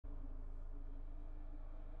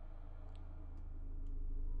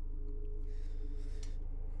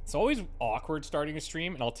It's always awkward starting a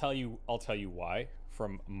stream, and I'll tell you why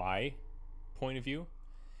from my point of view.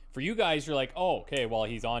 For you guys, you're like, oh, okay, well,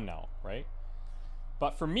 he's on now, right?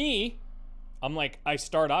 But for me, I'm like, I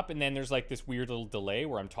start up and then there's like this weird little delay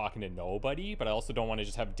where I'm talking to nobody, but I also don't want to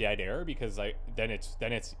just have dead air because then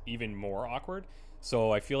it's even more awkward.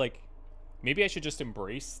 So I feel like maybe I should just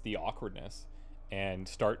embrace the awkwardness and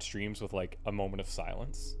start streams with like a moment of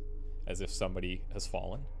silence as if somebody has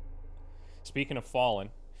fallen. Speaking of fallen,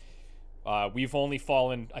 we've only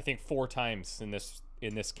fallen, I think, 4 times in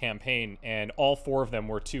this campaign, and all 4 of them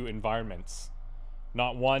were to environments.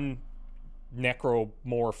 Not one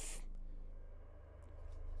necromorph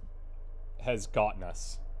has gotten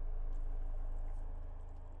us.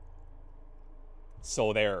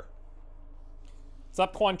 So there. What's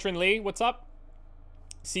up, Quantrin Lee? What's up?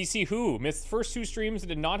 CC Who? Missed the first 2 streams and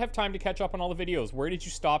did not have time to catch up on all the videos. Where did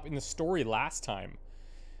you stop in the story last time?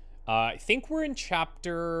 I think we're in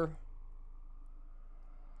chapter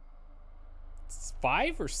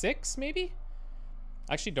 5 or 6, maybe?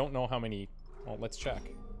 I actually don't know how many. Well, let's check.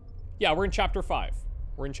 Yeah, we're in chapter 5.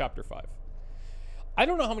 We're in chapter 5. I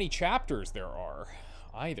don't know how many chapters there are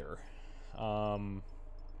either. But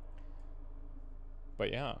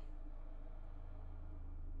yeah.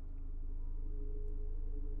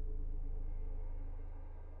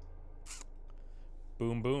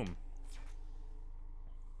 Boom, boom.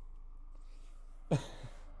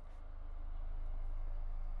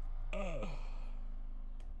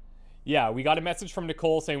 Yeah, we got a message from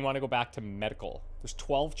Nicole saying we want to go back to medical. There's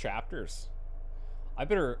 12 chapters. I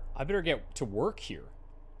better get to work here.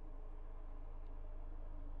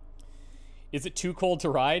 Is it too cold to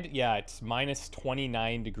ride? Yeah, it's minus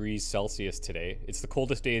 29 degrees Celsius today. It's the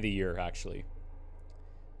coldest day of the year, actually.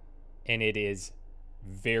 And it is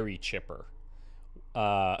very chipper.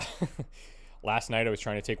 Last night I was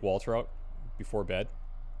trying to take Walter out before bed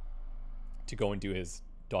to go and do his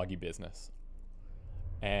doggy business.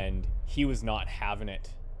 And he was not having it.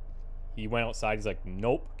 He went outside. He's like,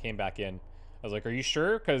 nope. Came back in. I was like, are you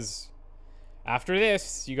sure? Because after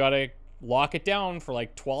this, you got to lock it down for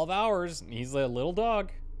like 12 hours. And he's a little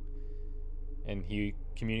dog. And he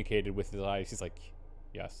communicated with his eyes. He's like,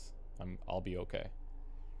 yes, I'll be okay.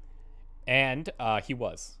 And he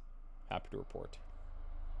was. Happy to report.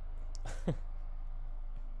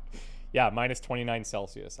 Yeah, minus 29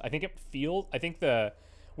 Celsius. I think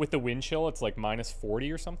with the wind chill, it's like minus 40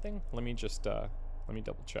 or something. Let me just, let me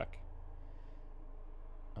double check.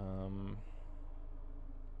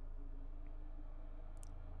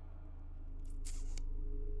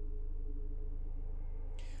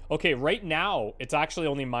 Okay, right now, it's actually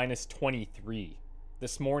only minus 23.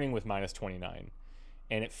 This morning was minus 29.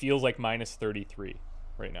 And it feels like minus 33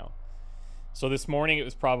 right now. So this morning, it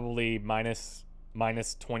was probably minus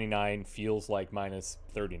 29, feels like minus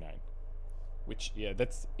 39. Which, yeah,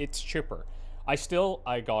 it's chipper. I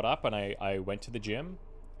got up and I went to the gym,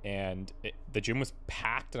 and the gym was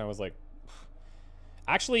packed, and I was like,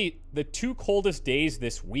 actually, the 2 coldest days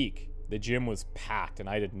this week, the gym was packed, and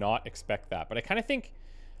I did not expect that. But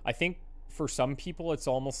I think for some people, it's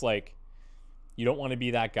almost like you don't want to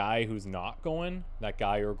be that guy who's not going, that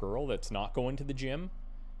guy or girl that's not going to the gym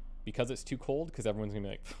because it's too cold, because everyone's gonna be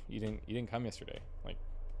like, you didn't come yesterday. Like,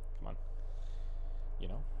 come on, you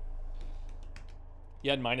know. You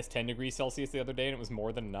had minus 10 degrees Celsius the other day and it was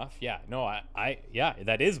more than enough. Yeah, no, yeah,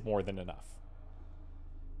 that is more than enough.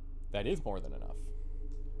 That is more than enough.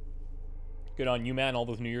 Good on you, man. All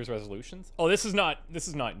those New Year's resolutions. Oh, this is not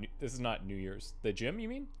New Year's. The gym, you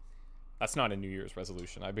mean? That's not a New Year's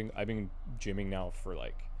resolution. I've been gymming now for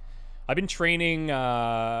like, I've been training,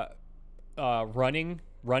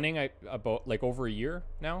 running about like over a year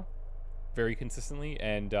now, very consistently,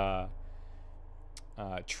 and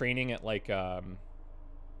training at like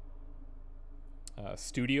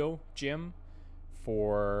studio gym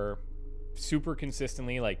for super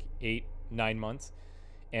consistently, like 8-9 months,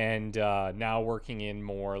 and now working in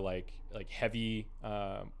more like heavy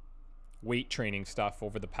weight training stuff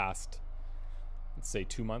over the past, let's say,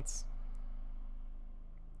 2 months.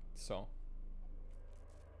 So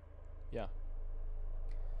yeah,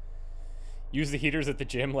 use the heaters at the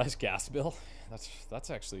gym, less gas bill.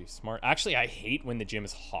 That's actually smart. Actually, I hate when the gym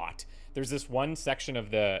is hot. There's this one section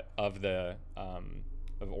of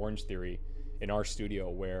Orange Theory in our studio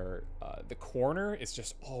where the corner is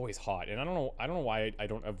just always hot, and I don't know why I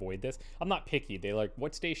don't avoid this. I'm not picky. They like,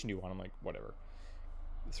 what station do you want? I'm like, whatever.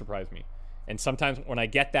 Surprise me. And sometimes when I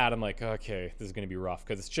get that, I'm like, okay, this is gonna be rough,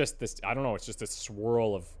 because it's just this, I don't know, it's just this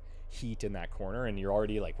swirl of heat in that corner, and you're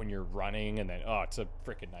already like, when you're running, and then it's a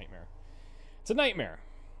freaking nightmare. It's a nightmare.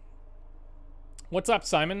 What's up,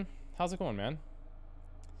 Simon? How's it going, man?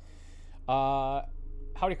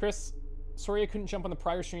 Howdy, Chris. Sorry I couldn't jump on the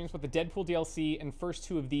prior streams, but the Deadpool DLC and first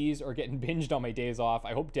 2 of these are getting binged on my days off.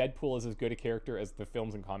 I hope Deadpool is as good a character as the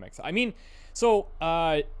films and comics. I mean, so,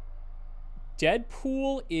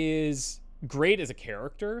 Deadpool is great as a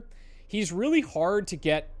character. He's really hard to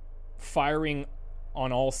get firing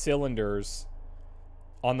on all cylinders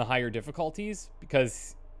on the higher difficulties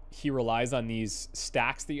because he relies on these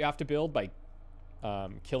stacks that you have to build by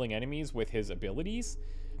killing enemies with his abilities.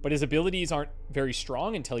 But his abilities aren't very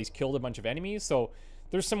strong until he's killed a bunch of enemies. So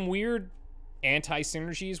there's some weird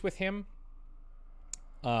anti-synergies with him.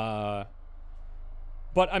 But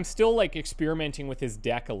I'm still like experimenting with his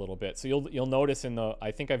deck a little bit. So you'll notice in the, I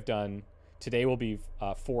think I've done, today will be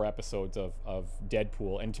 4 episodes of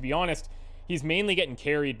Deadpool. And to be honest, he's mainly getting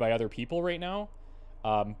carried by other people right now.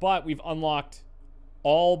 But we've unlocked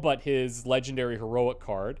all but his legendary heroic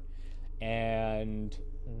card. And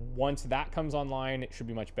once that comes online, it should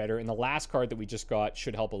be much better. And the last card that we just got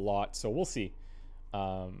should help a lot. So we'll see.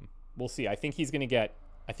 We'll see. I think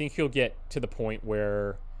he'll get to the point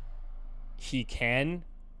where he can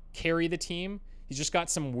carry the team. He's just got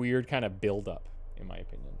some weird kind of build-up, in my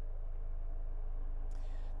opinion.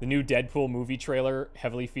 The new Deadpool movie trailer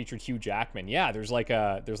heavily featured Hugh Jackman. Yeah, there's like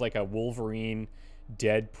a Wolverine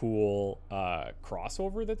Deadpool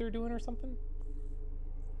crossover that they're doing or something.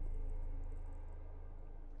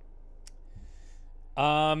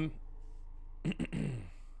 Kira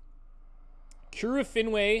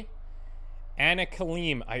Finway, Anna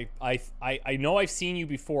Kaleem. I know I've seen you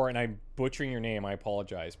before and I'm butchering your name. I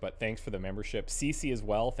apologize, but thanks for the membership. Cece as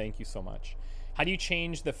well. Thank you so much. How do you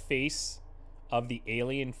change the face of the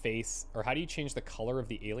alien face, or how do you change the color of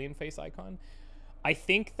the alien face icon? I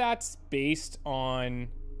think that's based on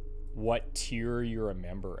what tier you're a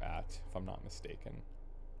member at, if I'm not mistaken.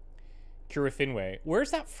 Kira Finway.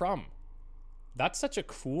 Where's that from? That's such a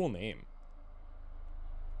cool name.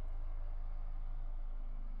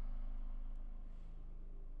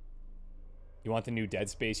 You want the new Dead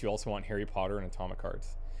Space. You also want Harry Potter and Atomic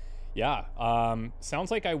Hearts. Yeah.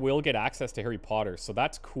 Sounds like I will get access to Harry Potter, so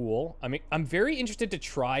that's cool. I mean, I'm very interested to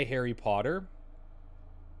try Harry Potter.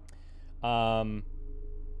 I'm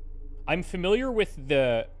familiar with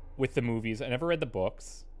the movies. I never read the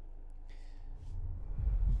books.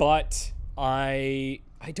 But I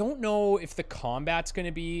don't know if the combat's going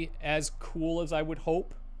to be as cool as I would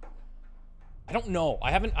hope. I don't know.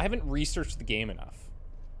 I haven't researched the game enough.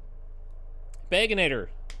 Baganator.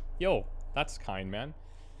 Yo, that's kind, man.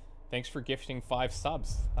 Thanks for gifting 5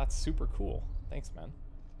 subs. That's super cool. Thanks, man.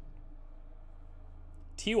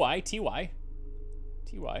 TY.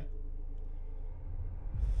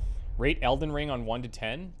 Rate Elden Ring on 1 to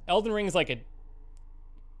 10. Elden Ring is like a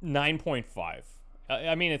 9.5.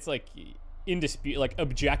 I mean, it's like like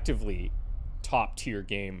objectively top tier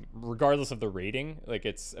game, regardless of the rating. Like,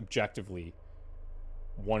 it's objectively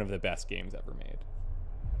one of the best games ever made.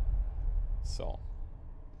 So,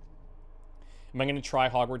 am I going to try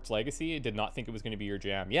Hogwarts Legacy? I did not think it was going to be your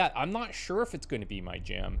jam. Yeah, I'm not sure if it's going to be my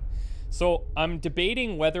jam. So, I'm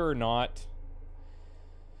debating whether or not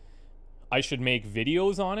I should make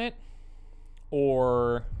videos on it,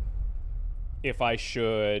 or if I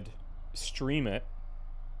should stream it.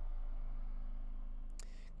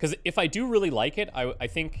 Because if I do really like it, I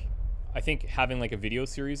think having like a video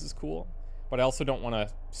series is cool. But I also don't want to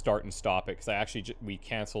start and stop it, because we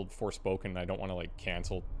canceled Forspoken, and I don't want to like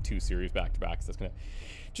cancel 2 series back to back, because that's gonna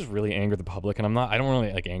just really anger the public. And I don't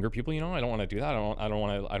really like anger people, you know. I don't want to do that. I don't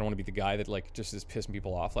want to be the guy that like just is pissing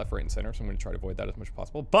people off left, right, and center. So I'm gonna try to avoid that as much as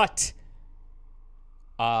possible. But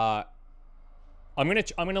I'm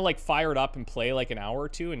gonna like fire it up and play like an hour or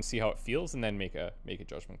 2 and see how it feels, and then make a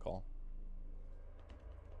judgment call.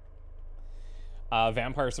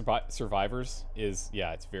 Vampire Survivors is,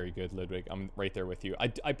 yeah, it's very good, Ludwig. I'm right there with you.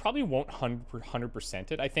 I probably won't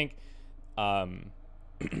 100% it. I think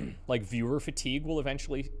like viewer fatigue will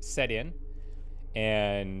eventually set in,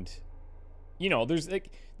 and you know, there's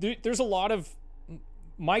a lot of,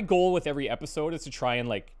 my goal with every episode is to try and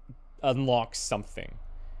like unlock something,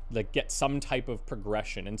 like get some type of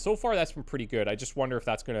progression, and so far that's been pretty good. I just wonder if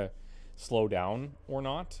that's gonna slow down or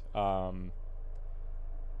not.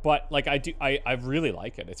 But like I really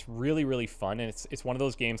like it. It's really, really fun, and it's one of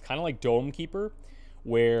those games, kind of like Dome Keeper,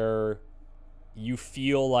 where you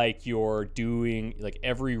feel like you're doing, like,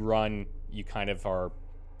 every run you kind of are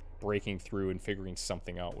breaking through and figuring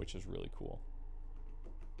something out, which is really cool.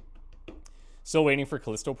 Still waiting for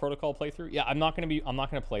Callisto Protocol playthrough. Yeah, I'm not gonna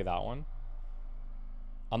play that one.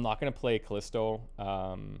 I'm not gonna play Callisto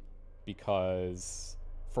because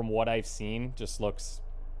from what I've seen, just looks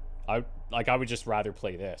I would just rather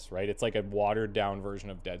play this, right? It's like a watered down version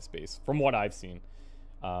of Dead Space from what I've seen.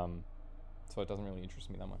 So it doesn't really interest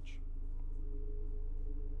me that much.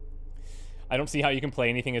 I don't see how you can play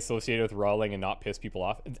anything associated with roguelike and not piss people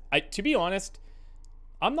off. To be honest,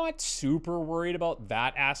 I'm not super worried about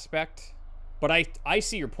that aspect, but I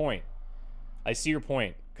see your point. I see your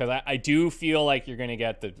point, because I do feel like you're gonna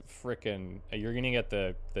get the frickin'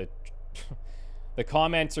 the the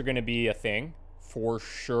comments are gonna be a thing for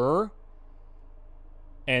sure.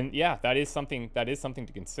 And yeah, that is something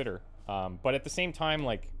to consider. But at the same time,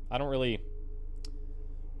 like, I don't really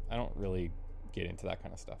get into that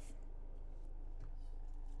kind of stuff.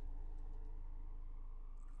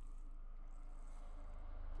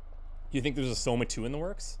 You think there's a Soma 2 in the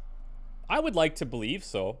works? I would like to believe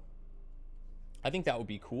so. I think that would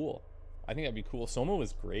be cool. I think that'd be cool. Soma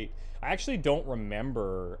was great. I actually don't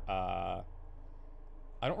remember, I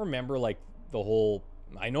don't remember, like, the whole...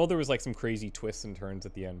 I know there was, like, some crazy twists and turns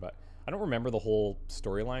at the end, but I don't remember the whole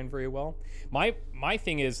storyline very well. My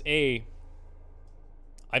thing is, I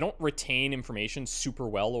don't retain information super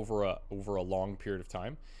well over a long period of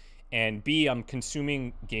time. And B, I'm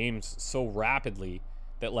consuming games so rapidly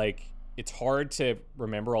that, like, it's hard to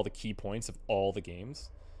remember all the key points of all the games.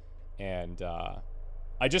 And I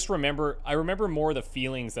remember more the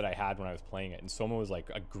feelings that I had when I was playing it. And Soma was like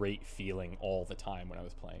a great feeling all the time when I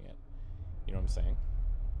was playing it. You know what I'm saying?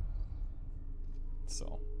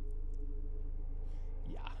 So,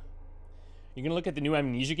 yeah. You're gonna look at the new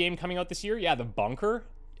Amnesia game coming out this year? Yeah, The Bunker?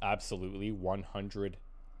 Absolutely, 100%.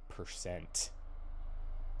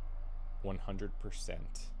 100%.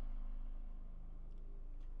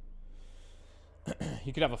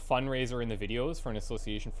 You could have a fundraiser in the videos for an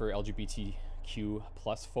association for LGBTQ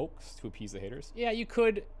plus folks to appease the haters. Yeah, you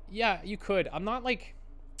could. Yeah, you could. I'm not like...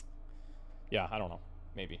 Yeah, I don't know.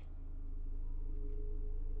 Maybe.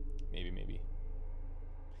 Maybe.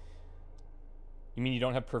 You mean you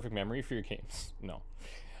don't have perfect memory for your games? No.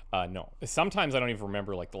 No. Sometimes I don't even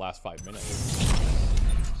remember, like, the last 5 minutes.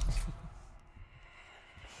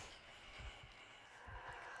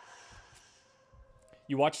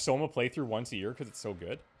 You watch Soma playthrough once a year because it's so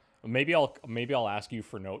good. Maybe I'll ask you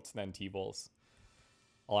for notes then, T-Bulls.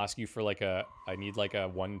 I'll ask you for like I need like a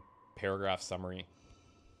 1 paragraph summary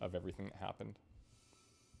of everything that happened.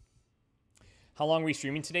 How long are we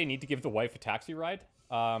streaming today? Need to give the wife a taxi ride?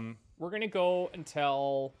 We're gonna go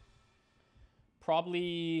until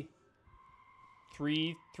probably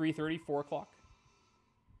 3:30, 4 o'clock.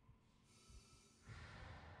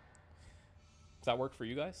 Does that work for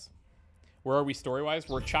you guys? Where are we story-wise?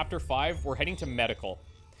 We're chapter 5. We're heading to medical.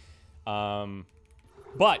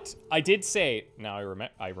 But I did say, now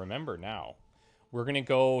I remember now, we're going to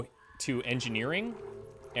go to engineering,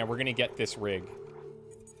 and we're going to get this rig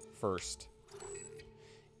first.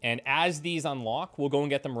 And as these unlock, we'll go and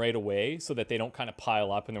get them right away so that they don't kind of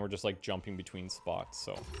pile up, and then we're just, like, jumping between spots.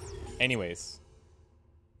 So, anyways,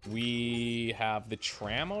 we have the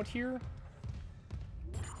tram out here.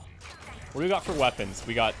 What do we got for weapons?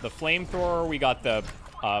 We got the flamethrower, we got the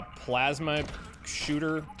plasma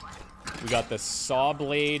shooter, we got the saw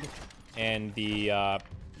blade, and the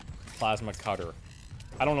plasma cutter.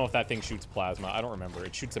 I don't know if that thing shoots plasma. I don't remember.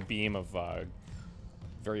 It shoots a beam of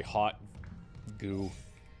very hot goo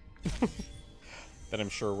that I'm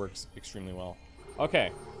sure works extremely well.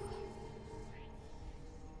 Okay.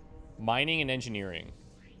 Mining and engineering.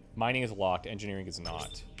 Mining is locked, engineering is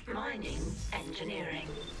not. Mining, engineering.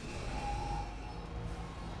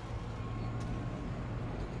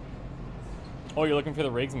 Oh, you're looking for the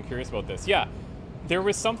rigs? I'm curious about this. Yeah, there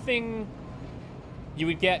was something... You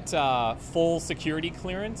would get full security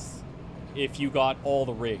clearance if you got all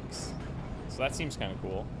the rigs. So that seems kind of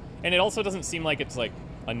cool. And it also doesn't seem like it's, like,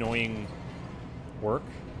 annoying work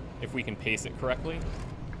if we can pace it correctly.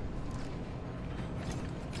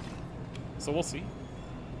 So we'll see.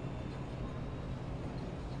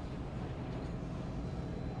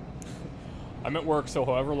 I'm at work, so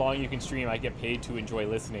however long you can stream, I get paid to enjoy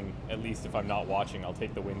listening. At least if I'm not watching, I'll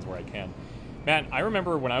take the wins where I can. Man, I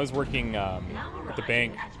remember when I was working at the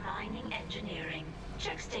bank.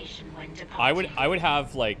 I would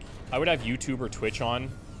have YouTube or Twitch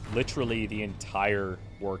on literally the entire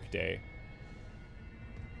work day.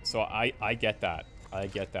 So I get that. I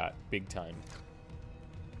get that big time.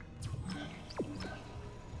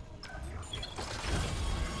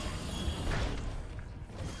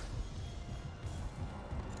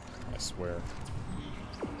 I swear.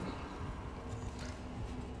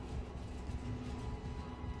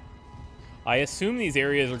 I assume these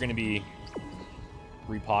areas are going to be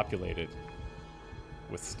repopulated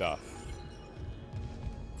with stuff.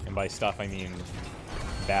 And by stuff, I mean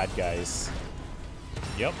bad guys.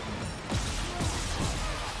 Yep.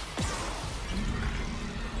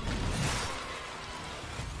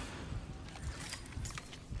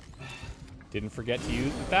 Didn't forget to use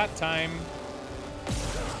it that time.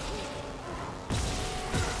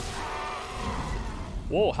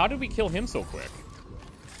 Whoa, how did we kill him so quick?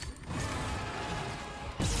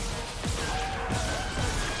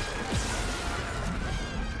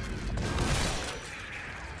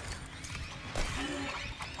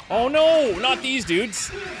 Oh no, not these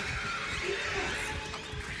dudes.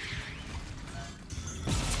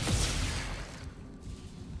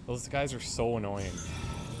 Those guys are so annoying.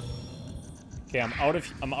 Okay,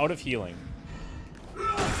 I'm out of healing.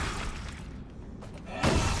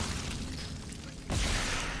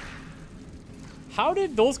 How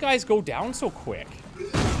did those guys go down so quick?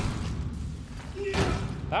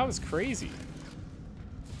 That was crazy.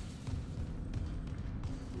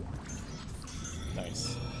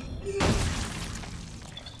 Nice.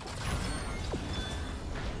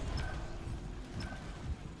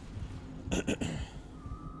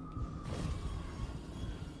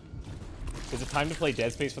 Is it time to play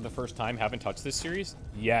Dead Space for the first time? Haven't touched this series?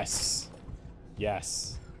 Yes.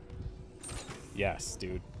 Yes. Yes,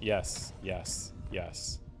 dude. Yes. Yes.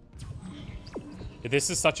 Yes. This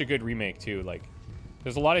is such a good remake, too. Like,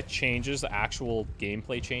 there's a lot of changes, actual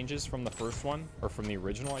gameplay changes from the first one. Or from the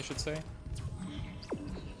original, I should say.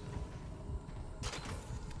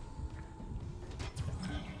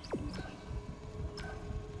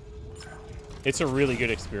 It's a really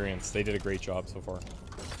good experience. They did a great job so far.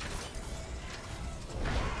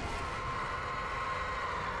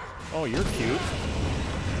 Oh, you're cute.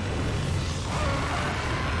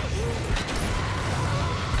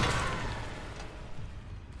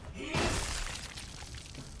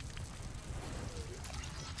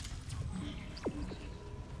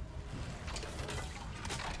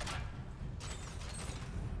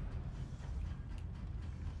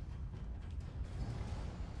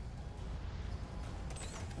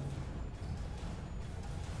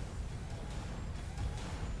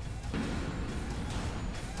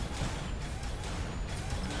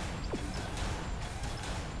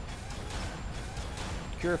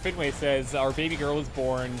 Kira Fidway says, our baby girl was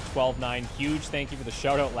born 12/9. Huge thank you for the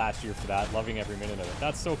shout out last year for that. Loving every minute of it.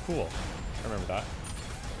 That's so cool. I remember that.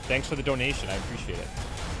 Thanks for the donation. I appreciate it.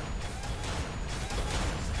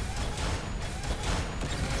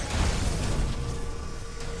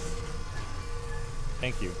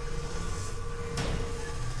 Thank you.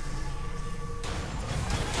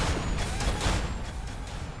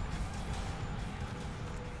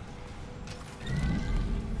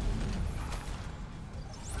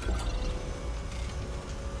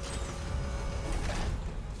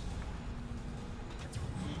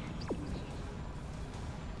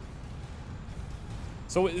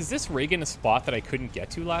 So is this rig in a spot that I couldn't get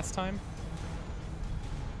to last time?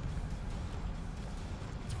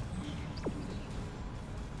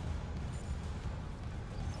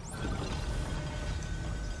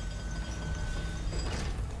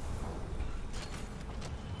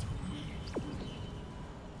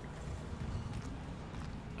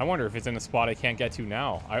 I wonder if it's in a spot I can't get to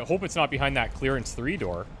now. I hope it's not behind that clearance 3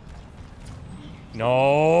 door.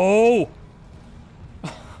 No!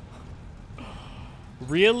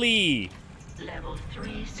 Really? Level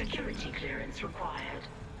 3 security clearance required.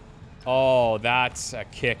 Oh, that's a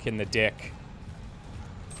kick in the dick.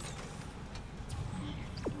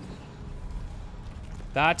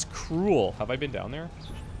 That's cruel. Have I been down there?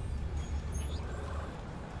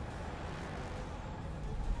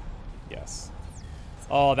 Yes.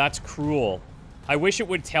 Oh, that's cruel. I wish it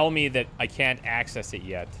would tell me that I can't access it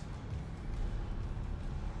yet.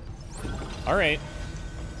 All right.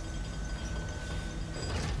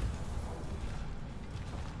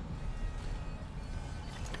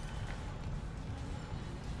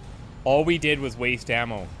 All we did was waste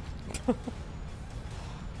ammo.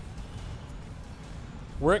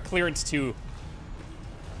 We're at clearance 2.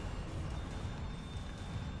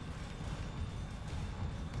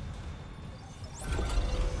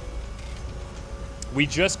 We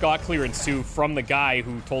just got clearance 2 from the guy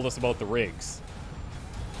who told us about the rigs.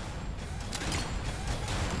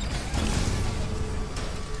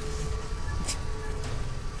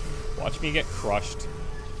 Watch me get crushed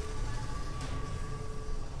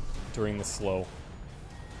during the slow.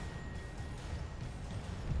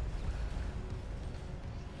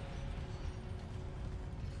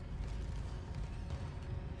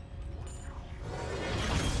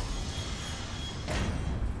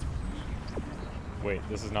 Wait,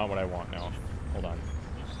 this is not what I want now. Hold on.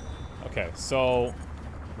 Okay, so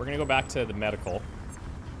we're gonna go back to the medical.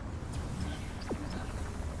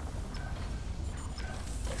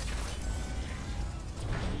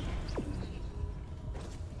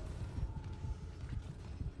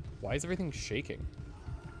 Why is everything shaking?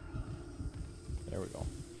 There we go.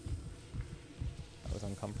 That was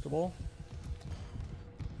uncomfortable.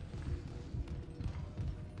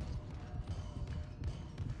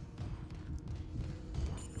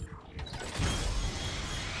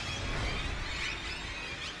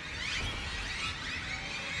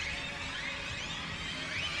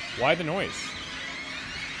 Why the noise?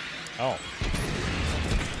 Oh.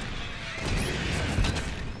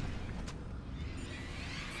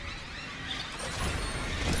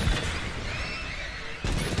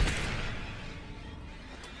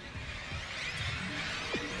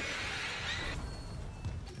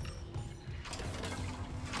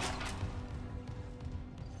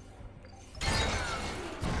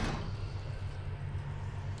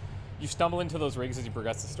 You stumble into those rigs as you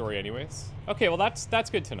progress the story anyways. Okay, well that's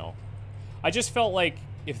good to know. I just felt like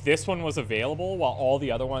if this one was available while all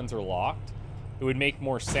the other ones are locked, it would make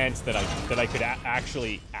more sense that I could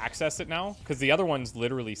actually access it now, because the other ones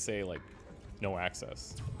literally say like no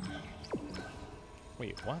access.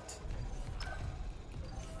 Wait, what?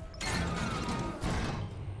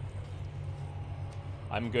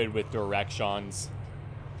 I'm good with directions.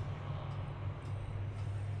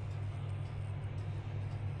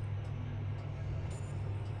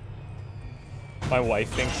 My wife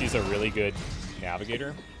thinks she's a really good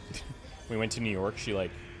navigator. We went to New York. She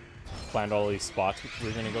like planned all these spots we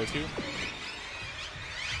were gonna go to,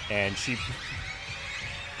 and she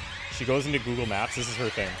goes into Google Maps. This is her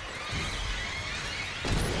thing.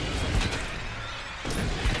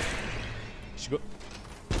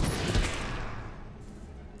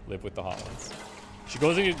 Live with the hot ones. She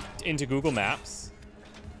goes into Google Maps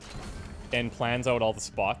and plans out all the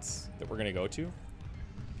spots that we're gonna go to.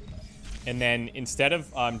 And then instead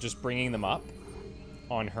of just bringing them up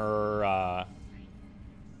on her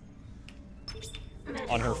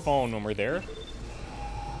phone when we're there,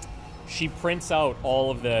 she prints out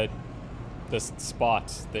all of the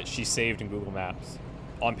spots that she saved in Google Maps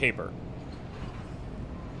on paper.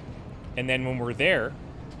 And then when we're there,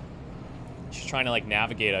 she's trying to like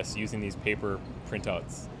navigate us using these paper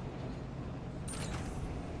printouts.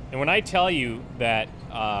 And when I tell you that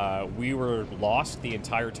we were lost the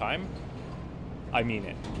entire time, I mean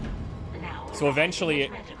it. So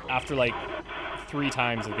eventually, after like 3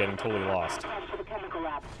 times of getting totally lost.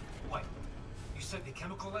 What? You said the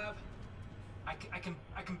chemical lab? I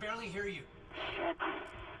can barely hear you.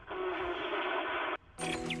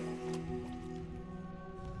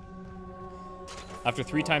 After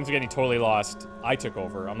 3 times of getting totally lost, I took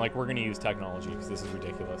over. I'm like, we're gonna use technology because this is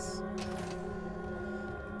ridiculous.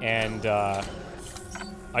 And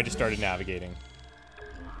I just started navigating.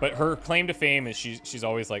 But her claim to fame is she's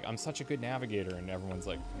always like, I'm such a good navigator, and everyone's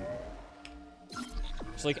like,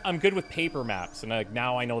 she's like, I'm good with paper maps, and like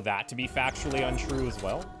now I know that to be factually untrue as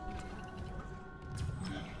well.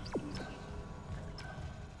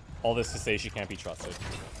 All this to say she can't be trusted.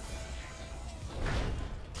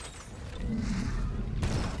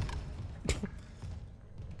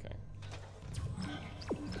 Okay.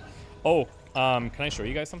 Oh, can I show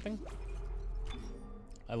you guys something?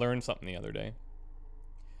 I learned something the other day.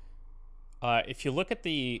 If you look at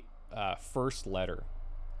the first letter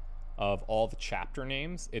of all the chapter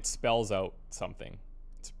names, it spells out something.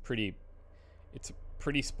 It's pretty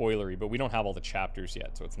spoilery, but we don't have all the chapters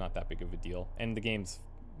yet, so it's not that big of a deal. And the game's,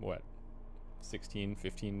 what, 16,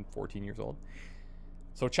 15, 14 years old?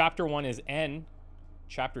 So chapter 1 is N,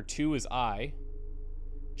 chapter 2 is I,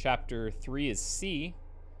 chapter 3 is C,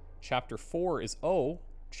 chapter 4 is O,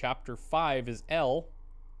 chapter 5 is L.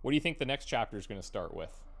 What do you think the next chapter is going to start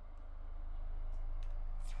with?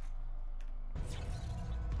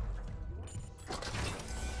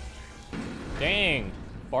 Dang,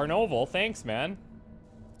 Barnoval, thanks, man.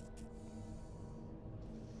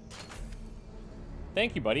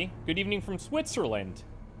 Thank you, buddy. Good evening from Switzerland.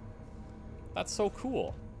 That's so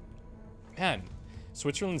cool. Man,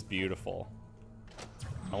 Switzerland's beautiful.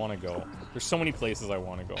 I want to go. There's so many places I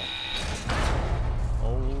want to go.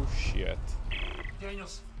 Oh, shit.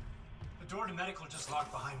 Daniels, the door to medical just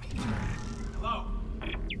locked behind me. Hello?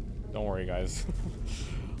 Don't worry, guys.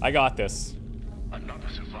 I got this. Another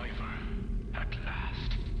survivor. At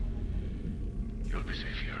last. You'll be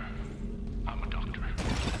safe here. I'm a doctor.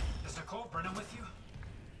 Is Nicole Brennan with you?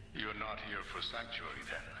 You're not here for sanctuary,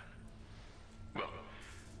 then. Well,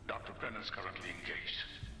 Dr. Brennan's currently engaged.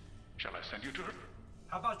 Shall I send you to her?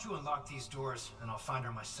 How about you unlock these doors, and I'll find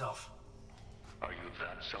her myself? Are you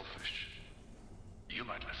that selfish? You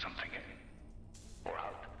might let something in. Or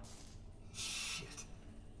out. Shit.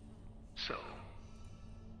 So,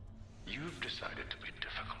 you've decided to be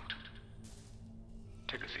difficult.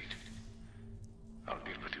 Take a seat. I'll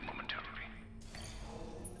deal with you momentarily.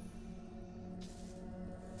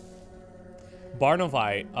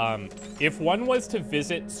 Barnovai, if one was to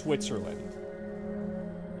visit Switzerland,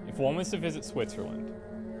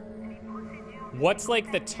 what's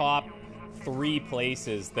like the top 3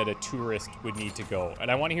 places that a tourist would need to go? And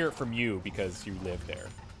I want to hear it from you because you live there.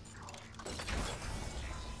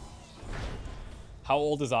 How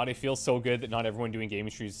old is Odd? It feels so good that not everyone doing gaming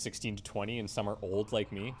streams is 16 to 20 and some are old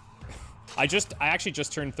like me. I actually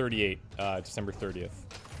just turned 38, December 30th.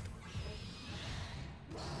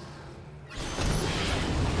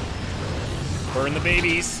 Burn the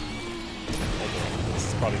babies. Oh, this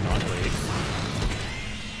is probably not great.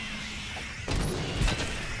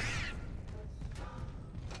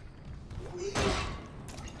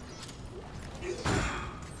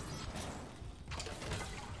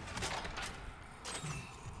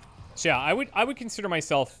 So yeah, I would consider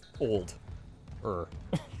myself older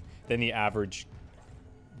than the average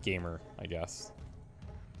gamer, I guess.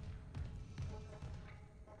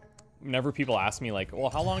 Whenever people ask me like, well,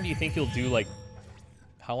 how long do you think you'll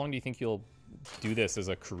do this as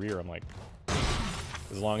a career? I'm like,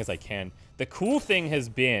 as long as I can. The cool thing has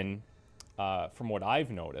been, from what I've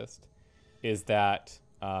noticed, is that,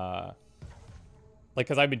 like,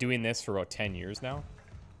 because I've been doing this for about 10 years now,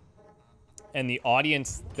 and the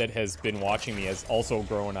audience that has been watching me has also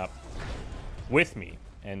grown up with me,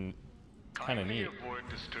 and kind of neat. Avoid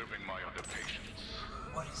disturbing my other patients.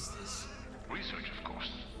 What is this? Research, of course.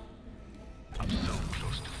 I'm so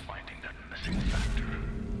close to finding that missing factor.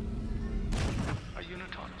 A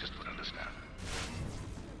unitologist would understand.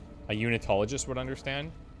 A unitologist would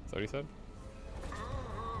understand? Is that what he said?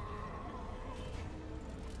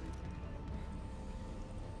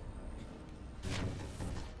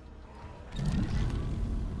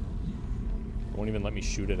 Won't even let me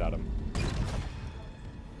shoot it at him.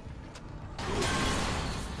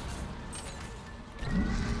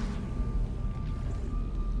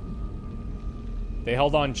 They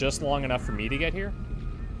held on just long enough for me to get here?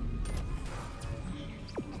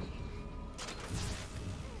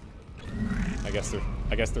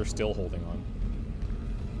 I guess they're still holding on.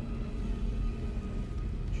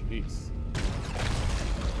 Jeez.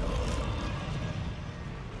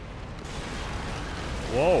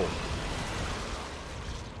 Whoa.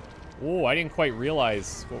 Whoa, I didn't quite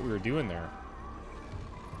realize what we were doing there.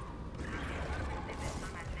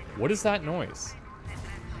 What is that noise?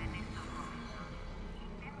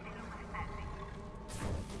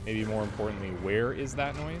 Maybe more importantly, where is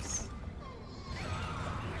that noise?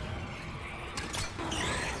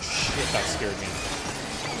 Shit, that scared me.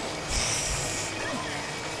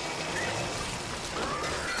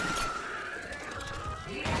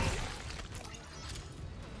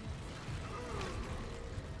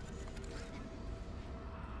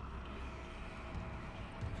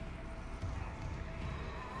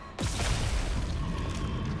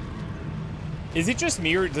 Is it just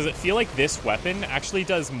me, or does it feel like this weapon actually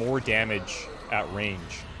does more damage at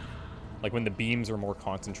range? Like when the beams are more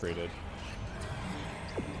concentrated.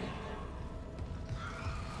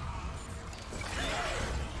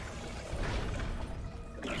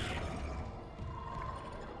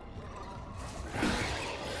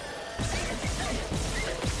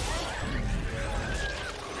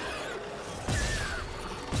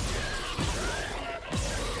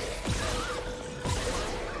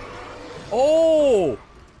 Oh!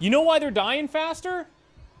 You know why they're dying faster?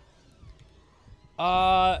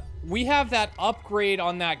 We have that upgrade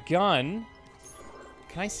on that gun.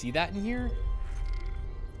 Can I see that in here?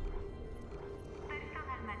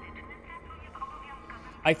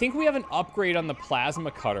 I think we have an upgrade on the plasma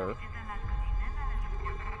cutter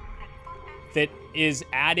that is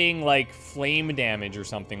adding, like, flame damage or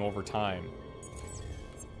something over time.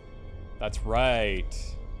 That's right.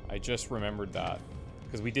 I just remembered that.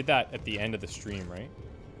 Because we did that at the end of the stream, right?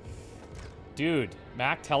 Dude,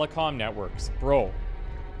 Mac Telecom Networks. Bro,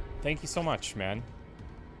 thank you so much, man.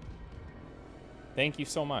 Thank you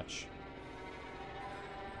so much.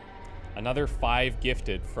 Another 5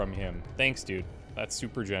 gifted from him. Thanks, dude. That's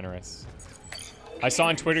super generous. I saw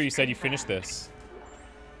on Twitter you said you finished this.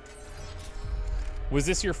 Was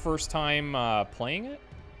this your first time playing it?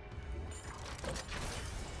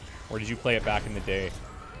 Or did you play it back in the day?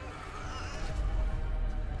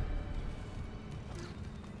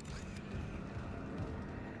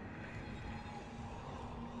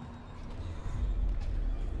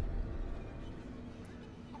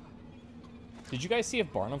 Did you guys see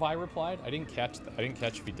if Barnavi replied? I didn't catch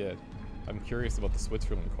if he did. I'm curious about the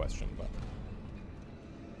Switzerland question, but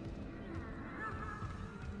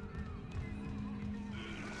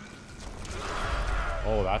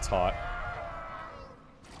oh, that's hot.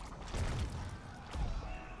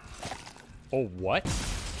 Oh, what?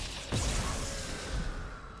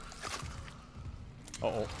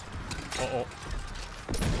 Uh-oh. Uh-oh.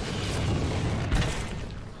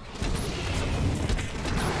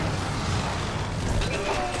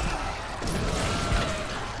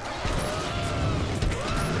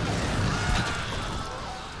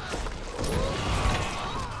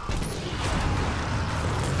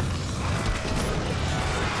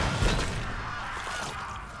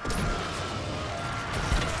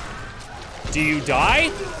 Do you die?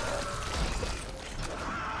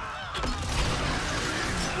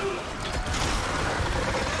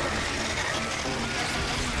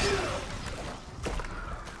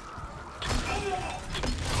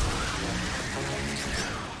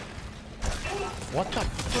 What the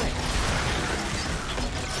frick?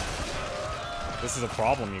 This is a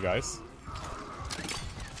problem, you guys.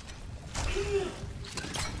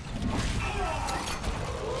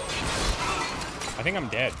 I think I'm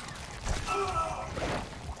dead.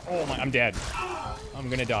 Oh my, I'm dead. I'm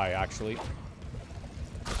gonna die, actually.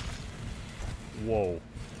 Whoa.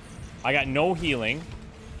 I got no healing.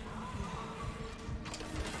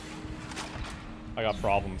 I got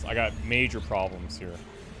problems. I got major problems here.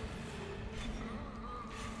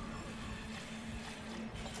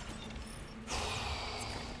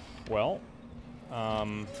 Well,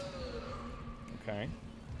 okay.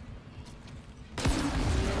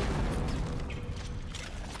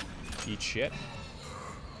 Eat shit.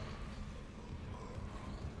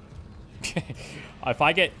 If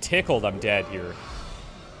I get tickled, I'm dead here.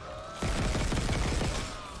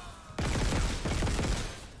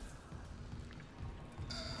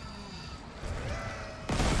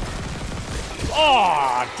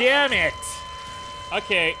 Oh, damn it!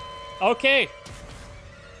 Okay. Okay.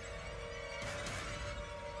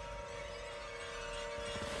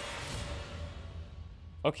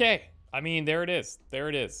 Okay. I mean, there it is. There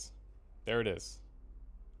it is. There it is.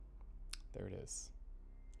 There it is.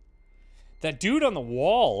 That dude on the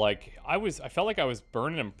wall, like, I felt like I was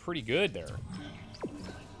burning him pretty good there.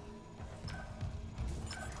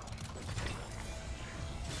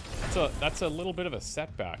 That's a little bit of a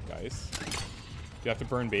setback, guys. Do you have to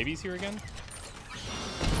burn babies here again?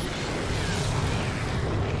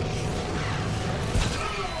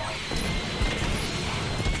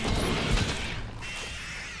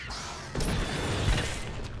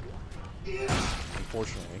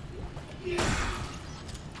 Unfortunately.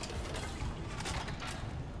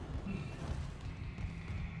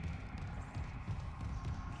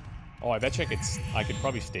 Oh, I bet you I could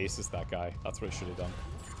probably stasis that guy. That's what I should have done.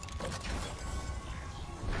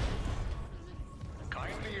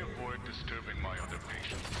 Kindly avoid disturbing my other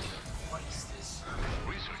patients. What is this?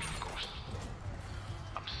 Research, of course.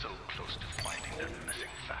 I'm so close to finding that missing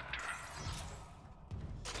factor.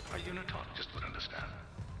 A Uniton just would understand.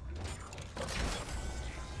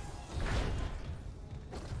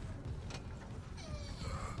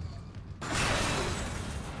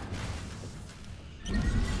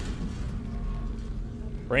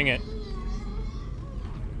 Bring it.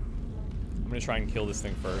 I'm gonna try and kill this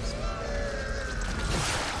thing first.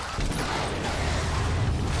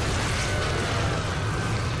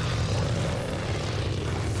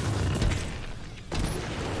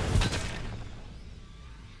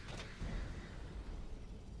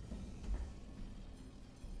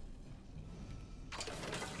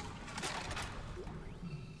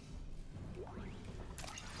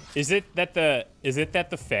 Is it that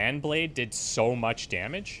the fan blade did so much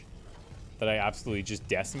damage that I absolutely just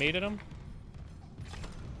decimated him?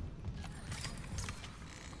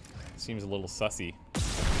 Seems a little sussy, if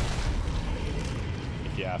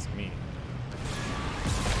you ask me.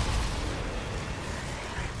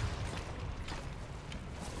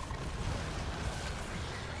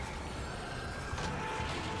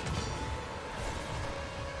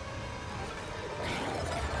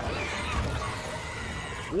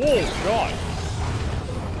 Whoa, God.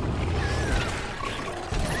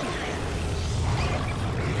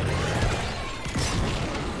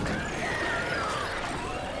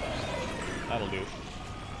 That'll do.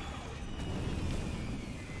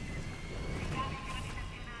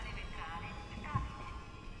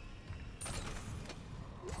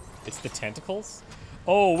 It's the tentacles?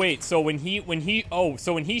 Oh, wait, so when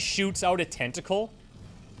he shoots out a tentacle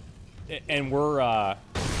and we're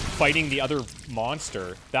fighting the other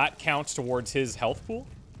monster, that counts towards his health pool?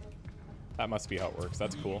 That must be how it works.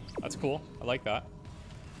 That's cool. That's cool. I like that.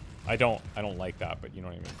 I don't like that, but you know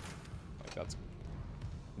what I mean. Like, that's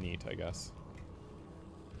neat, I guess.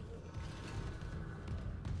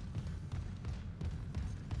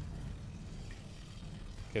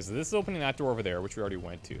 Okay, so this is opening that door over there, which we already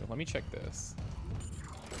went to. Let me check this.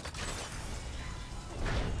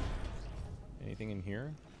 Anything in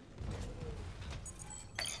here?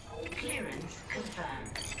 Clearance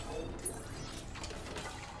confirmed.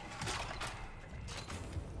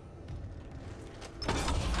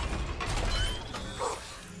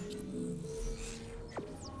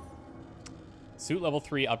 Suit level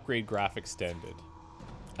 3 upgrade graph extended.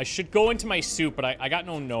 I should go into my suit, but I got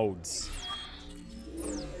no nodes.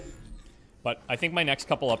 But I think my next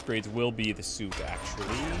couple upgrades will be the suit, actually.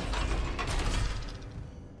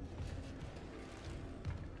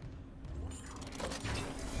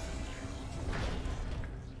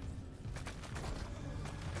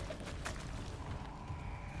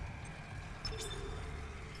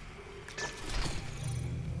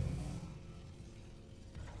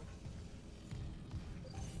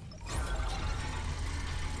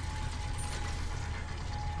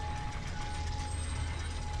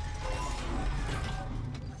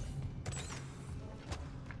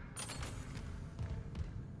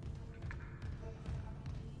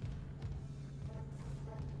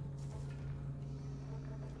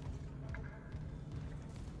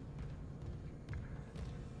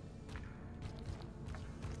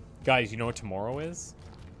 Guys, you know what tomorrow is?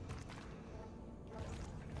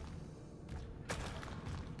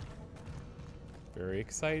 Very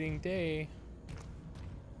exciting day.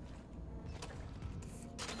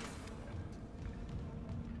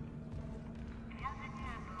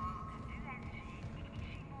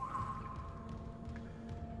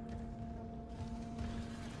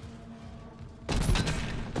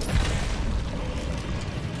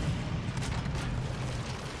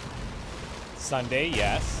 Sunday,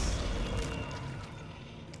 yes.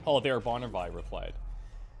 Oh, there, Bonnervi replied.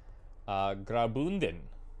 Grabunden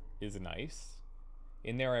is nice.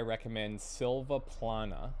 In there, I recommend Silva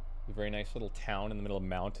Plana, a very nice little town in the middle of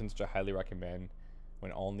mountains, which I highly recommend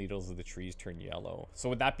when all needles of the trees turn yellow. So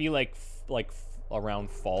would that be like around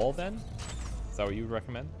fall then? Is that what you would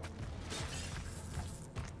recommend?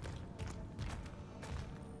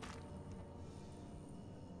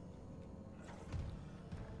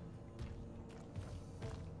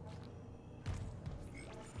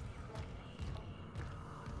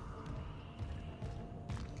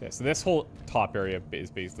 Okay, so this whole top area is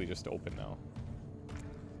basically just open now.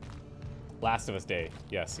 Last of Us Day.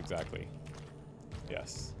 Yes, exactly.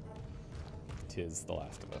 Yes. 'Tis the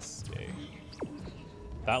Last of Us Day.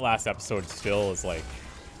 That last episode still is like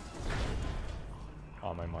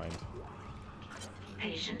on my mind.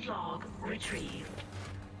 Patient log retrieved.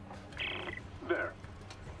 There.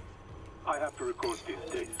 I have to record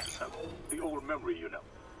these days. The old memory, you know.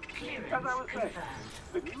 Clearance As I was saying,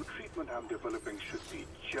 confirmed. the new treatment I'm developing should be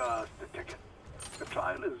just the ticket. The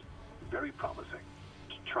trial is very promising.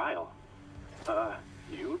 Trial?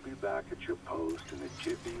 You'll be back at your post in a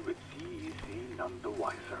jiffy with CEC none the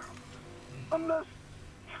wiser. Unless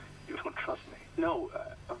you don't trust me. No,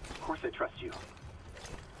 of course I trust you.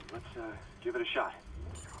 Let's, give it a shot.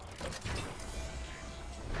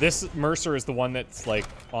 This Mercer is the one that's like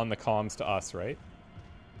on the comms to us, right?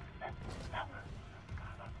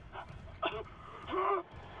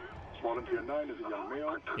 Volunteer 9 is a young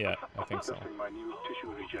male. Yeah, I think so. Testing my new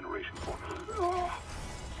tissue regeneration formula.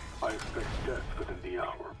 I expect death within the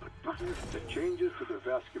hour, but the changes to the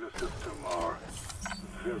vascular system are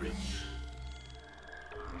very...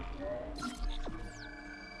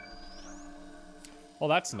 Well,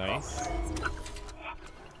 that's nice.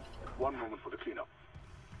 One moment for the cleanup.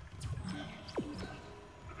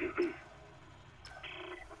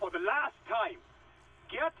 For the last time,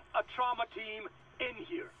 get a trauma team in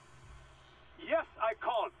here. Yes, I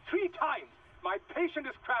called 3 times. My patient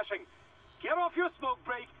is crashing. Get off your smoke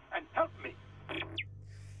break and help me.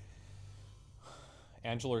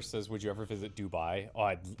 Angela says, would you ever visit Dubai?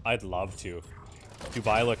 Oh, I'd love to.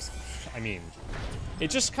 Dubai looks, I mean,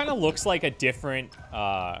 it just kind of looks like a different,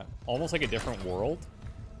 almost like a different world.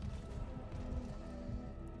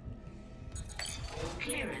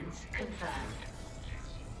 Clearance confirmed.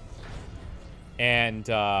 And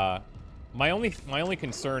my only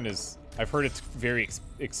concern is I've heard it's very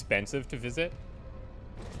expensive to visit.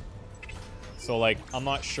 So like I'm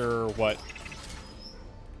not sure what,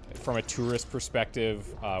 from a tourist perspective,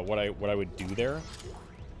 what I would do there.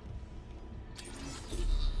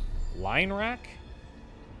 Line rack?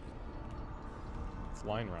 It's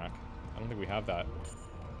line rack. I don't think we have that.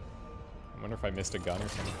 I wonder if I missed a gun or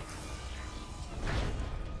something.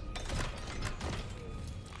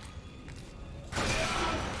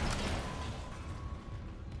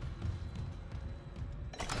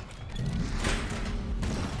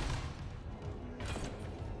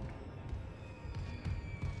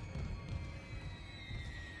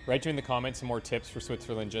 Write to in the comments some more tips for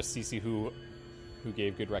Switzerland. Just CC who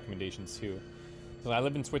gave good recommendations too. So I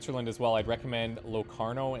live in Switzerland as well. I'd recommend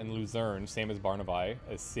Locarno and Luzerne, same as Barnevai,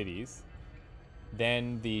 as cities.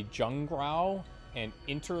 Then the Junggrau and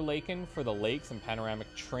Interlaken for the lakes and panoramic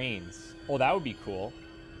trains. Oh, that would be cool.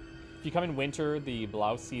 If you come in winter, the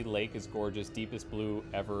Blausee Lake is gorgeous, deepest blue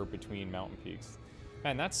ever between mountain peaks.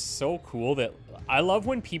 Man, that's so cool. That I love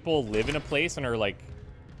when people live in a place and are like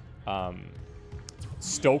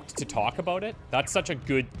stoked to talk about it. That's such a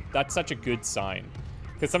good sign.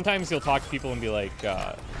 Because sometimes you'll talk to people and be like,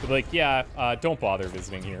 yeah, don't bother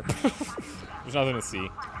visiting here. There's nothing to see.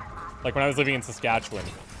 Like when I was living in Saskatchewan,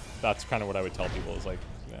 that's kind of what I would tell people. Is like,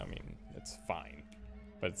 yeah, I mean, it's fine,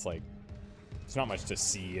 but it's like, there's not much to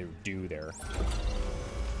see or do there.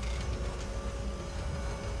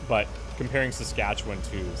 But comparing Saskatchewan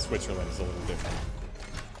to Switzerland is a little different.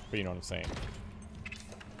 But you know what I'm saying.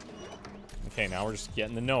 Okay, now we're just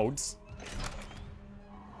getting the nodes.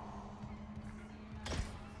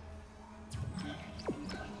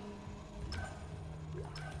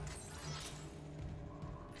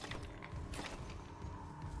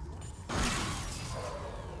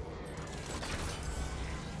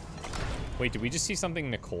 Wait, did we just see something,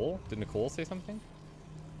 Nicole? Did Nicole say something?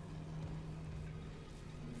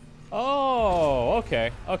 Oh, okay.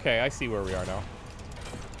 Okay, I see where we are now.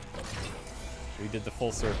 We did the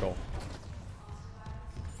full circle.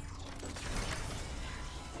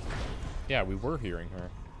 Yeah, we were hearing her.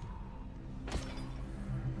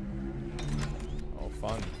 Oh,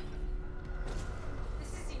 fun. This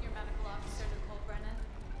is Senior Medical Officer Nicole Brennan.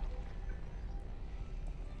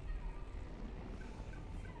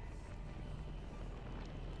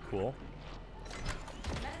 Cool.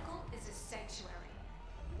 Medical is a sanctuary.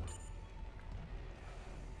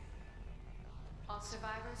 All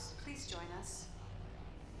survivors, please join us.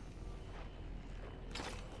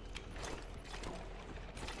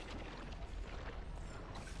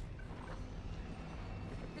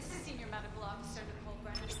 This is Senior Medical Officer Nicole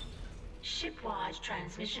Brennan. Shipwide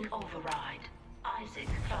transmission override. Isaac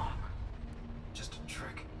Clark. Just a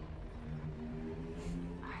trick.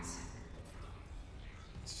 Isaac,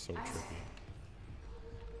 It's so tricky.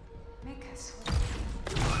 make us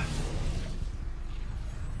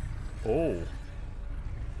Oh.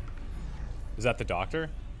 Is that the doctor?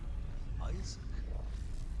 Isaac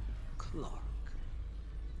Clark.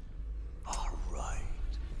 All right.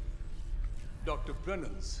 Dr.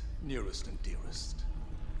 Brennan's nearest and dearest.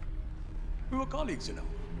 We were colleagues, you know.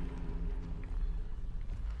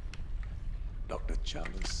 Dr.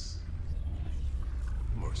 Chalice.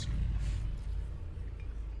 Mercer.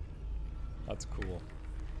 That's cool.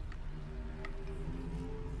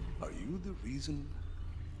 Are you the reason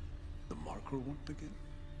the marker won't begin?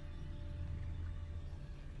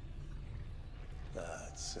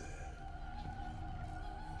 That's it.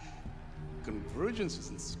 Convergence is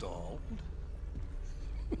installed.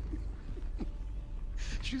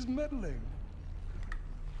 She's meddling.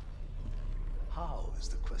 How is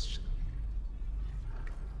the question?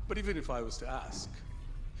 But even if I was to ask,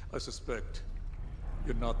 I suspect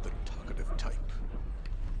you're not the talkative type.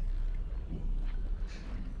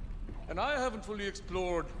 And I haven't fully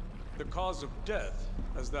explored the cause of death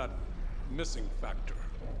as that missing factor.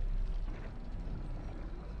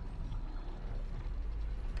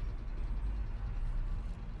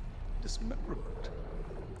 Dismemberment.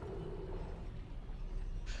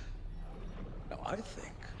 Now I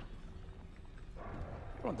think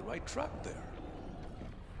we're on the right track there.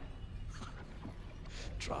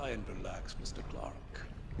 Try and relax, Mr. Clark.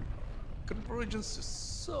 Convergence is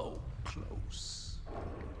so close.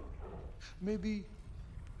 Maybe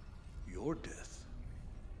your death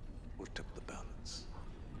will tip the balance.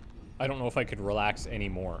 I don't know if I could relax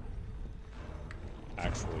anymore.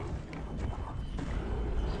 Actually.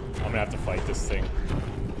 I'm gonna have to fight this thing.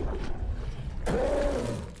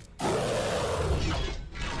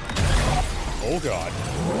 Oh god.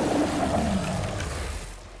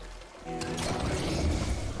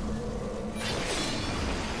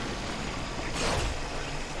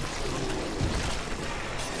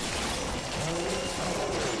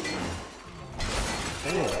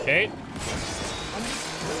 Okay.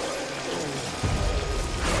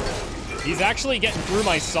 He's actually getting through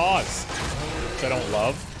my saws, which I don't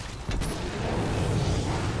love.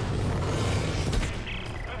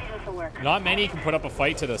 Not many can put up a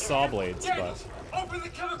fight to the saw blades, but... Open the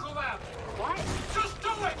chemical lab! What? Just do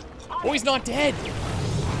it! Oh, he's not dead!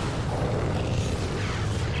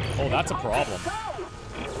 Oh, that's a problem.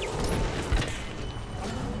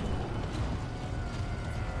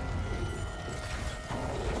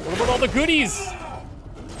 What about all the goodies?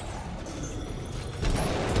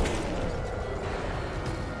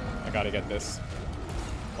 I gotta get this.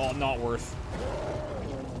 Oh, not worth.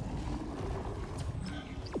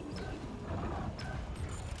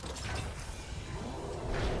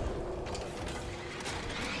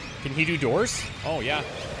 Can he do doors? Oh, yeah.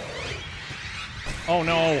 Oh,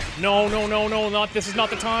 no. No, no, no, no. Not, this is not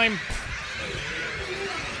the time.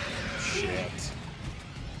 Shit.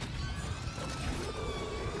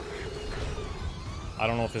 I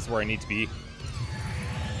don't know if this is where I need to be.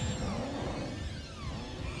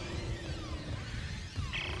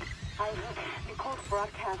 Nicole's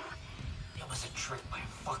broadcast. It was a trick by a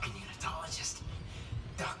fucking unitologist.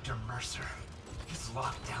 Dr. Mercer. He's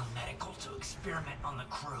locked down medical to experiment on the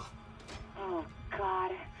crew. Oh,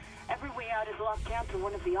 God. Every way out is locked down through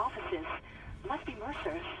one of the offices. Must be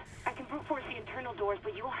Mercer's. I can brute force the internal doors,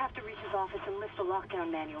 but you will have to reach his office and lift the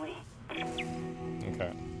lockdown manually.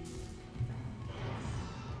 Okay.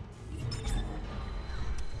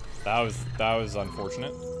 That was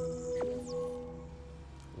unfortunate.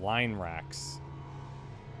 Line racks.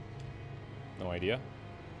 No idea.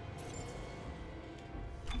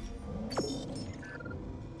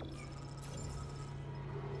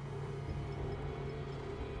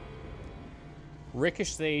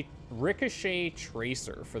 Ricochet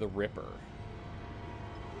Tracer for the Ripper.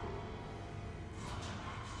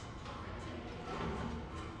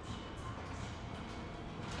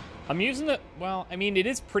 I'm using the, well, I mean, it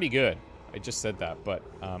is pretty good. I just said that, but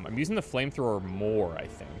I'm using the flamethrower more, I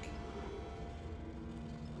think.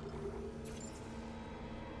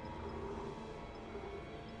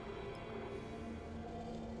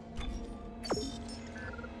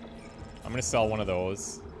 I'm gonna sell one of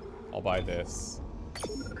those. I'll buy this.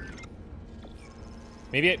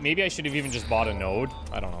 Maybe I should have even just bought a node.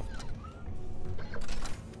 I don't know.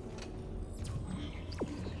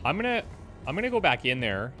 I'm gonna go back in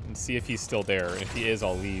there and see if he's still there. And if he is,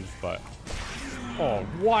 I'll leave, but... Oh,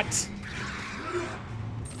 what?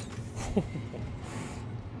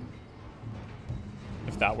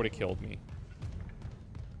 If that would have killed me.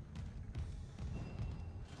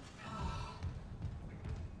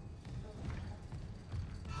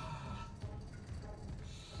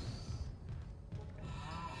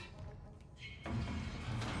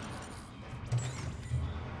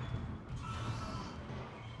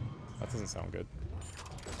 That doesn't sound good.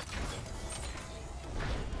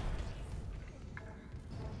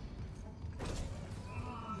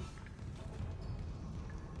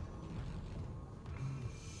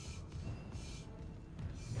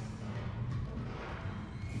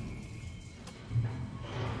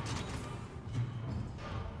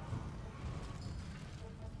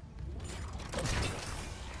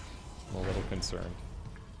 I'm a little concerned.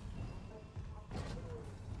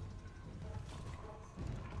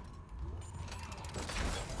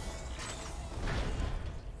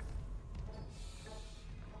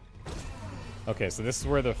 Okay, so this is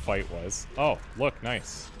where the fight was. Oh, look,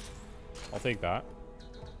 nice. I'll take that.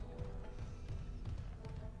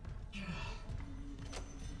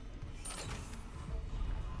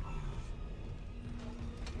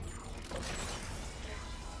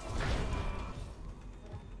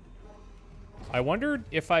 I wondered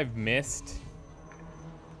if I've missed...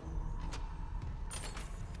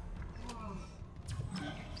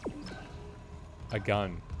 a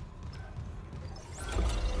gun.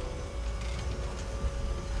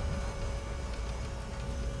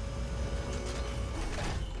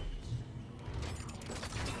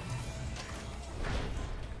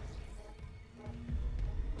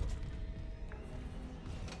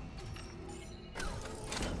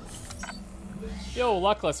 Yo,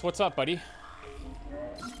 Luckless, what's up, buddy?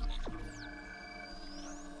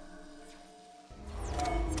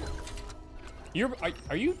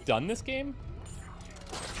 Are you done this game?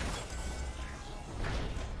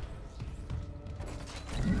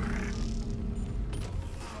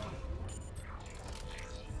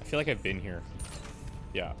 I feel like I've been here.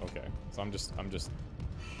 Yeah, okay. So I'm just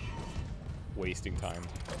wasting time.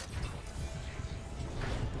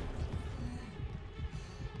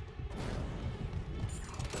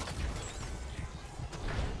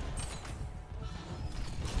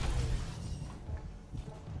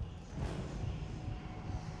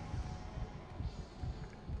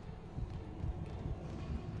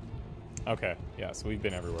 Okay, yeah, so we've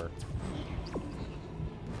been everywhere.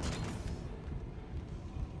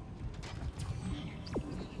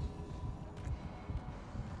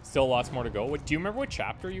 Still lots more to go. What, do you remember what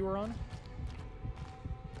chapter you were on?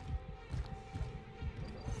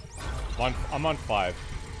 I'm on 5.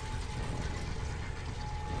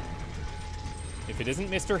 If it isn't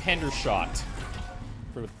Mr. Hendershot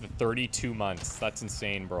for the 32 months, that's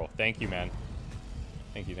insane, bro. Thank you, man.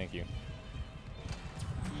 Thank you, thank you.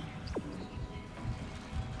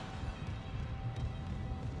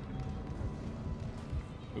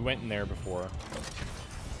 We went in there before.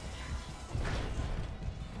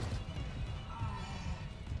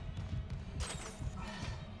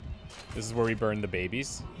 This is where we burn the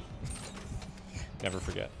babies. Never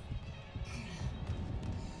forget.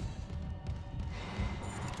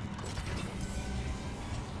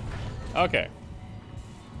 Okay.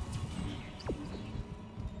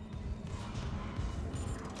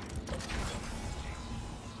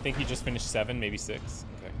 I think he just finished 7, maybe 6.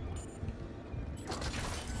 Okay.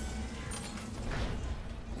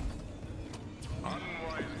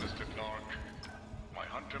 Unwise, Mr. Clark. My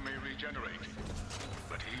hunter may regenerate,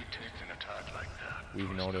 but he takes an attack like that.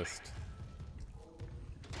 We've noticed.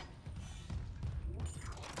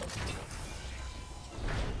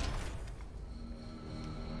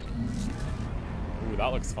 Ooh, that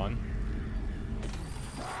looks fun.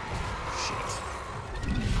 Shit.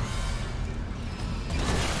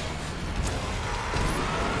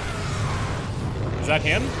 Is that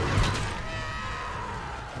him?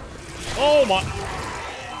 Oh my...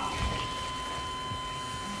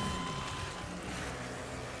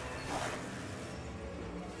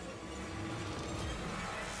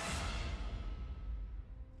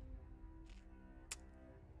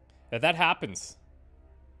 That happens.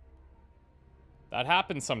 That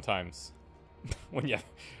happens sometimes. when you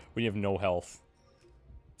have no health.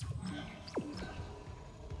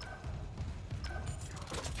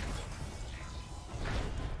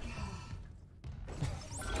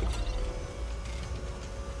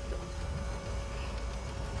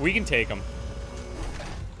 We can take him.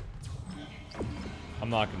 I'm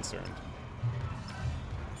not concerned.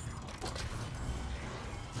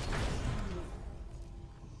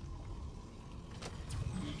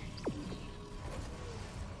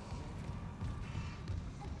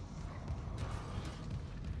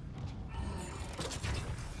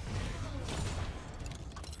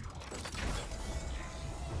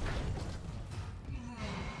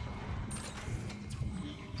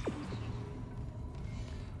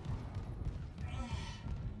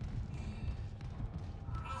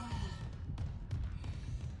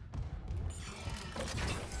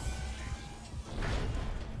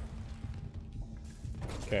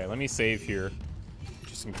 Okay, let me save here,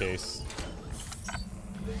 just in case.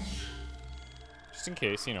 Just in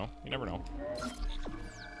case, you know, you never know.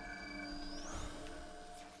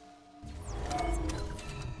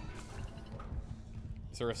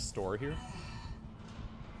 Is there a store here?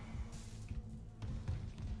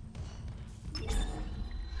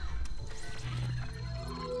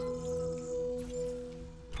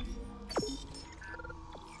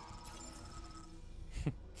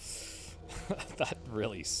 That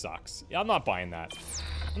really sucks. Yeah, I'm not buying that.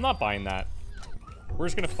 I'm not buying that. We're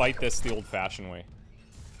just gonna fight this the old-fashioned way.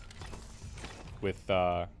 With,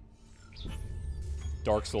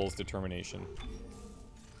 Dark Souls determination.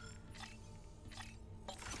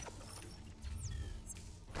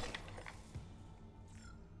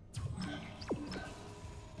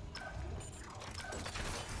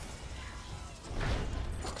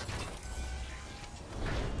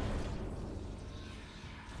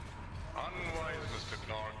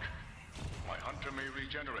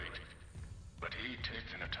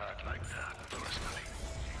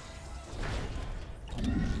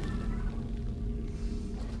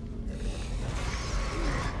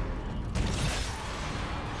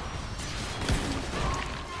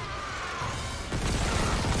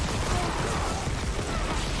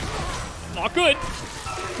 Not good.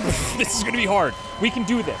 This is gonna be hard. We can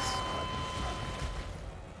do this.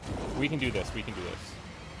 We can do this. We can do this.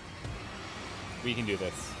 We can do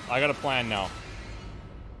this. I got a plan now.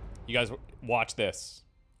 You guys watch this.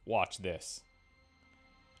 Watch this.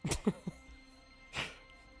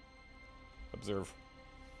 Observe.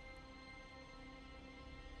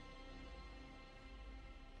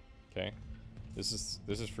 Okay. This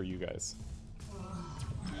is for you guys.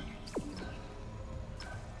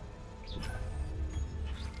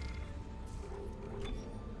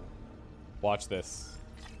 Watch this.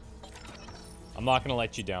 I'm not gonna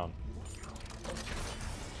let you down.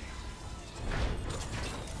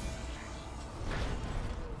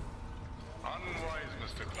 Unwise,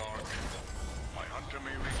 Mr. Clark. My hunter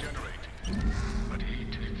may regenerate, but he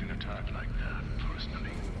takes an attack like that personally.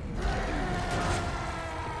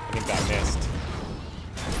 I think that missed.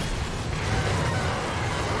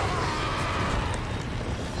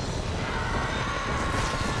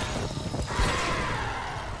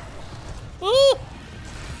 Ooh!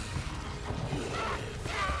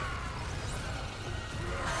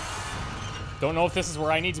 Don't know if this is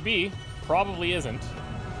where I need to be. Probably isn't.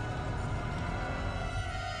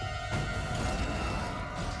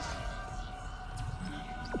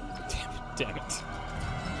 Damn it. Damn it.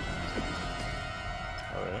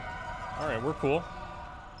 Alright, we're cool.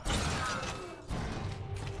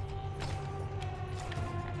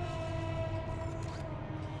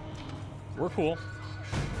 We're cool.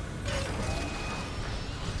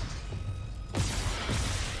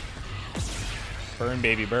 Burn,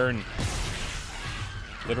 baby, burn.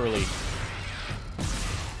 Literally.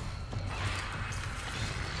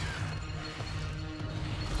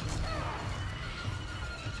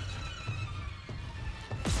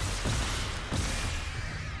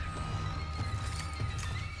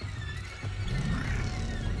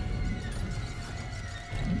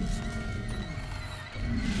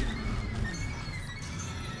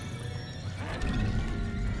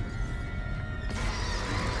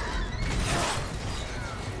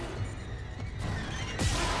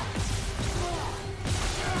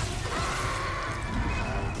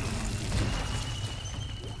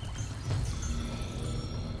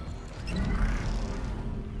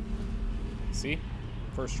 See?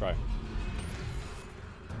 First try.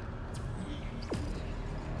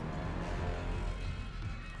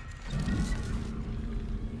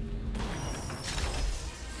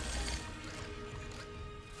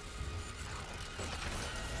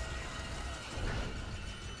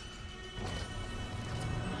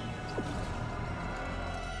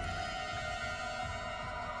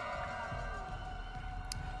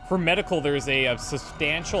 For medical, there's a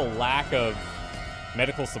substantial lack of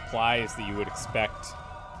medical supplies that you would expect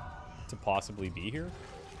to possibly be here.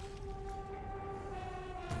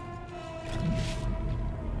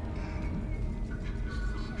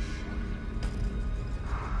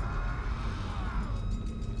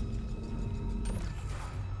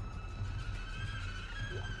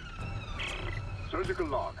 Surgical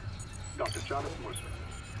log. Dr. Charles Mercer.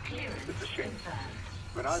 It's a shame.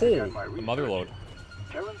 When I began my the research, motherload.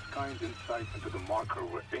 Terrence Kyne's insights into the marker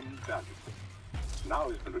were invaluable. Now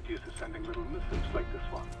he's been reduced to sending little missives like this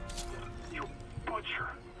one. You butcher.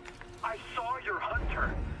 I saw your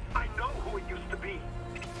hunter. I know who it used to be.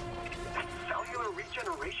 That cellular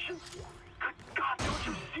regeneration? Good God, don't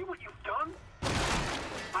you see what you've done?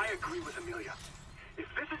 I agree with Amelia. If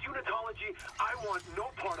this is unitology, I want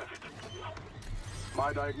no part of it.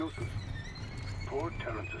 My diagnosis. Poor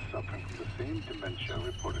Terrence is suffering from the same dementia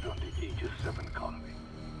reported on the Aegis 7 colony.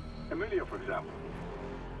 Amelia, for example.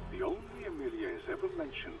 The only Amelia has ever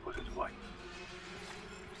mentioned was his wife.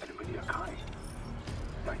 And Amelia Kyne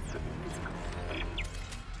died 7 years ago.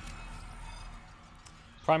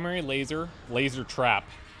 Primary laser trap.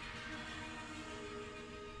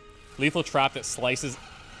 Lethal trap that slices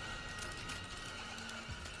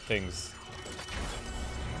things.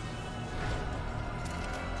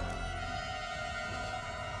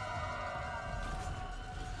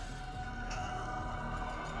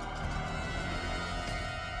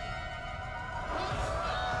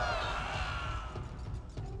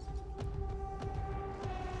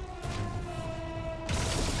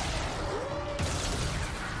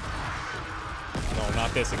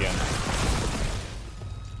 This again.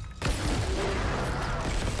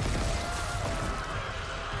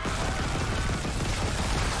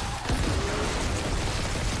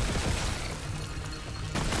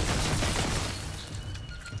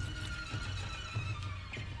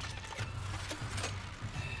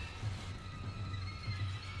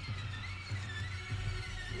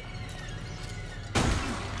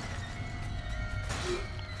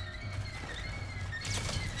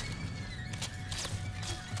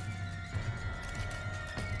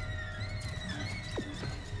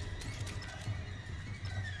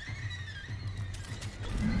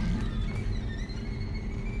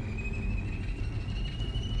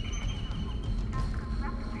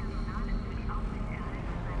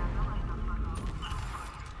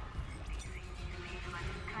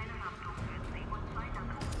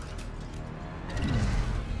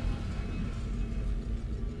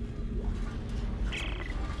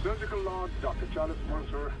 Surgical log, Dr. Charles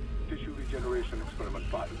Mercer, tissue regeneration experiment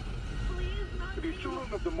 5. The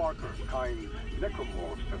children of the marker, Kyne's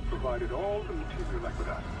necromorphs, have provided all the material I could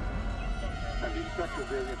ask. And the infected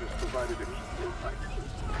variant has provided a key insight.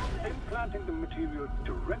 Implanting the material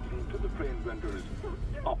directly into the brain renders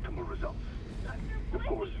optimal results. Of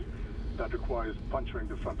course, that requires puncturing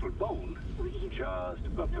the frontal bone just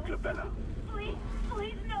above the glabella.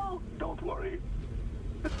 Please, no. Don't worry.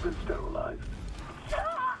 It's been sterilized.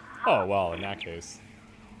 Oh, well, in that case.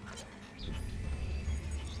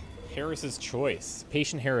 Harris's choice.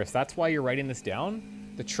 Patient Harris, that's why you're writing this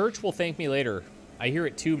down? The church will thank me later. I hear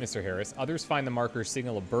it too, Mr. Harris. Others find the marker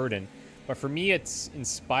signal a burden, but for me it's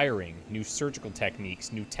inspiring. New surgical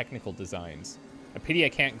techniques, new technical designs. A pity I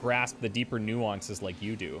can't grasp the deeper nuances like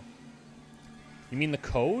you do. You mean the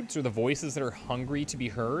codes or the voices that are hungry to be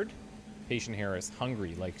heard? Patient Harris,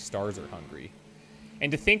 hungry like stars are hungry. And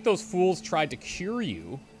to think those fools tried to cure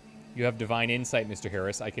you. You have divine insight, Mr.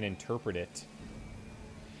 Harris. I can interpret it.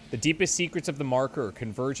 The deepest secrets of the marker,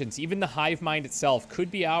 convergence, even the hive mind itself could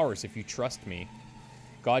be ours if you trust me.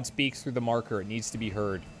 God speaks through the marker. It needs to be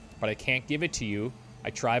heard. But I can't give it to you.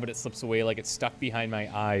 I try, but it slips away like it's stuck behind my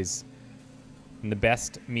eyes. And the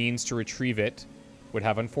best means to retrieve it would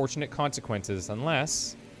have unfortunate consequences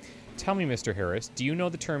unless... Tell me, Mr. Harris, do you know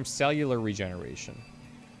the term cellular regeneration?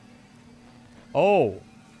 Oh,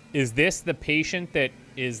 is this the patient that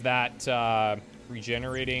is that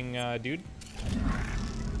regenerating dude?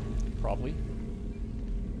 Probably.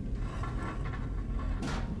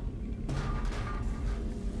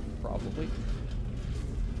 Probably.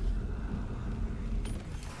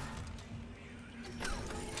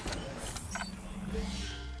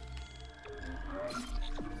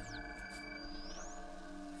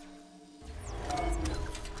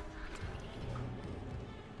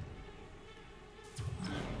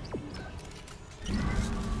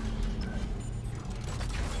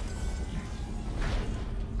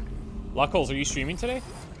 Luckles, are you streaming today?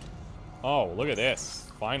 Oh, look at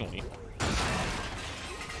this. Finally.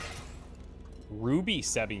 Ruby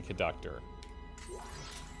semiconductor.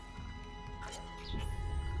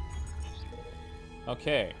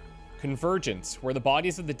 Okay. Convergence, where the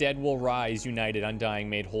bodies of the dead will rise, united, undying,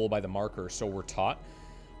 made whole by the marker, so we're taught.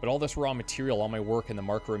 But all this raw material, all my work, and the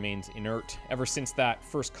marker remains inert. Ever since that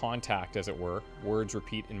first contact, as it were, words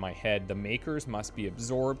repeat in my head. The makers must be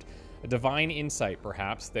absorbed. A divine insight,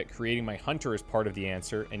 perhaps, that creating my hunter is part of the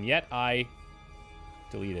answer, and yet I...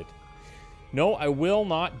 deleted. No, I will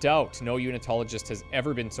not doubt no unitologist has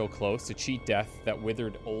ever been so close to cheat death, that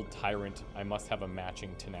withered old tyrant. I must have a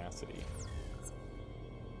matching tenacity.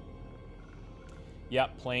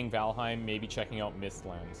 Yep, playing Valheim, maybe checking out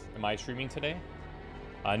Mistlands. Am I streaming today?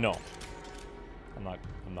 No. I'm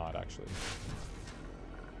not actually.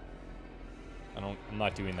 I'm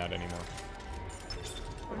not doing that anymore.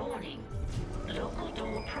 Warning. Local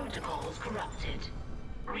door protocols corrupted.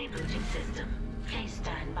 Rebooting system. Please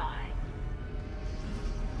stand by.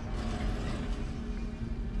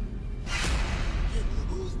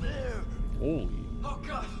 Who's there? Holy. Oh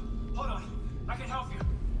god! Hold on. I can help you.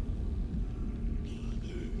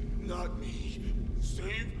 Not me.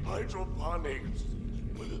 Save hydroponics.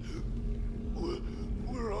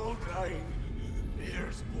 We're all dying.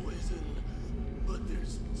 Air's poison. But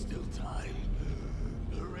there's still time.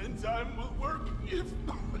 Her enzyme will work if...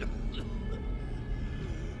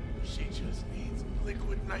 She just needs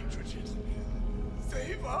liquid nitrogen.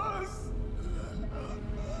 Save us!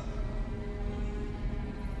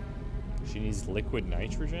 She needs liquid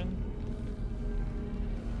nitrogen?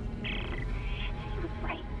 She was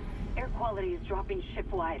right. Air quality is dropping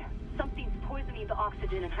ship-wide. Something's poisoning the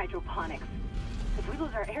oxygen and hydroponics. If we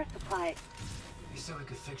lose our air supply... He said we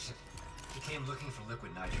could fix it. He came looking for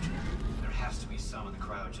liquid nitrogen. There has to be some in the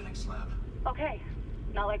cryogenics lab. Okay.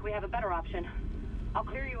 Not like we have a better option. I'll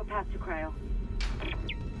clear you a path to cryo.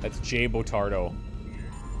 That's Jay Botardo.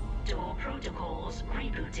 Door protocols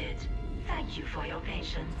rebooted. Thank you for your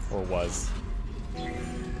patience. Or was.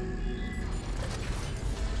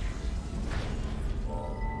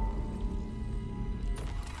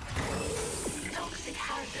 Toxic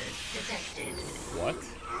hazard detected. What?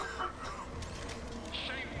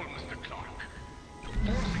 Shameful, Mr. Clark.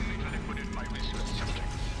 Forcing me to liquidate my research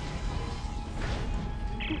subjects.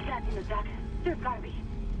 Who's that in the duct? There's gotta be.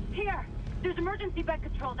 Here! There's emergency bed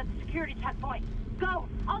controls at the security checkpoint. Go!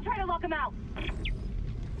 I'll try to lock him out!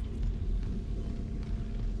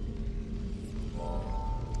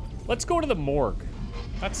 Let's go to the morgue.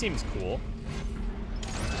 That seems cool.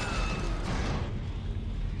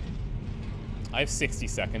 I have 60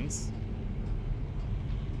 seconds.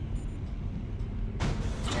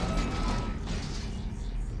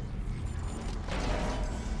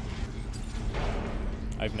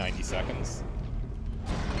 I have 90 seconds.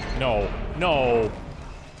 No. No!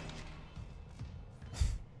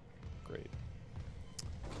 Great.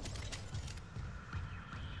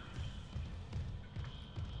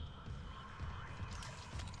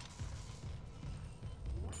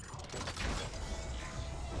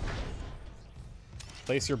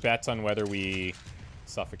 Place your bets on whether we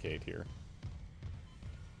suffocate here.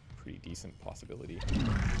 Pretty decent possibility.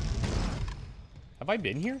 Have I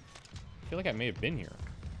been here? I feel like I may have been here.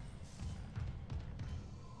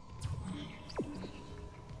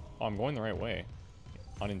 Oh, I'm going the right way.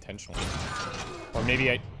 Unintentionally. Or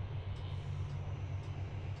maybe I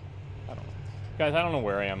don't know. Guys, I don't know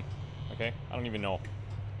where I am. Okay? I don't even know.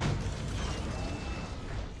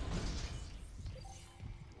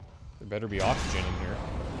 There better be oxygen in here.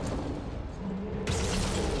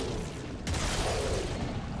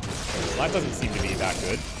 Well, that doesn't seem to be that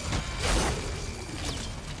good.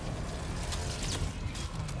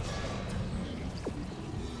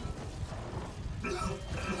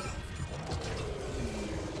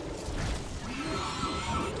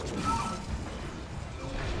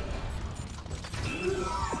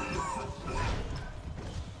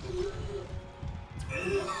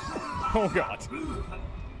 Oh god.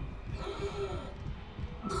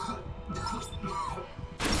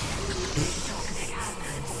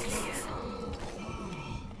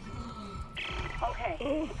 Okay,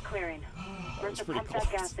 it's clearing. Mercer pumped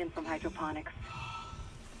that gas in from hydroponics.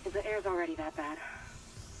 The air's already that bad.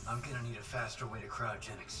 I'm gonna need a faster way to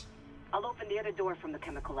cryogenics. I'll open the other door from the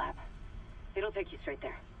chemical lab. It'll take you straight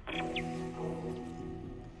there. That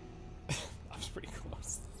was pretty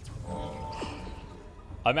close.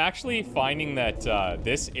 I'm actually finding that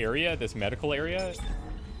this area, this medical area,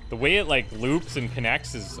 the way it like loops and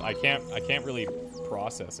connects is I can't really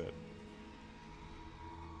process it.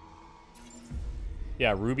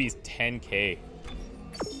 Yeah, Ruby's 10K.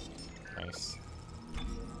 Nice.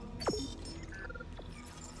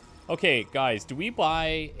 Okay, guys, do we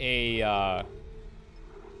buy a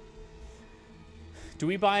do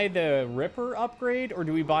we buy the Ripper upgrade or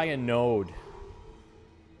do we buy a node?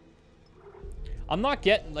 I'm not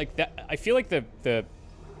getting like that. I feel like the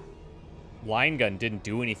line gun didn't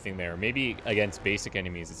do anything there. Maybe against basic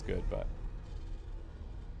enemies it's good, but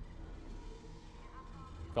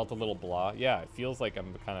felt a little blah. Yeah, it feels like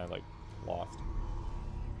I'm kind of like lost.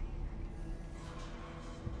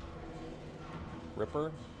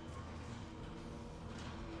 Ripper.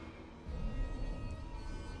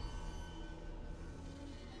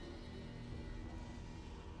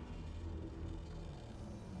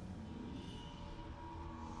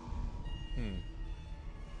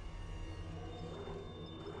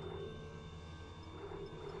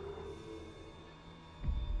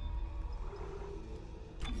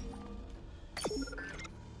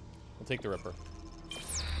 We'll take the Ripper.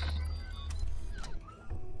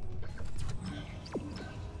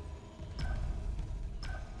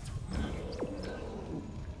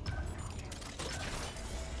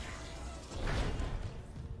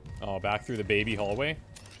 Oh, back through the baby hallway?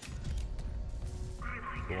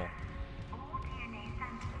 Cool.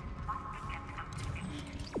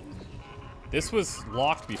 This was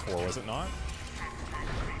locked before, was it not?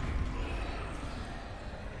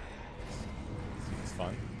 Seems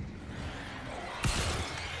fun.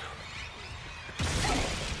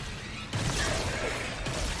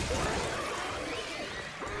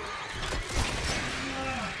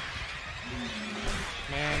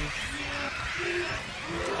 Man.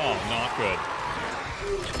 Oh, not good.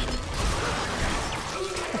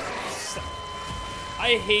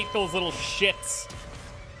 I hate those little shits.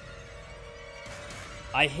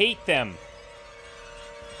 I hate them.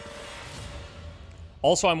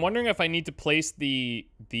 Also, I'm wondering if I need to place the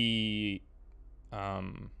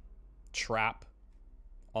trap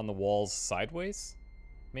on the walls sideways.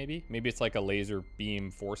 Maybe it's like a laser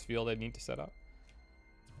beam force field I need to set up.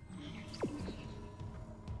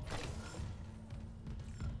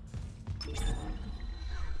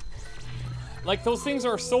 Like, those things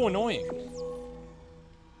are so annoying.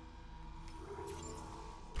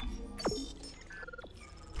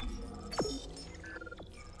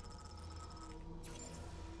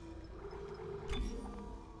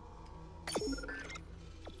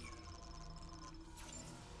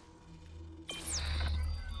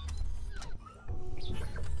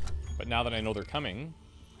 But now that I know they're coming...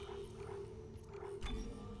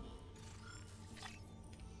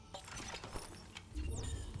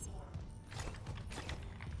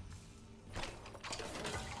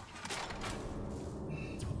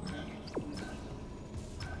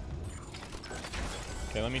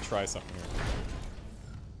 Okay, let me try something here.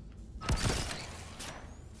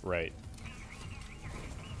 Right.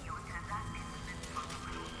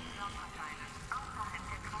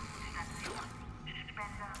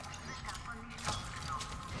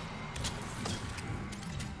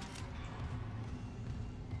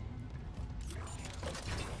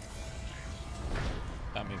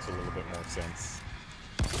 That makes a little bit more sense.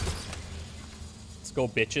 Let's go,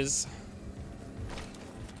 bitches.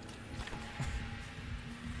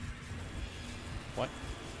 What?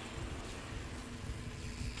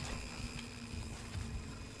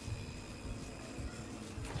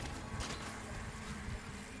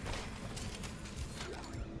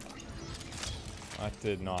 That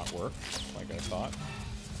did not work like I thought.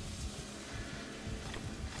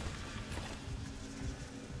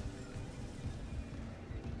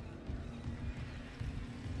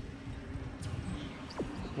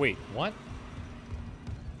 Wait, what?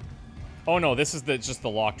 Oh no, this is just the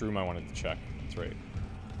locked room I wanted to check. That's right.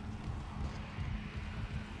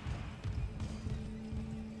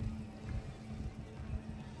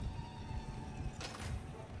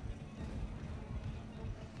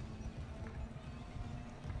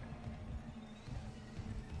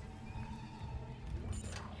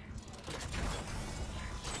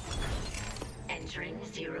 Entering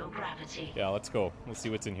zero gravity. Yeah, let's go. Let's see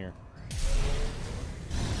what's in here.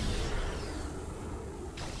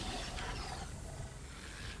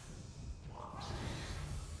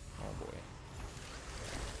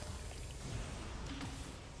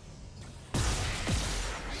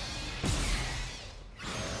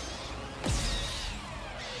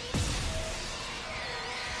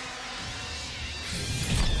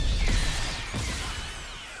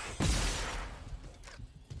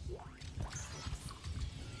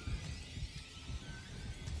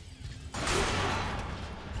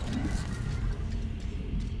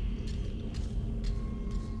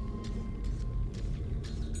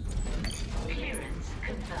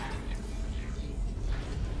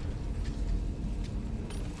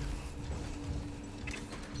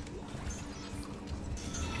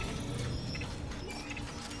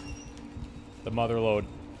 The mother load.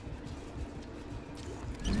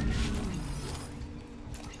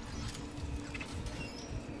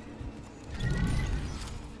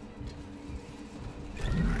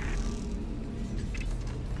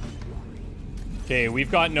 Okay,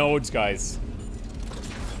 we've got nodes, guys.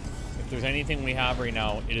 If there's anything we have right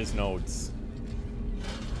now, it is nodes.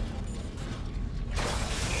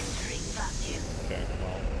 Okay,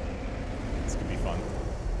 well, this could be fun.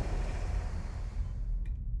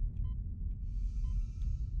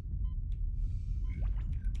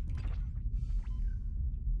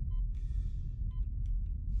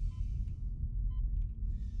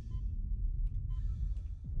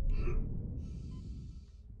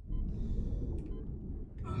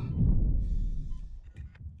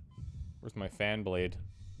 Where's my fan blade?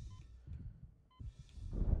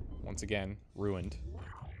 Once again, ruined.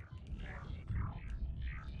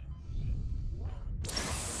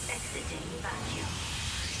 Exiting vacuum.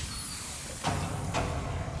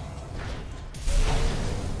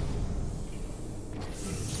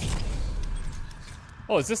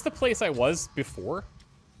 Oh, is this the place I was before?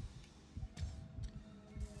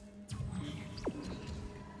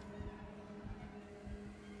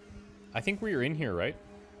 I think we were in here, right?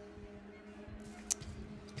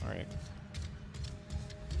 All right.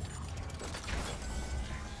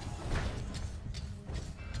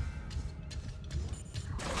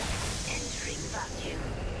 Entering vacuum.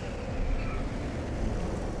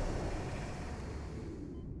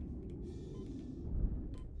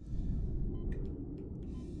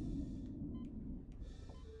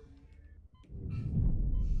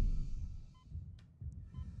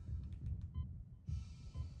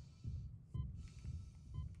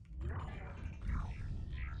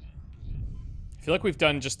 I feel like we've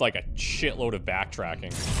done just like a shitload of backtracking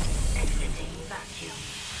Exiting vacuum.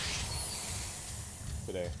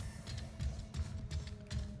 today.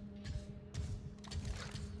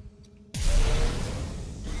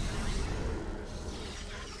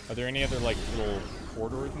 Are there any other like little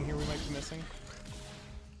corridors in here we might be missing?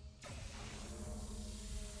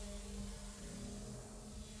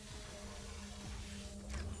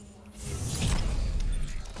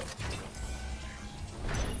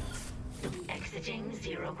 Exiting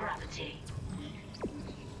zero gravity.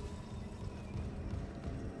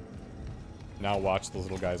 Now watch, those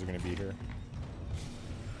little guys are gonna be here.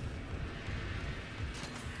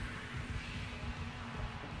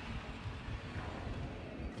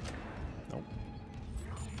 Nope.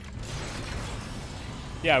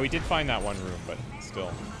 Yeah, we did find that one room, but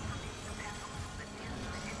still.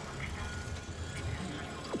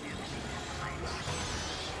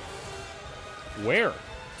 Where?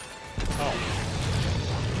 Oh.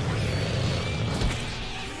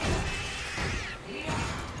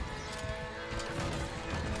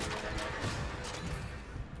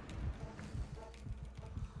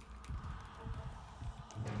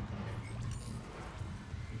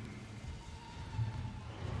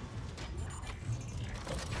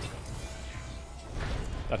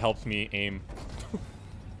 That helps me aim.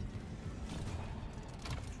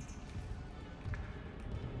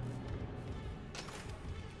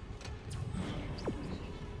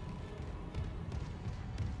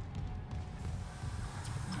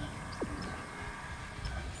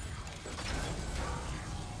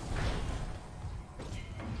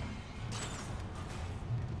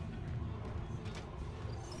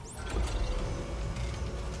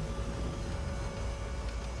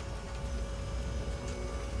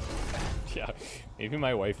 Yeah, maybe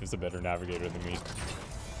my wife is a better navigator than me.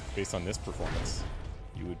 Based on this performance,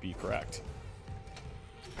 you would be correct.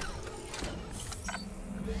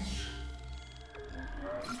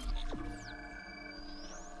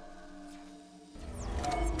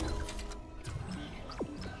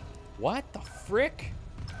 What the frick?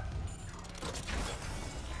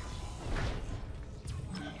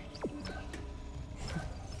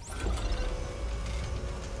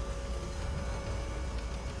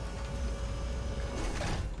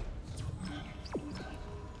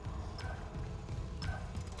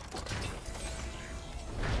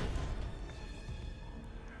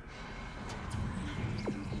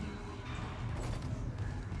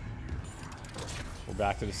 We're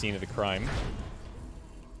back to the scene of the crime.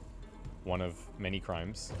 One of many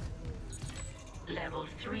crimes. Level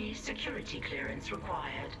 3 security clearance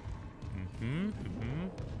required.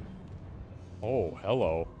 Oh,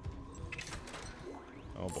 hello.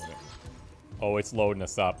 Oh boy. Oh, it's loading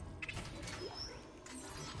us up.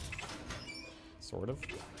 Sort of.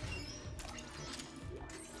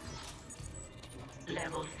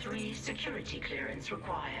 Level 3 security clearance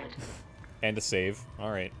required. And a save.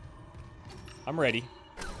 Alright. I'm ready.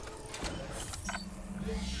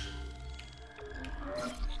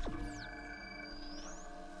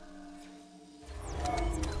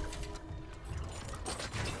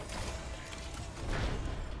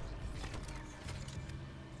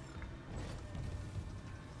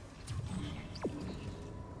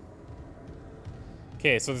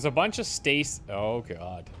 Okay, so there's a bunch of stasis. Oh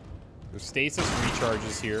god. There's stasis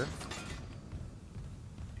recharges here.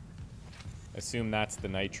 Assume that's the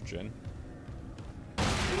nitrogen.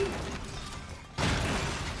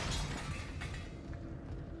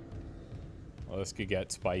 Well, this could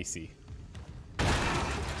get spicy.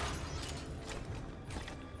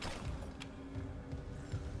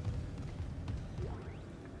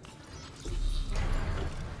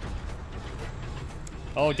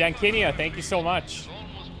 Oh, Dankinia, thank you so much.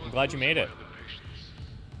 I'm glad you made it.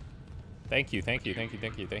 Thank you, thank you, thank you,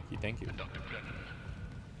 thank you, thank you, thank you. Dr. Brennan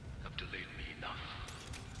have delayed me enough.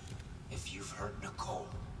 If you've heard Nicole,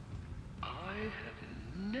 I have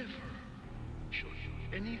never shown you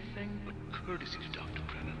anything but courtesy to Dr.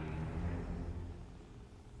 Brennan.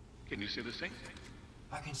 Can you say the same?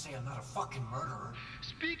 I can say I'm not a fucking murderer.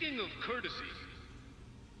 Speaking of courtesy,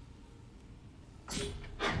 if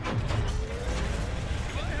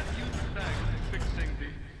I had used the bag for fixing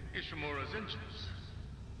the Ishimura's engines,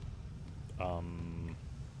 our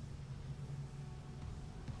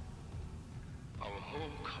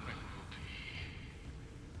homecoming will be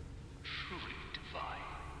truly divine.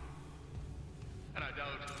 And I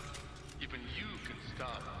doubt even you can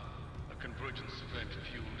stop a convergence event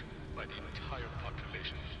fueled by the entire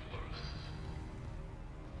population of Earth.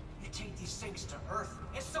 You take these things to Earth,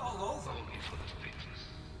 it's all over. Only for the faithless.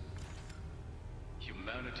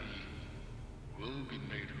 Humanity will be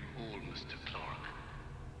made whole, Mr. Clark.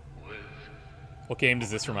 With... What game does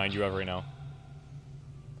this remind you of right now?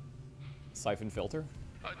 Siphon Filter?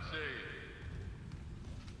 I'd say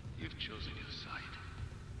you've chosen your side.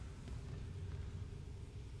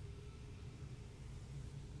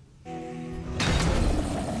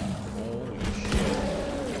 Holy shit.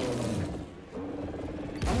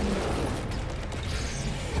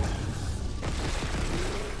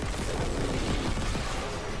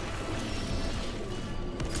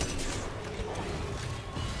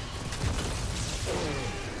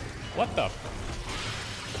 What the?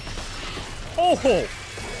 Oh!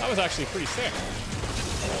 That was actually pretty sick.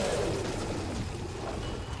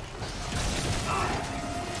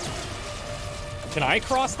 Can I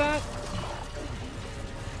cross that?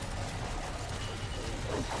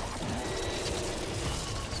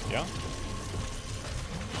 Yeah.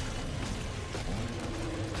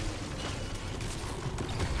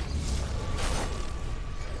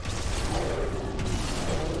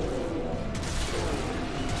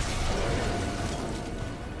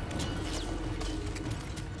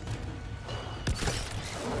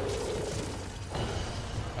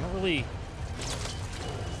 I don't really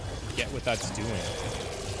get what that's doing.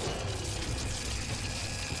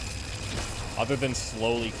 Other than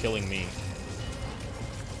slowly killing me.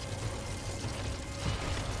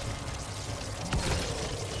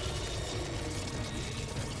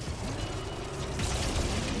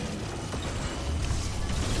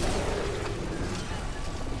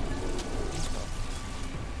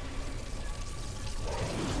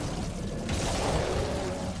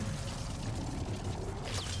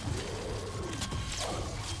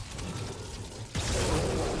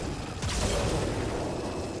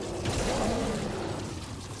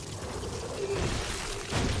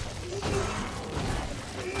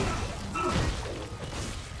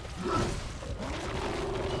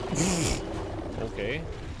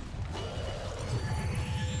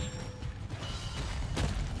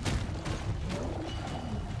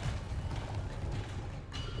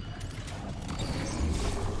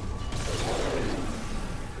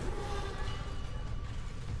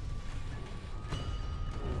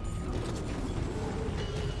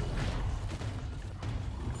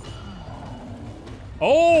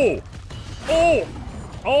 Oh! Oh!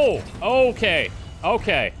 Oh! Okay.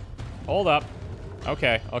 Okay. Hold up.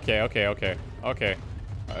 Okay. Okay. Okay. Okay. Okay.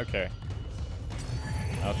 Okay.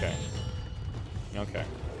 Okay. Okay.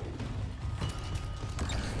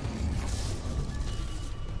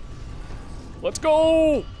 Let's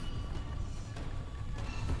go!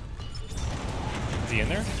 Is he in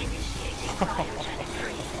there?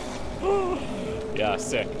 Yeah,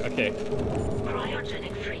 sick. Okay.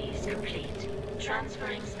 Cryogenic freeze complete.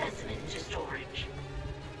 Transferring specimen to storage.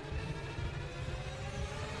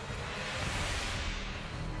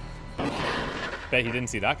 Bet he didn't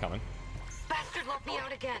see that coming. Bastard let me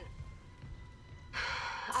out again.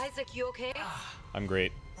 Isaac, you okay? I'm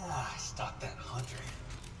great. I stopped that hunter.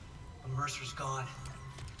 When Mercer's gone.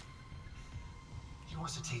 He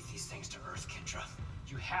wants to take these things to Earth, Kendra.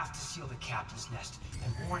 You have to seal the captain's nest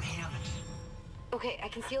and warn Hammond. Okay, I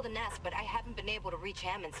can seal the nest, but I haven't been able to reach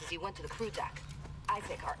Hammond since he went to the crew deck.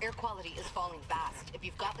 Isaac, our air quality is falling fast. If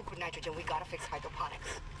you've got liquid nitrogen, we gotta fix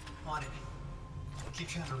hydroponics. On it. I'll keep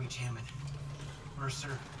trying to reach Hammond.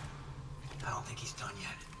 Mercer, I don't think he's done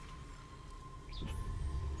yet.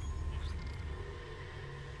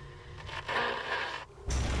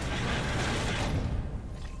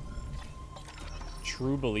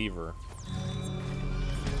 True believer.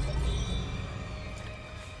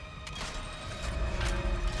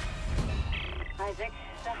 Isaac,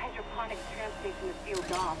 the hydroponics tram station is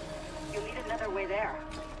sealed off. You'll need another way there.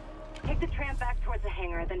 Take the tram back towards the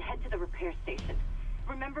hangar, then head to the repair station.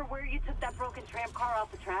 Remember where you took that broken tram car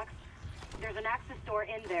off the tracks? There's an access door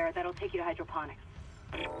in there that'll take you to hydroponics.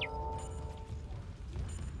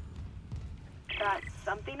 Got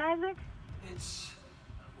something, Isaac? It's...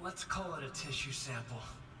 let's call it a tissue sample.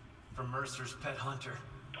 From Mercer's pet hunter.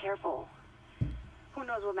 Careful. Who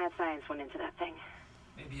knows what mad science went into that thing?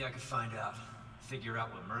 Maybe I could find out. Figure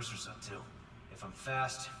out what Mercer's up to. If I'm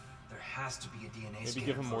fast, there has to be a DNA scanner. Maybe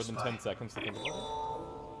give him more close than by. 10 seconds to think about it.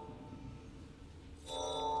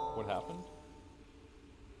 What happened?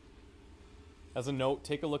 As a note,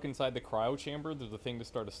 take a look inside the cryo chamber. There's a thing to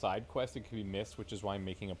start a side quest. It can be missed, which is why I'm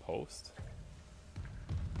making a post.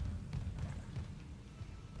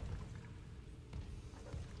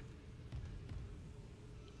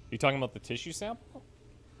 You talking about the tissue sample?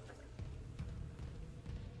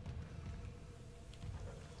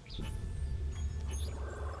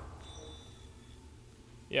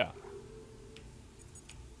 Yeah.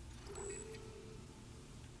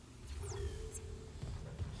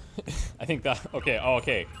 I think that... Okay, oh,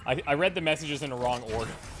 okay. I read the messages in the wrong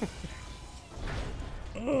order.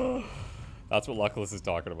 That's what Luckless is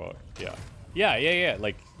talking about. Yeah. Yeah.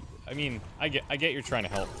 Like, I mean, I get you're trying to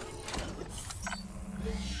help.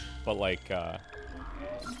 But like, I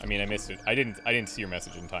mean, I missed it. I didn't see your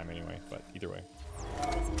message in time anyway, but either way.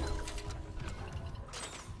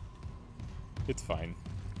 It's fine.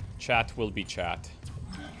 Chat will be chat.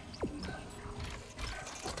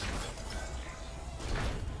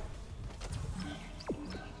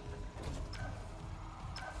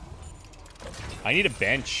 I need a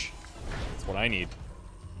bench. That's what I need.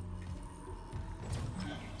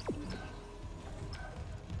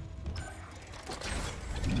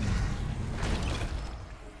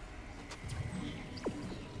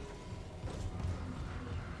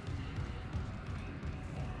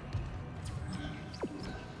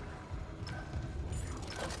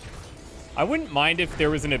 I wouldn't mind if there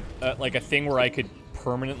was like a thing where I could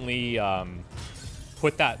permanently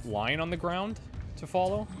put that line on the ground to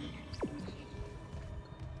follow.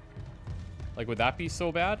 Like, would that be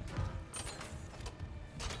so bad?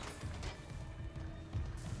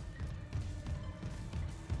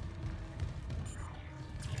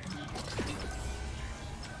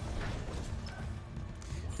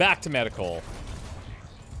 Back to medical.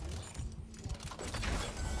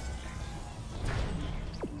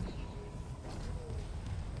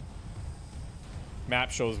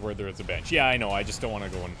 Map shows where there is a bench. Yeah, I know. I just don't want to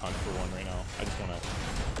go and hunt for one right now. I just want to...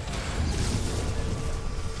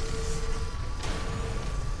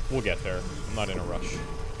 We'll get there. I'm not in a rush.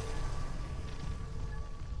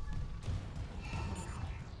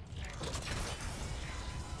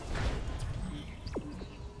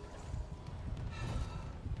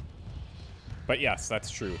 But yes, that's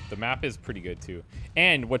true. The map is pretty good too.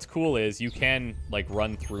 And what's cool is you can like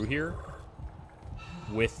run through here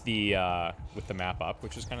with the map up,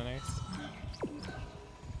 which is kind of nice.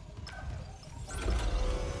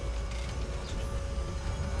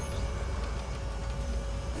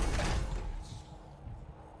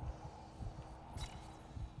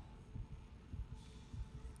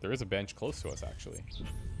 There is a bench close to us, actually.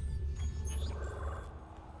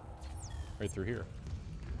 Right through here.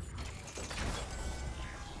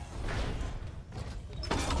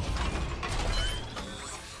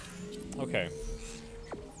 Okay.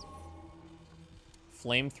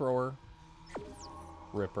 Flamethrower.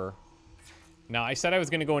 Ripper. Now, I said I was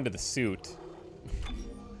going to go into the suit.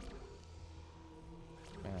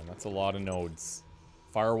 Man, that's a lot of nodes.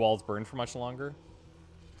 Firewalls burn for much longer.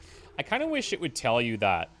 I kind of wish it would tell you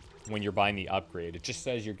that when you're buying the upgrade. It just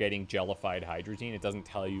says you're getting jellified hydrazine. It doesn't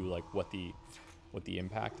tell you, like, what the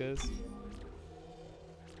impact is.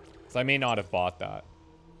 So I may not have bought that.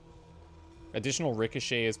 Additional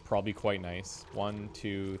ricochet is probably quite nice. 1,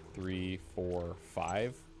 2, 3, 4,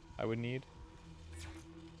 5 I would need.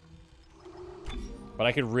 But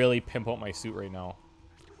I could really pimp out my suit right now.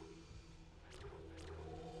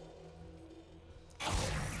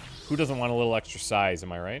 Who doesn't want a little extra size,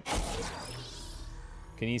 am I right?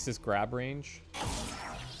 Kinesis grab range.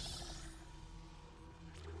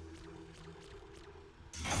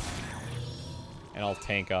 And I'll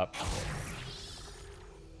tank up.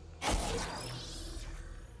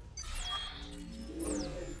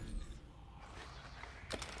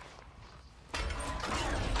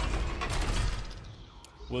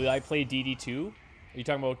 Will I play DD2? Are you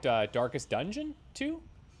talking about Darkest Dungeon 2?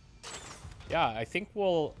 Yeah, I think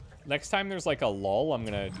we'll... Next time there's like a lull, I'm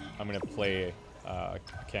gonna play a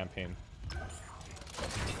campaign.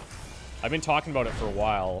 I've been talking about it for a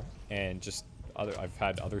while, and just I've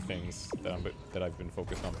had other things that I've been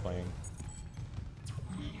focused on playing.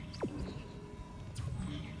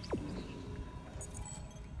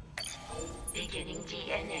 Beginning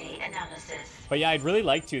DNA analysis. But yeah, I'd really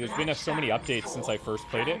like to. There's been so many updates since I first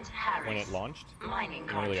played it when it launched Mining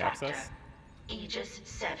in early access. Aegis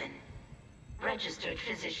 7. Registered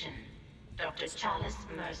physician, Dr. Charles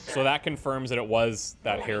Mercer. So that confirms that it was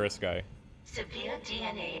that Harris guy. Severe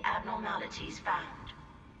DNA abnormalities found.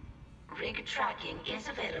 Rig tracking is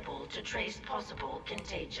available to trace possible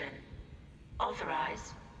contagion.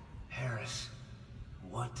 Authorize. Harris,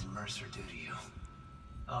 what did Mercer do to you?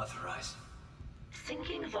 Authorize.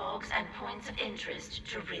 Syncing logs and points of interest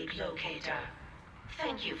to Rig Locator.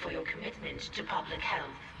 Thank you for your commitment to public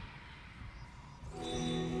health.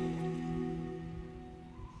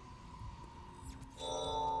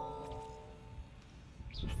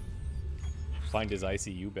 Find his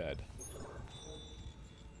ICU bed.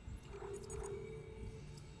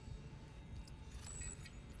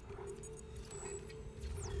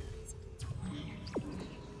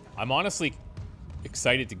 I'm honestly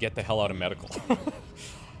excited to get the hell out of medical.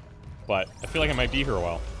 But I feel like I might be here a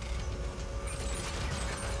while.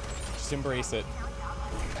 Just embrace it.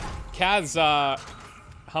 Kaz,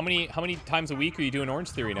 how many times a week are you doing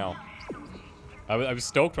Orange Theory now? I was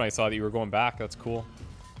stoked when I saw that you were going back. That's cool.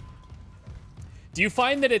 Do you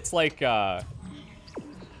find that it's like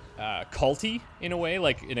culty in a way,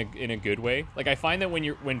 like in a good way? Like I find that when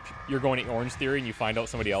you're going to Orange Theory and you find out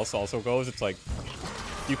somebody else also goes, it's like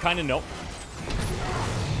you kind of know.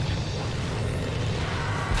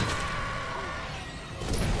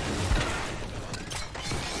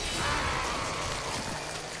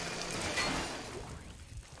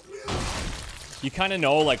 You kind of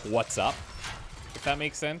know like what's up, if that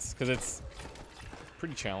makes sense, because it's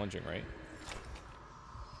pretty challenging, right?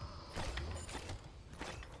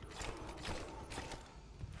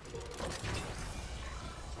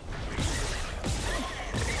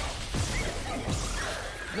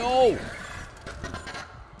 No!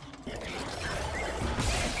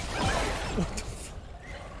 What the f-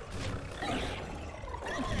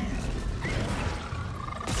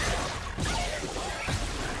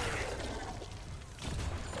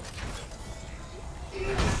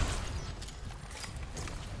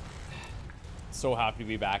 So happy to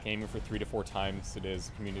be back, aiming for 3 to 4 times it is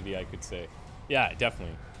community, I could say. Yeah,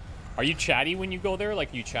 definitely. Are you chatty when you go there?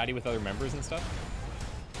 Like, you chatty with other members and stuff?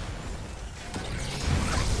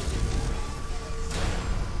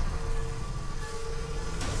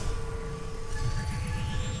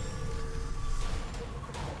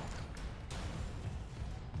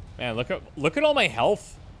 Man, look at all my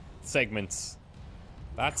health segments.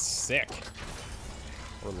 That's sick.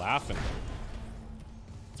 We're laughing.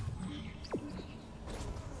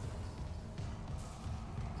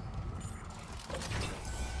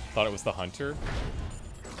 Thought it was the hunter.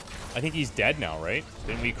 I think he's dead now, right?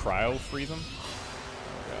 Didn't we cryo freeze him?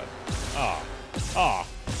 Oh god. Ah.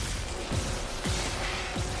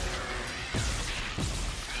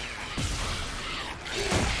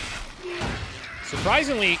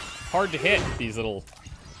 Surprisingly hard to hit these little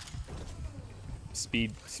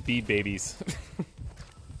speed babies.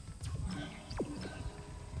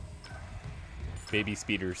 Baby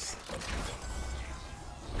speeders.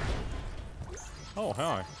 Oh,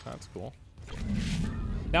 huh. That's cool.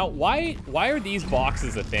 Now, why are these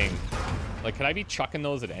boxes a thing? Like, could I be chucking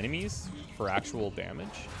those at enemies for actual damage?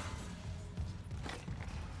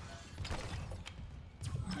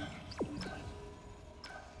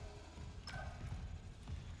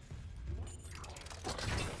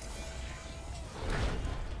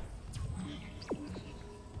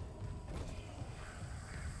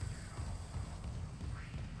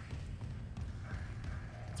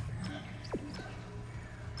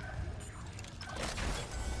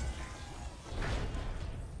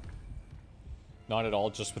 Not at all,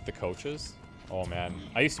 just with the coaches. Oh man,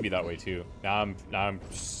 I used to be that way too. Now I'm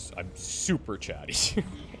super chatty.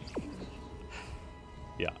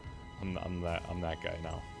 Yeah, I'm that guy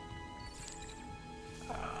now.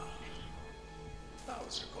 That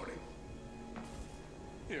was recording.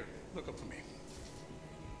 Here, look up for me.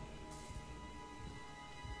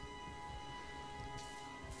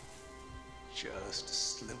 Just a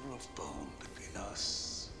sliver of bone between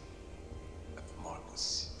us and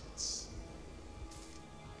Marcus.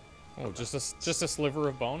 Oh, just a sliver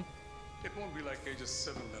of bone? It won't be like ages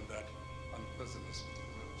 7 and that unpleasantness with the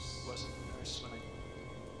nurse. It wasn't the nurse when I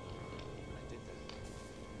did that.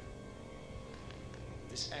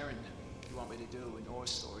 This errand you want me to do in ore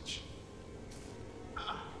storage.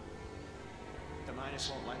 The miners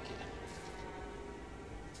won't like it.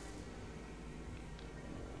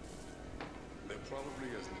 They're probably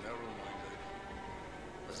as narrow-minded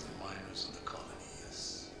as the miners in the colony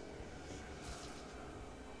is.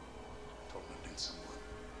 Tormenting someone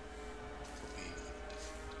for being a little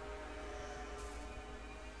different.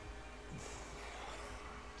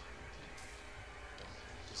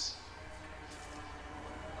 Just...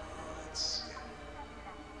 let's see.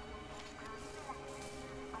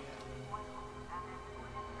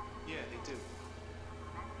 Yeah, they do.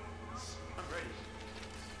 I'm ready.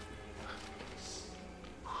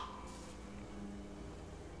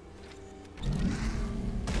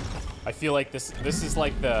 I feel like this is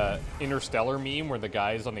like the Interstellar meme where the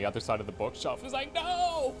guy's on the other side of the bookshelf and is like,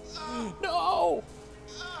 no! No!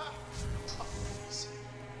 Flies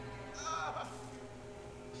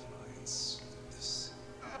this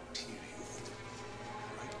material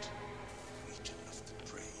right region of the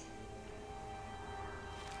brain.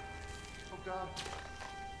 Oh God.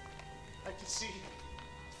 I can see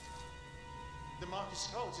the Marcus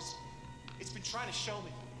codes. It's been trying to show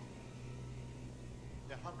me.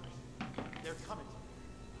 They're hungry. They're coming.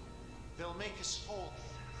 They'll make us whole.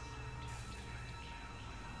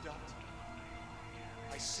 Doctor,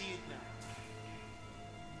 I see it now.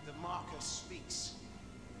 The marker speaks.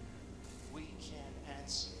 We can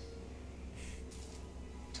answer.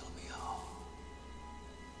 Tell me how.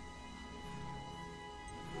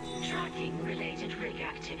 Tracking related rig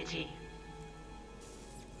activity.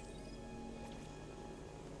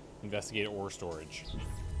 Investigate ore storage.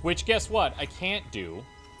 Which, guess what? I can't do.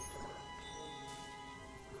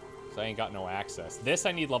 So I ain't got no access. This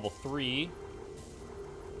I need level 3.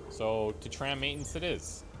 So to tram maintenance it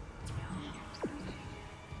is.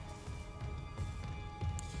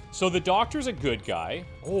 So the doctor's a good guy.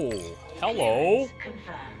 Oh, hello.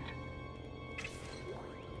 Confirmed.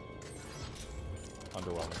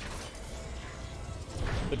 Underwhelming.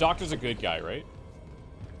 The doctor's a good guy, right?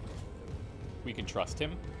 We can trust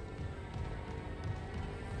him.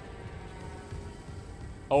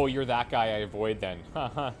 Oh, you're that guy I avoid then.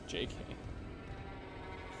 Haha, JK.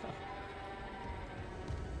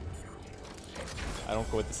 I don't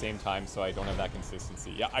go at the same time, so I don't have that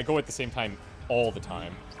consistency. Yeah, I go at the same time all the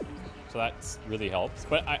time. So that really helps.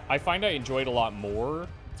 But I find I enjoy it a lot more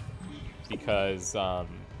because it's a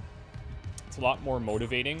lot more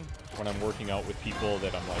motivating when I'm working out with people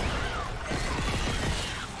that I'm like...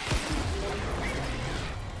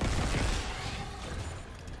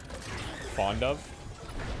 fond of.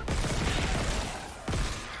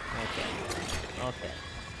 Okay.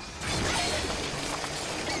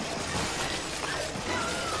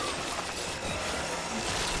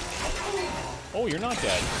 Oh, you're not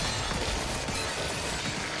dead.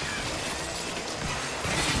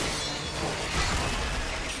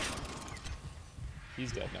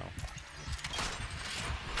 He's dead now.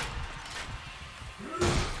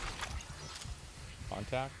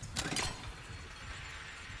 Contact.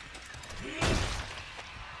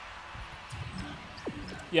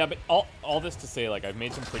 Yeah, but all this to say, like, I've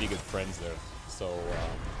made some pretty good friends there. So,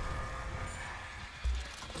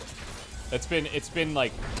 it's been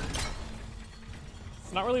like,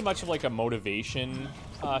 it's not really much of like a motivation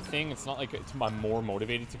thing. It's not like I'm more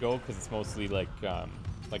motivated to go because it's mostly like a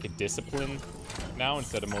discipline now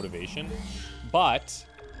instead of motivation. But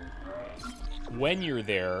when you're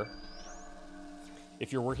there,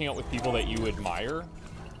 if you're working out with people that you admire,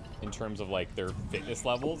 in terms of like their fitness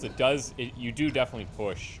levels. You do definitely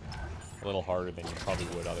push a little harder than you probably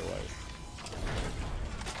would otherwise.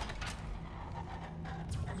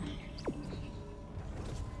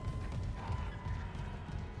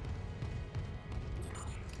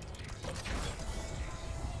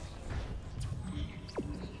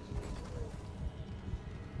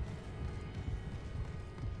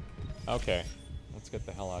 Okay, let's get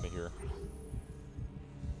the hell out of here.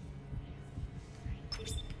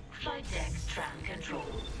 Flight deck tram control.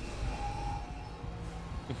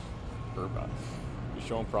 Urba. You're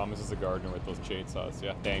showing promise as a gardener with those chainsaws.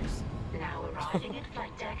 Yeah, thanks. Now arriving at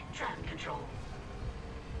flight deck tram control.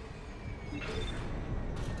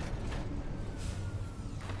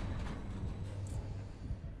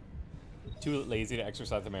 Too lazy to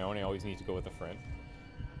exercise on my own. I always need to go with a friend.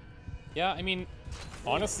 Yeah, I mean,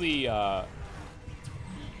 honestly, oh.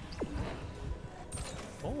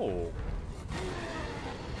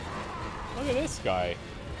 Look at this guy.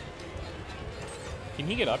 Can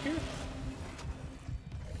he get up here?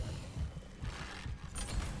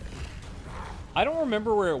 I don't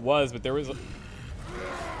remember where it was, but there was a... Do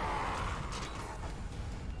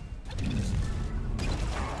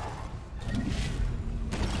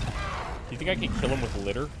you think I can kill him with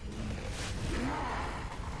litter?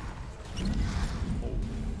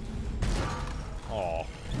 Oh.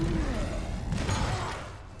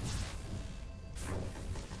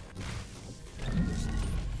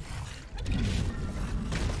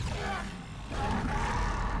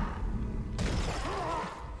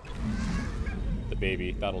 The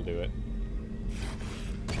baby, that'll do it.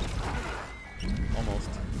 Almost.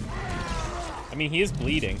 I mean, he is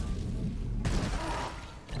bleeding.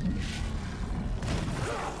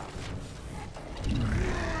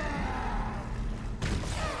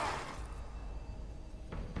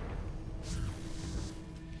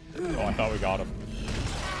 Oh, I thought we got him.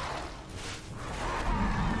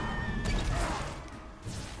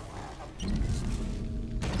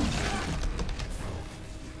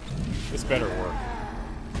 This better work.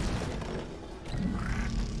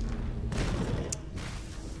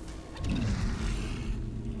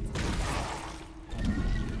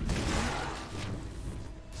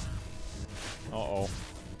 Uh-oh.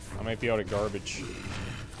 I might be out of garbage.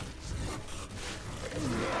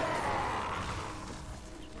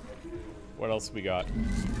 What else we got?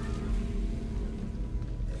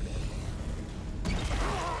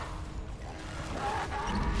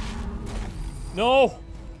 No!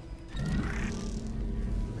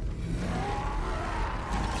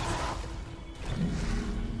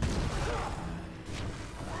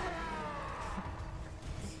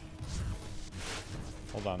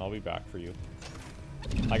 Hold on, I'll be back for you.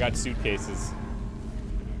 I got suitcases.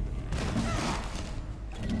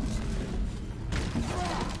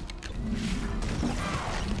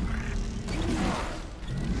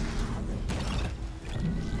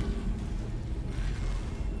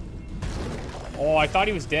 Oh, I thought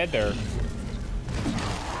he was dead there.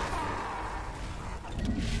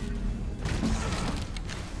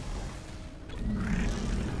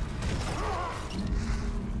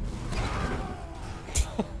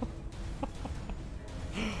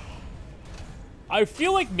 I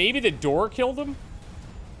feel like maybe the door killed him.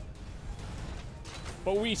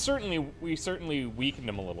 But we certainly weakened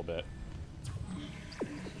him a little bit.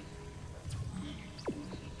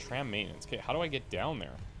 Tram maintenance. Okay, how do I get down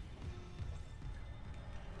there?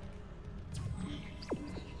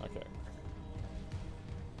 Okay.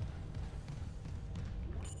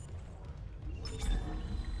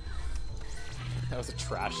 That was a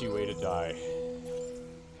trashy way to die.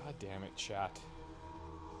 God damn it, chat.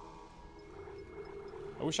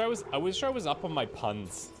 I wish I was up on my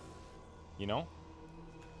puns. You know?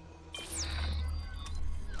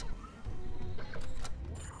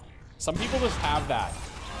 Some people just have that.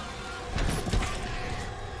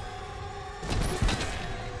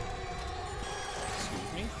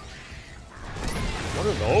 Excuse me? What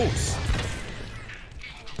are those?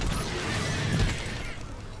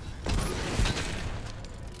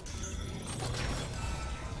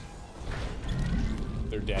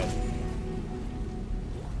 They're dead.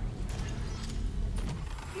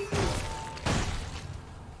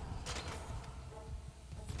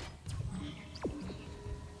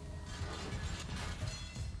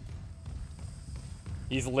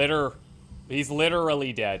 He's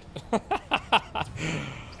literally dead.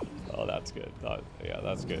 Oh, that's good. Yeah,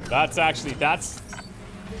 that's good. That's actually, that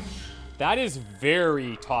is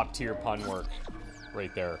very top tier pun work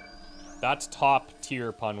right there. That's top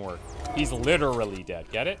tier pun work. He's literally dead.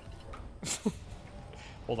 Get it?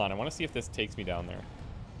 Hold on, I want to see if this takes me down there.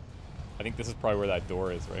 I think this is probably where that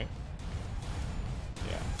door is, right?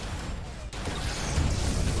 Yeah.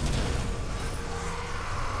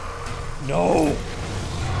 No!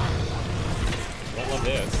 Don't love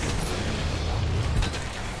this.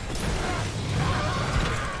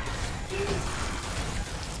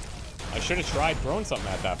 I should have tried throwing something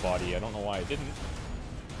at that body. I don't know why I didn't.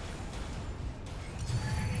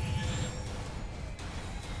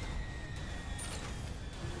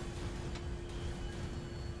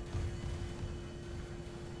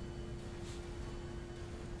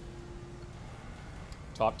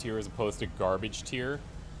 Top tier as opposed to garbage tier.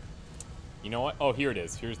 You know what? Oh, here it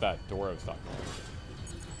is. Here's that door I was talking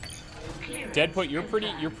about. Deadput, you're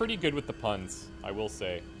pretty good with the puns, I will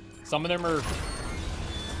say. Some of them are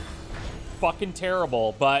fucking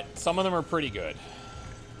terrible, but some of them are pretty good.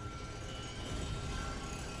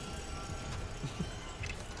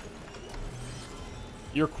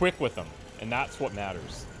 You're quick with them, and that's what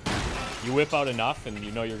matters. You whip out enough, and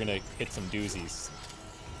you know you're gonna hit some doozies.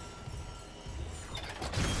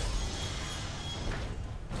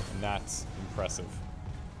 And that's impressive.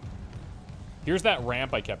 Here's that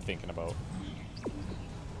ramp I kept thinking about.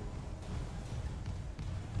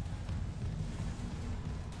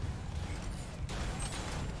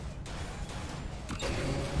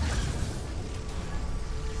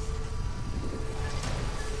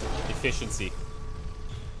 Efficiency.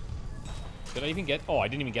 Did I even get... Oh, I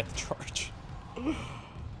didn't even get the charge. Yeah,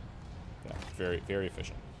 very, very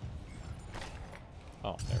efficient.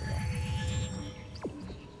 Oh, there we go.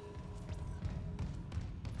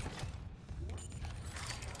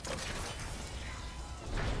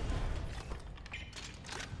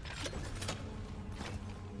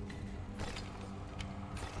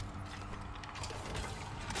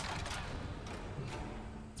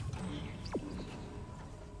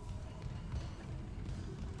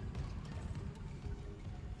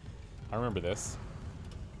 I remember this.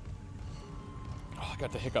 Oh, I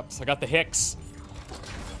got the hiccups. I got the hicks.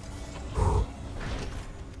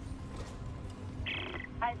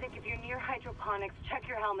 Isaac, if you're near hydroponics, check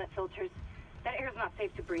your helmet filters. That air's not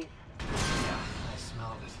safe to breathe. Yeah, I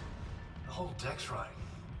smelled it. The whole deck's rotting.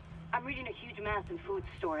 I'm reading a huge mass in food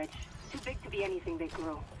storage. Too big to be anything they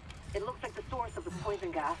grew. It looks like the source of the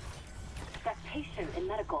poison gas. That patient in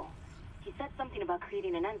medical. He said something about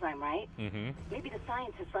creating an enzyme, right? Mm-hmm. Maybe the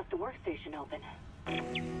scientist left the workstation open.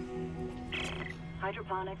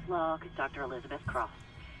 Hydroponics log, Dr. Elizabeth Cross.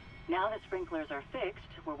 Now that sprinklers are fixed,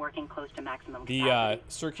 we're working close to maximum capacity.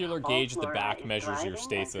 The circular gauge at the back measures your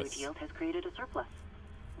stasis. Food yield has created a surplus.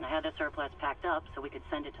 And I had the surplus packed up so we could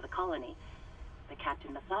send it to the colony. But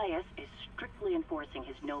Captain Matthias is strictly enforcing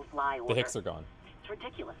his no-fly order. The hicks are gone. It's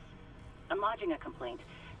ridiculous. I'm lodging a complaint.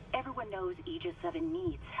 Everyone knows Aegis 7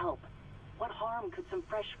 needs help. What harm could some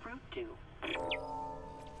fresh fruit do?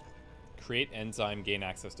 Create enzyme, gain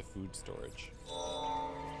access to food storage.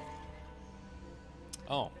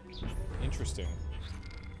 Oh, interesting.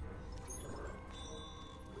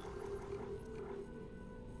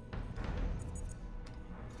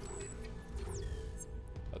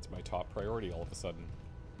 That's my top priority all of a sudden.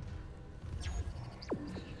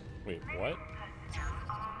 Wait, what?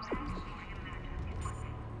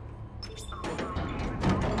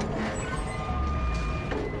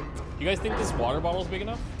 You guys think this water bottle's big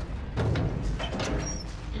enough?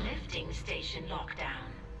 Lifting station lockdown.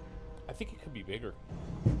 I think it could be bigger,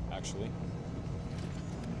 actually.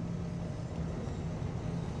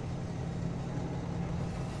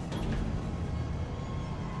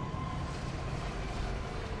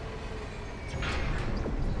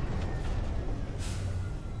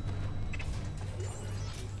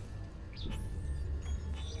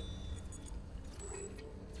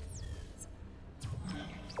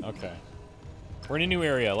 Okay. We're in a new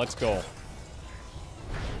area. Let's go.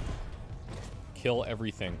 Kill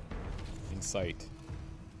everything in sight.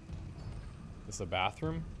 This is a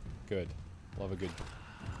bathroom? Good. Love a good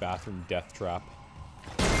bathroom death trap.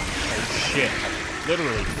 Oh, shit.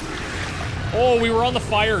 Literally. Oh, we were on the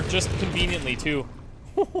fire just conveniently, too.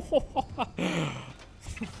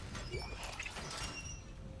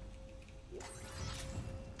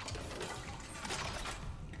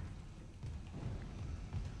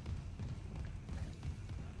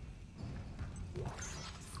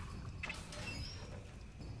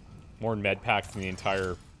 More med packs than the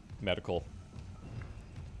entire medical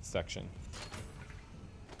section.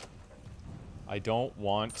 I don't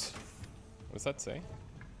want... What does that say?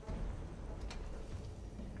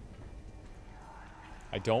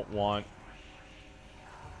 I don't want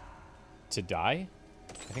to die?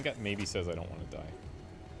 I think that maybe says I don't want to die.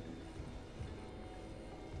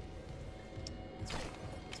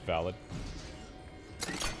 It's valid.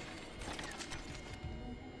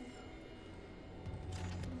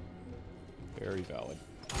 Very valid.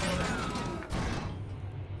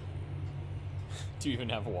 Do you even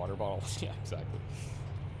have a water bottle? Yeah, exactly.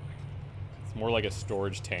 It's more like a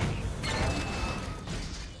storage tank.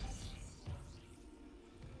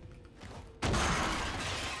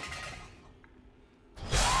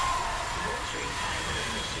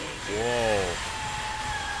 Whoa.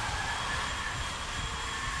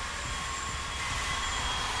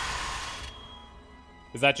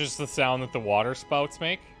 Is that just the sound that the water spouts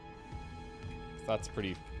make? That's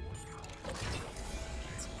pretty...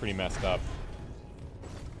 It's pretty messed up.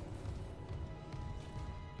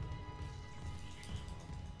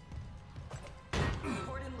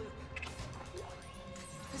 Gordon Luke.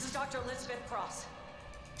 This is Dr. Elizabeth Cross.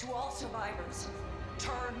 To all survivors,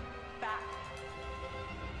 turn back.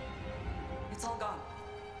 It's all gone.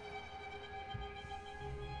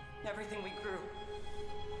 Everything we grew.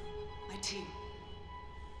 My team.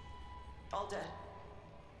 All dead.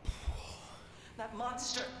 That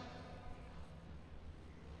monster.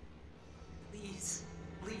 Please,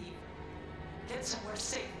 leave. Get somewhere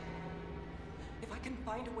safe. If I can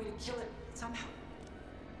find a way to kill it somehow.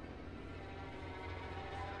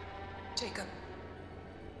 Jacob,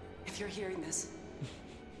 if you're hearing this,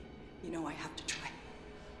 you know I have to try.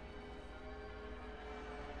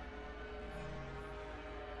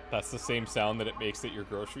 That's the same sound that it makes at your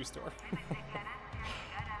grocery store.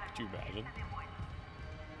 Could you imagine?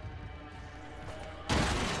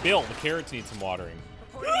 Bill, the carrots need some watering.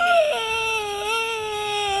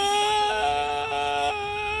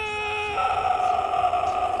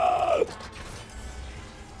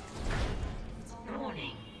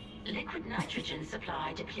 Warning. Liquid nitrogen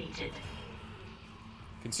supply depleted.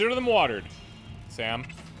 Consider them watered, Sam.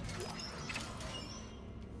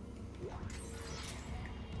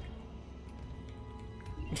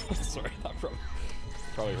 Sorry, that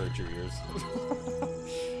probably hurt your ears.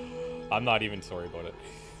 I'm not even sorry about it.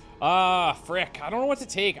 Frick, I don't know what to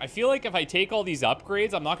take. I feel like if I take all these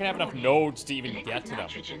upgrades, I'm not gonna have enough nodes to even get to them.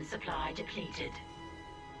 Nitrogen supply depleted.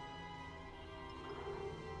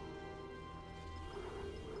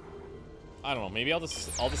 I don't know. Maybe I'll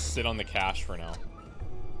just sit on the cash for now.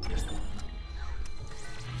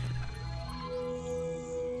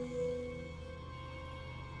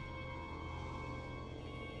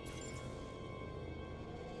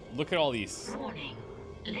 Look at all these. Warning.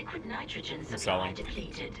 Liquid nitrogen supply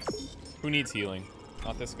depleted. Who needs healing?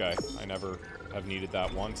 Not this guy. I never have needed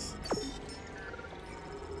that once.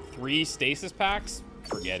 3 stasis packs?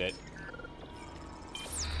 Forget it.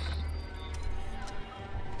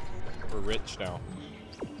 We're rich now.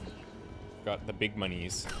 Got the big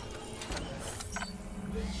monies.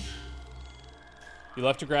 You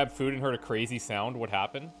left to grab food and heard a crazy sound. What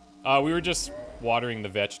happened? We were just watering the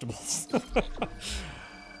vegetables.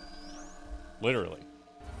 Literally.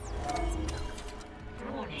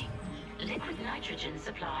 Warning. Liquid nitrogen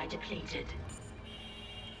supply depleted.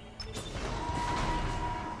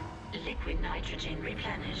 Liquid nitrogen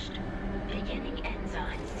replenished. Beginning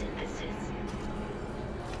enzyme synthesis.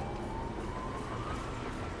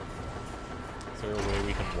 Is there a way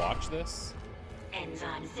we can watch this?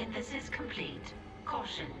 Enzyme synthesis complete.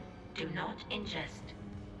 Caution. Do not ingest.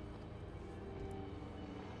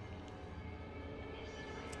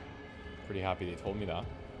 Pretty happy they told me that.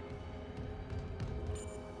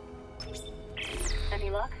 Any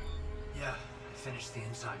luck? Yeah, I finished the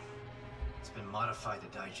enzyme. It's been modified to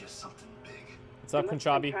digest something big. What's up,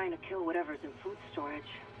 Kunchabi? Trying to kill whatever's in food storage.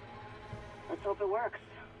 Let's hope it works.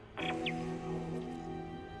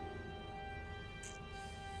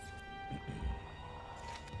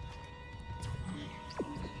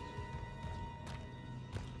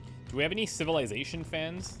 Do we have any Civilization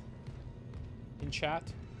fans in chat?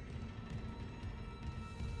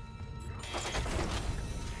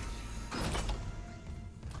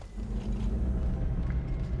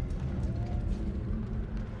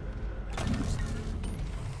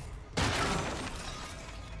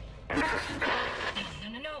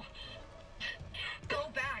 No. Go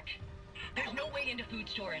back. There's no way into food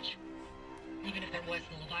storage. Even if there was,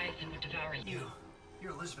 the Leviathan would devour you.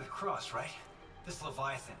 You're Elizabeth Cross, right? This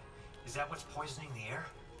Leviathan, is that what's poisoning the air?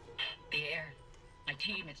 The air. My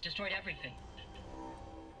team, it's destroyed everything.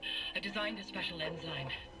 I designed a special enzyme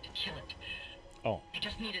to kill it. Oh. I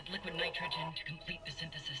just needed liquid nitrogen to complete the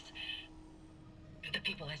synthesis. The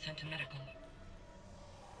people I sent to medical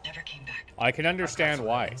never came back. I can understand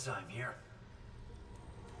why. Enzyme here.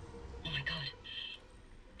 Oh my god.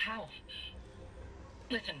 How?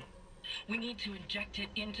 Listen, we need to inject it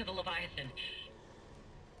into the Leviathan.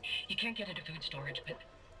 You can't get into food storage, but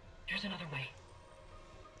there's another way.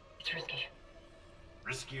 It's risky.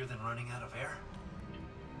 Riskier than running out of air?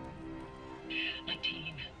 My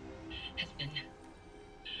team has been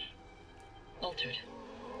Altered.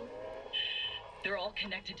 They're all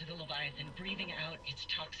connected to the Leviathan, breathing out its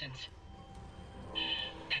toxins.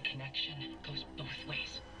 That connection goes both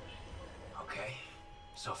ways. Okay.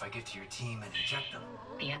 So if I get to your team and inject them...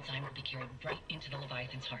 The enzyme will be carried right into the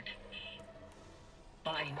Leviathan's heart.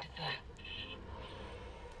 Bind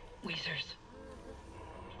the... Weezers.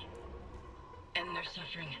 End their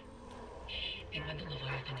suffering. And when the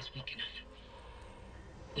Leviathan is weak enough,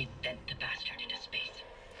 we vent the bastard into space.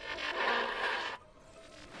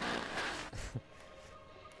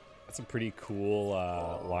 That's a pretty cool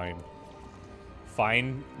line.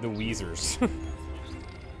 Find the Weezers.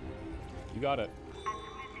 You got it.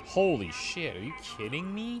 Holy shit, are you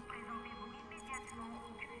kidding me?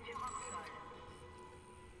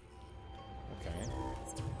 Okay.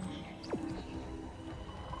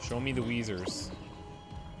 Show me the Weezers.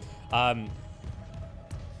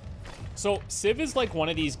 So Civ is like one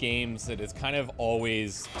of these games that has kind of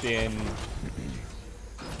always been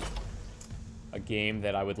a game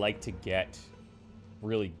that I would like to get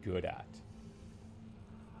really good at.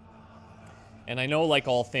 And I know, like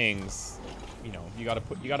all things, you know, you gotta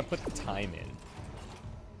put the time in.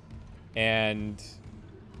 And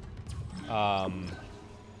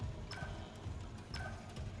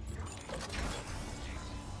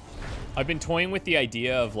I've been toying with the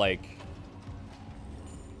idea of, like,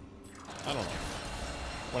 I don't know,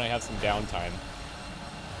 when I have some downtime,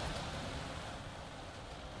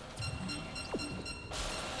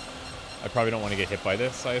 I probably don't want to get hit by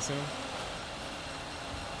this, I assume.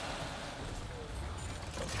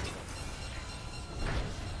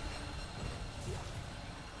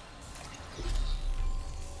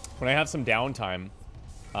 When I have some downtime,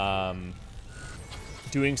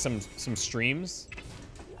 doing some streams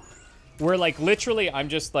where, like, literally I'm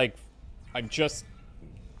just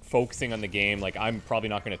focusing on the game. Like, I'm probably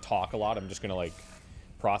not going to talk a lot. I'm just going to, like,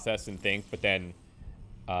 process and think, but then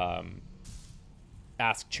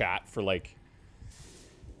ask chat for, like,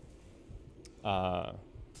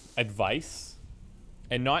 advice,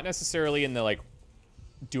 and not necessarily in the, like,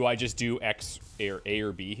 do I just do X or A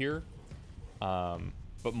or B here,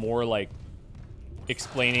 but more like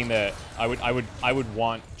explaining that I would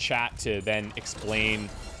want chat to then explain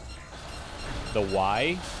the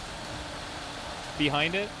why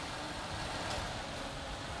behind it.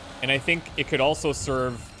 And I think it could also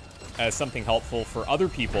serve as something helpful for other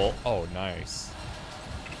people. Oh, nice.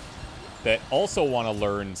 That also want to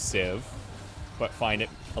learn Civ, but find it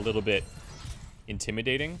a little bit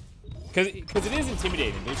intimidating. Because it is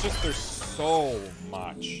intimidating. There's so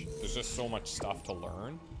much. There's just so much stuff to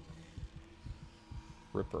learn.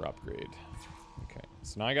 Ripper upgrade. Okay,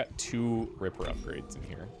 so now I got 2 Ripper upgrades in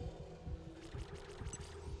here.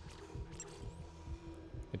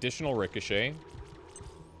 Additional ricochet.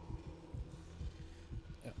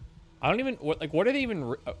 I don't even, what are they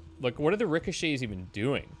even, like, what are the ricochets even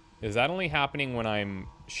doing? Is that only happening when I'm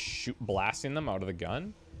blasting them out of the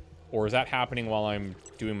gun? Or is that happening while I'm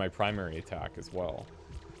doing my primary attack as well?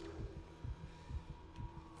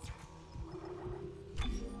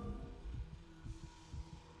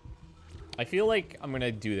 I feel like I'm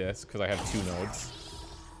gonna do this because I have 2 nodes.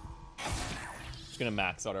 Just gonna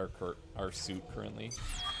max out our suit currently.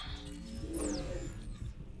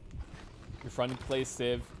 Your friend who plays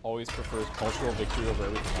Civ always prefers cultural victory over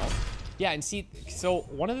everything else. Yeah, and see, so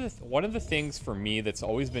one of the things for me that's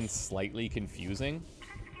always been slightly confusing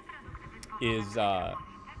is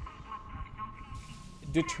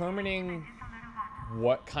determining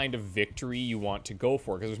what kind of victory you want to go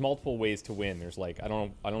for, because there's multiple ways to win. There's, like, I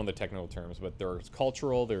don't know the technical terms, but there's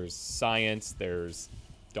cultural, there's science, there's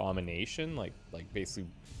domination, like basically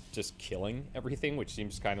just killing everything, which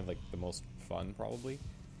seems kind of like the most fun probably.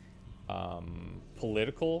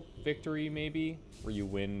 Political victory maybe, where you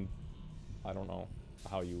win. I don't know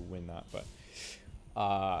how you win that, but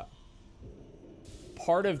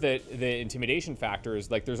part of the intimidation factor is,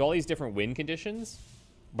 like, there's all these different win conditions,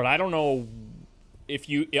 but I don't know if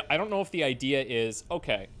the idea is,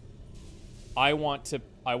 okay, I want to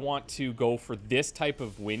go for this type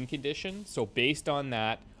of win condition, so based on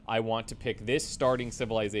that I want to pick this starting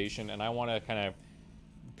civilization and I want to kind of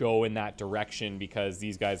go in that direction because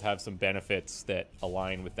these guys have some benefits that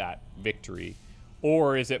align with that victory.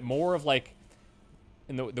 Or is it more of, like,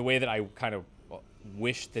 in the way that I kind of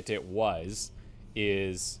wish that it was,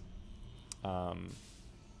 is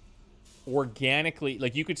organically,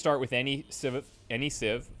 like, you could start with any civ,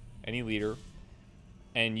 any leader,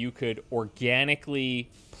 and you could organically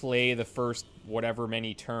play the first whatever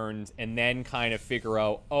many turns and then kind of figure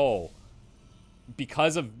out, oh,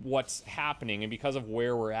 because of what's happening and because of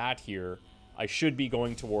where we're at here, I should be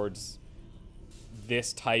going towards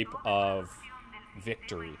this type of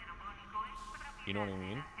victory. You know what I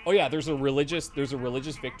mean? Oh yeah, there's a religious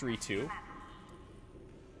victory too.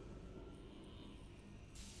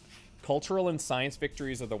 Cultural and science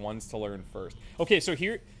victories are the ones to learn first. Okay, so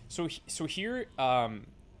here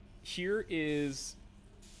is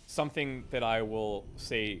something that I will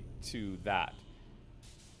say to that.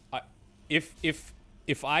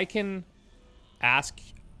 If I can ask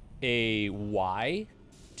a why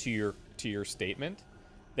to your statement,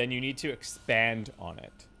 then you need to expand on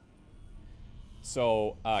it.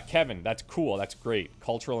 So, Kevin, that's cool. That's great.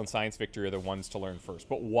 Cultural and science victory are the ones to learn first.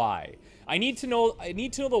 But why? I need to know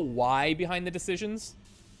the why behind the decisions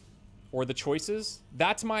or the choices.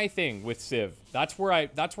 That's my thing with Civ. That's where I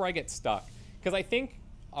get stuck. Because I think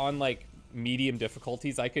on like medium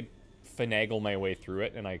difficulties, I could finagle my way through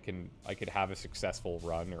it, and I could have a successful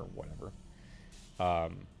run or whatever.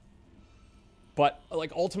 But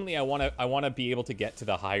like ultimately, I want to be able to get to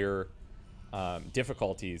the higher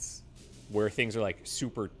difficulties, where things are like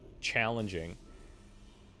super challenging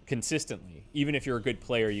consistently. Even if you're a good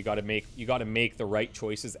player, you got to make the right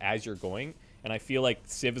choices as you're going. And I feel like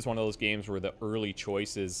Civ is one of those games where the early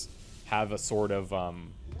choices have a sort of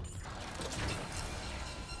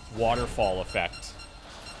waterfall effect.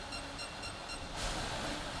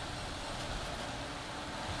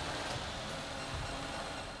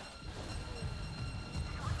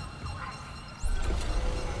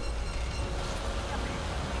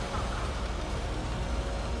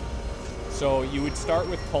 So you would start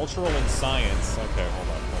with cultural and science. Okay, hold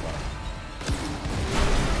on.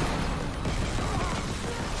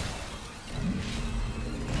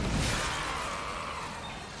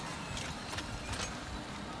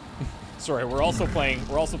 Sorry, we're also playing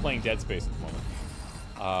Dead Space at the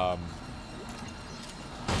moment.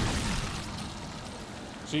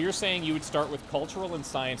 So you're saying you would start with cultural and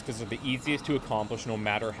science because they're the easiest to accomplish no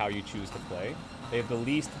matter how you choose to play. They have the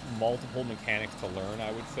least multiple mechanics to learn,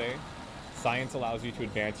 I would say. Science allows you to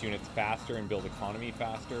advance units faster and build economy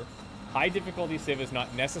faster. High difficulty Civ is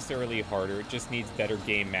not necessarily harder, it just needs better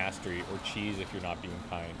game mastery, or cheese if you're not being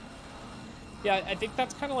kind. Yeah, I think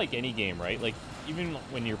that's kind of like any game, right? Like, even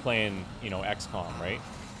when you're playing, you know, XCOM, right?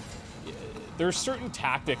 There's certain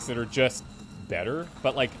tactics that are just better,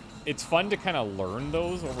 but like, it's fun to kind of learn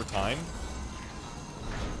those over time.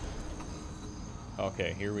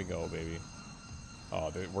 Okay, here we go, baby.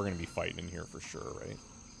 Oh, we're gonna be fighting in here for sure, right?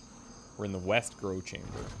 We're in the West Grow Chamber.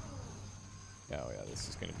 Oh yeah, this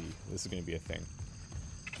is gonna be a thing.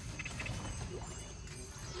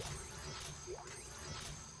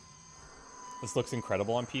 This looks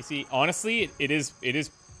incredible on PC. Honestly, it is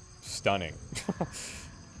stunning.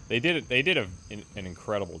 They did an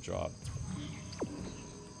incredible job.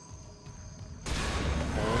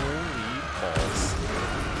 Holy balls.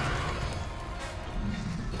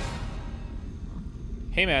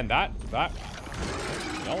 Hey man, that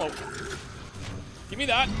hello. Give me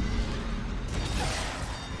that.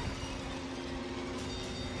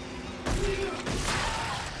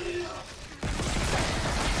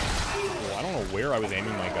 Oh, I don't know where I was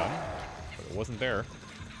aiming my gun, but it wasn't there.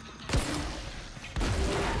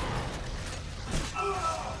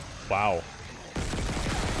 Wow.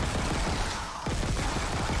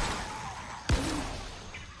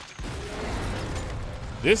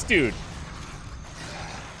 This dude.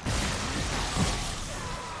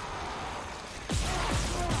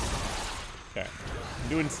 Okay.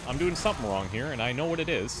 I'm doing something wrong here, and I know what it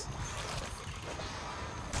is.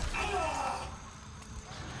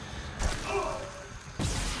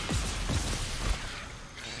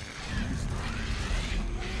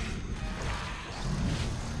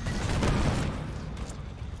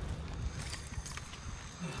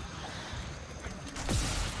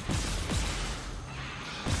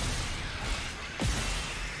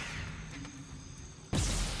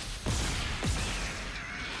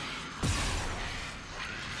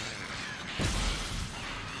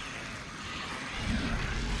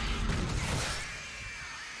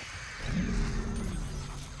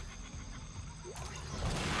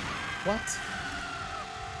 What?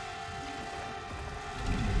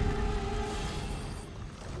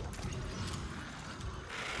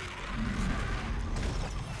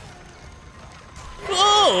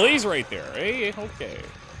 Oh, he's right there. Hey, okay.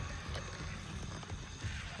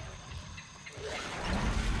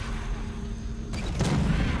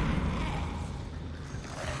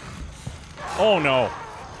 Oh no.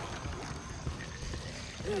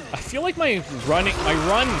 I feel like my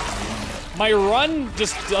run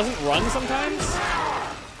just doesn't run sometimes.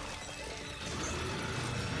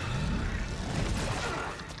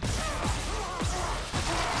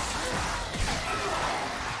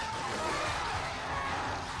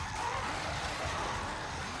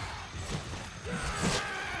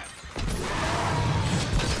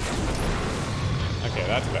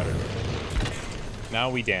 better. Now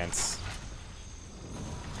we dance.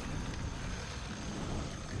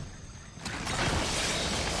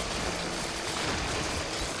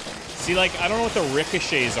 See, like, I don't know what the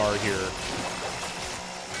ricochets are here.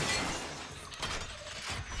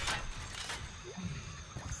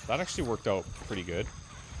 That actually worked out pretty good.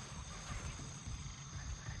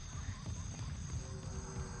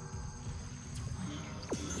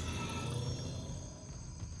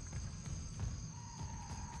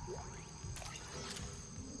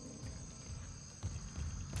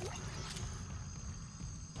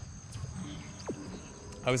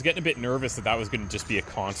 I was getting a bit nervous that was going to just be a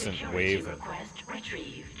constant wave. Request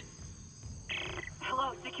retrieved.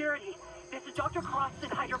 Hello, security. This is Dr. Cross in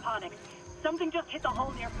hydroponics. Something just hit the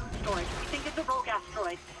hull near food storage. We think it's a rogue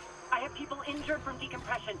asteroid. I have people injured from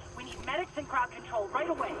decompression. We need medics and crowd control right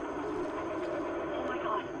away. Oh my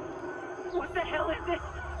god. What the hell is this?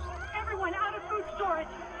 Everyone out of food storage.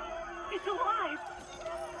 It's alive.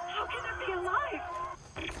 How can it be alive?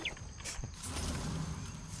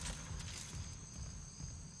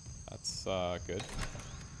 That's good.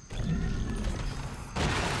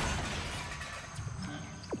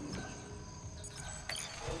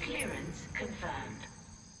 Clearance confirmed.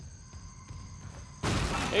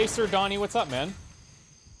 Hey, Sir Donnie, what's up, man?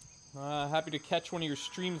 Happy to catch one of your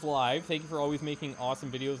streams live. Thank you for always making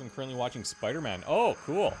awesome videos. I'm currently watching Spider-Man. Oh,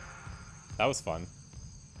 cool. That was fun.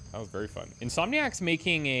 That was very fun. Insomniac's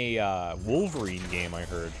making a Wolverine game, I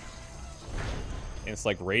heard. And it's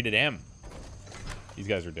like rated M. These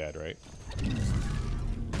guys are dead, right?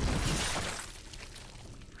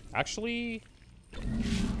 Actually...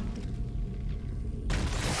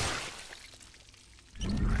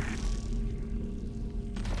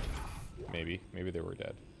 Maybe they were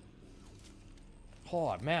dead.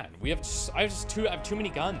 Oh man, I have too many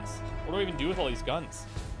guns. What do I even do with all these guns?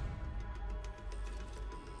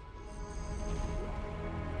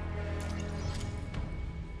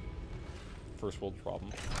 First world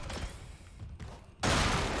problem.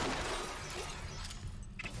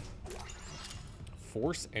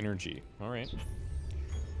 Force energy. All right.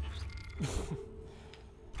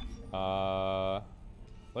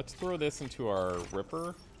 Let's throw this into our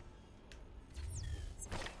Ripper.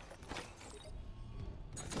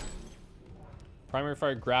 Primary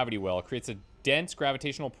fire gravity well creates a dense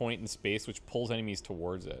gravitational point in space which pulls enemies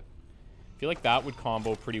towards it. I feel like that would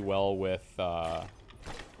combo pretty well with the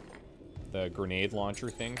grenade launcher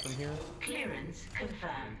thing from here. Clearance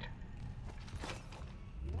confirmed.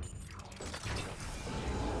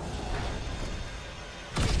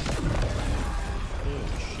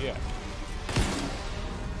 Oh shit.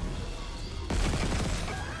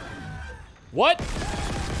 What?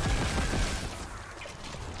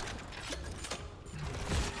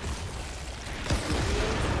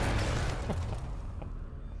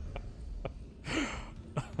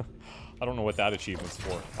 I don't know what that achievement's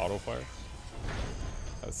for. Auto fire?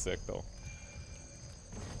 That's sick, though.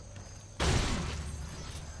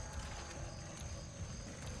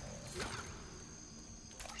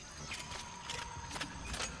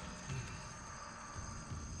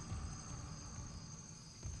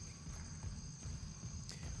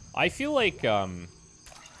 I feel like,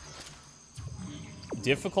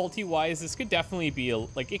 difficulty-wise, this could definitely be,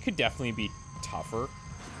 it could definitely be tougher.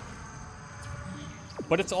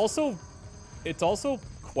 But it's also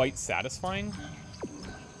quite satisfying.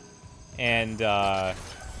 And, like,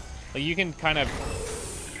 you can kind of...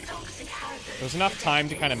 There's enough time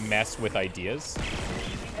to kind of mess with ideas.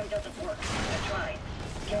 That doesn't work. I tried.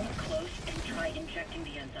 Get close and try injecting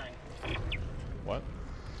the enzyme. What?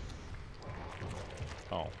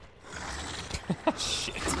 Oh.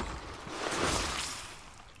 Shit.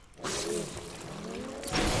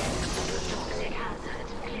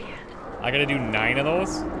 I gotta do 9 of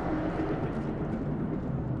those?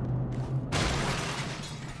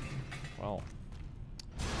 Well.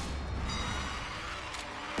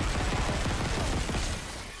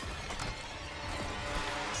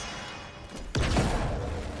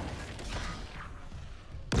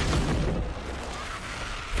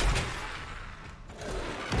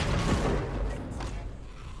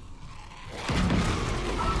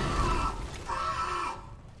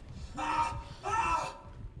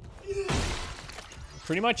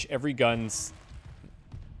 Pretty much every gun's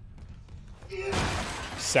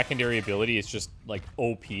secondary ability is just like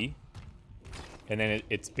OP, and then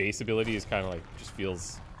its base ability is kind of like just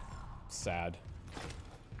feels sad.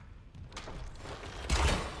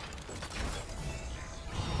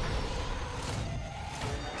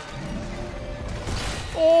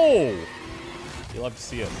 Oh! You'll have to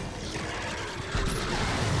see it.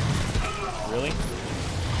 Really?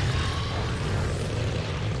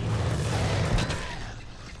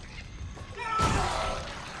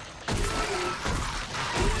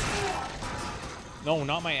 No,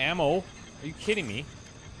 not my ammo. Are you kidding me?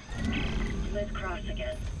 Liz Cross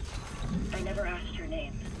again. I never asked your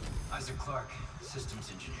name. Isaac Clarke, systems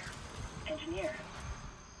engineer. Engineer.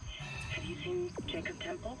 Have you seen Jacob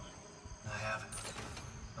Temple? I haven't,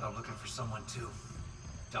 but I'm looking for someone too.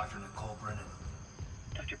 Dr. Nicole Brennan.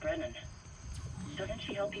 Dr. Brennan. Doesn't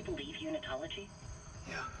she help people leave unitology?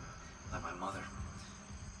 Yeah, like my mother.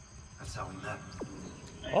 That's how we met.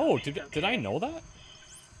 Oh, did I know that?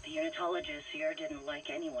 The unitologists here didn't like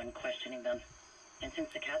anyone questioning them. And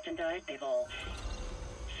since the captain died, they've all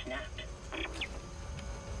snapped.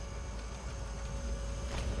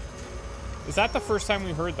 Is that the first time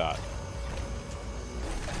we heard that?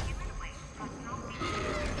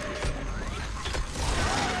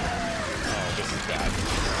 Oh, this is bad.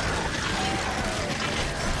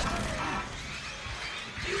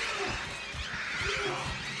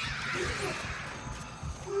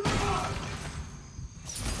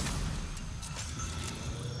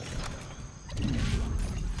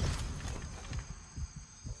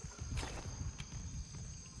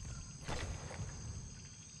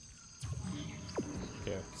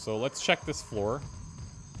 So let's check this floor.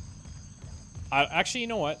 Actually, you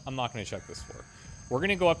know what? I'm not going to check this floor. We're going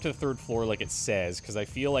to go up to the 3rd floor like it says, because I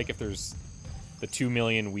feel like if there's the 2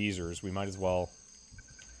 million Weezers, we might as well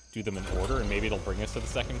do them in order, and maybe it'll bring us to the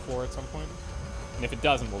 2nd floor at some point. And if it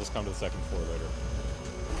doesn't, we'll just come to the 2nd floor later.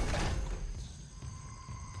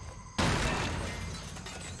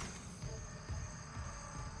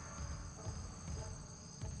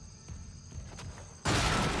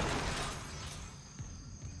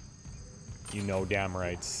 You know damn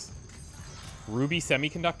rights. Ruby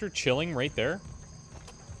Semiconductor chilling right there.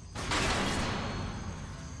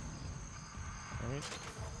 Alright.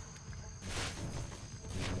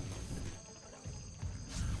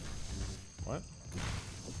 What?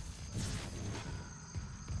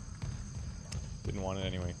 Didn't want it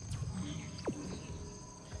anyway.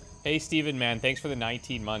 Hey Steven, man, thanks for the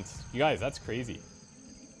 19 months. You guys, that's crazy.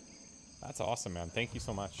 That's awesome, man. Thank you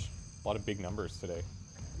so much. A lot of big numbers today.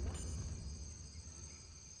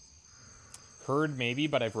 Heard maybe,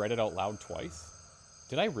 but I've read it out loud twice.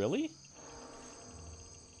 Did I really?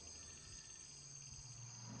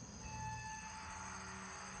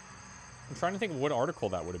 I'm trying to think of what article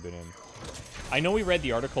that would have been in. I know we read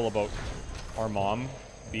the article about our mom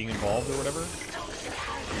being involved or whatever.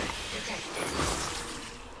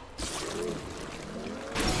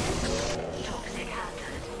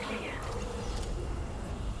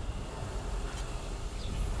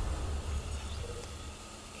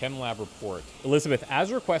 Chem lab report. Elizabeth,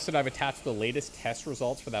 as requested, I've attached the latest test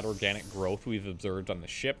results for that organic growth we've observed on the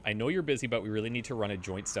ship. I know you're busy, but we really need to run a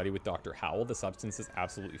joint study with Dr. Howell. The substance is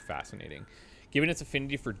absolutely fascinating. Given its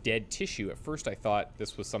affinity for dead tissue, at first I thought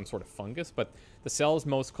this was some sort of fungus, but the cells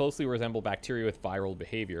most closely resemble bacteria with viral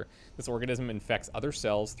behavior. This organism infects other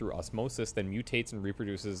cells through osmosis, then mutates and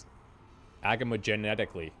reproduces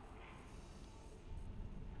agamogenetically.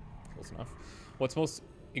 Close enough. What's most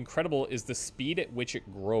incredible is the speed at which it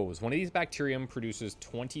grows. One of these bacterium produces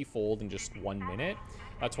 20-fold in just 1 minute.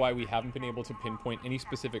 That's why we haven't been able to pinpoint any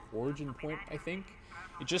specific origin point, I think.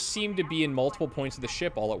 It just seemed to be in multiple points of the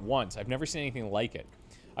ship all at once. I've never seen anything like it.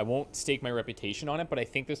 I won't stake my reputation on it, but I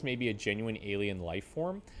think this may be a genuine alien life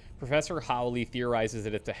form. Professor Howley theorizes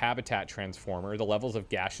that it's a habitat transformer. The levels of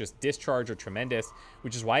gaseous discharge are tremendous,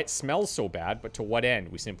 which is why it smells so bad, but to what end?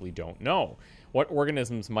 We simply don't know. What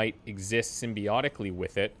organisms might exist symbiotically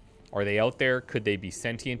with it? Are they out there? Could they be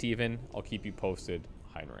sentient even? I'll keep you posted,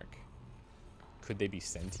 Heinrich. Could they be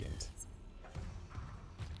sentient?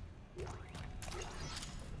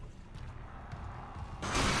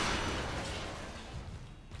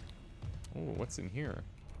 Oh, what's in here?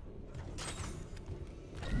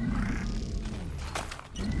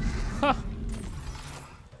 Huh.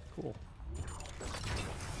 Cool.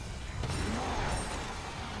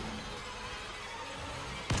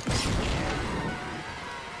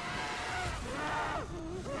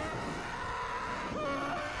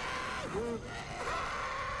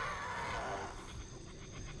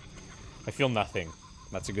 I feel nothing.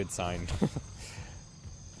 That's a good sign.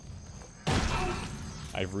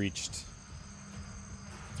 I've reached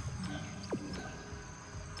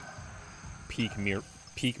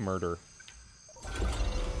peak murder.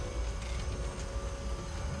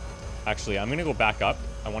 Actually, I'm gonna go back up.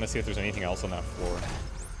 I want to see if there's anything else on that floor.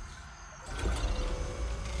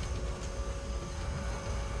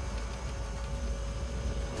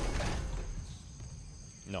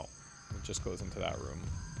 No, it just goes into that room.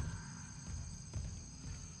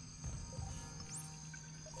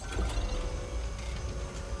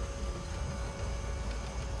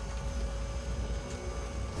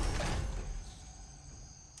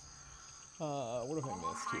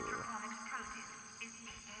 here.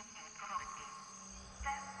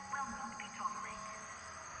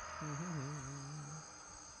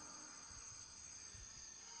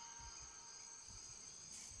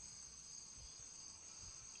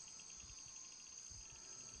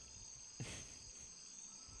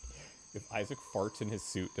 If Isaac farts in his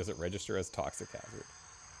suit, does it register as toxic hazard?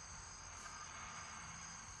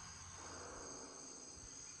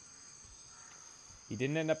 He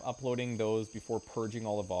didn't end up uploading those before purging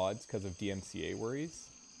all the VODs because of DMCA worries.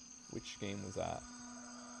 Which game was that?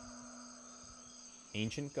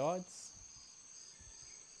 Ancient Gods?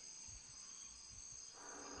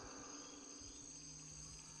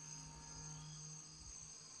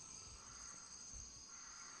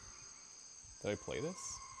 Did I play this?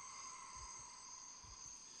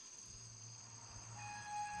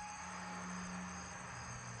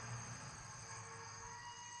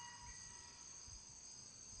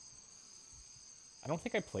 I don't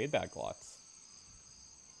think I played that, Glotz.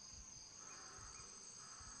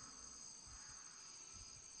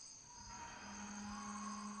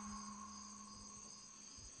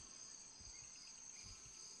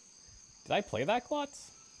 Did I play that,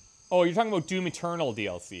 Glotz? Oh, you're talking about Doom Eternal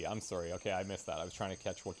DLC. I'm sorry. Okay, I missed that. I was trying to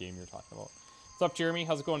catch what game you're talking about. What's up, Jeremy?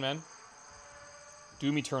 How's it going, man?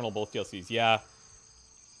 Doom Eternal, both DLCs. Yeah.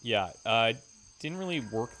 Yeah. Didn't really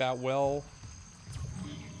work that well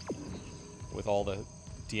with all the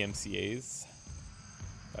DMCAs.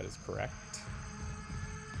 That is correct.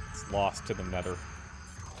 It's lost to the nether.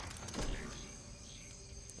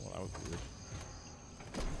 Well, that was weird.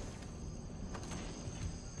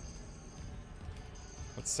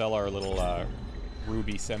 Let's sell our little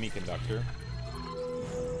ruby semiconductor.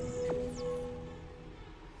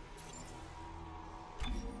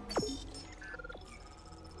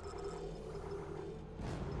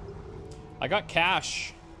 I got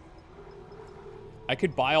cash. I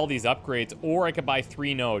could buy all these upgrades, or I could buy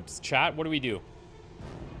 3 nodes. Chat, what do we do?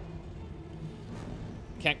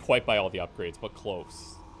 Can't quite buy all the upgrades, but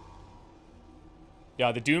close.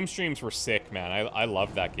 Yeah, the Doom streams were sick, man. I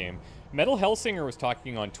loved that game. Metal Hellsinger was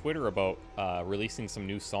talking on Twitter about releasing some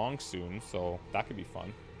new songs soon, so that could be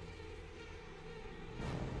fun.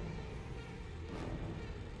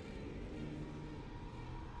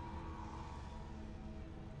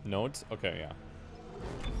 Nodes? Okay, yeah.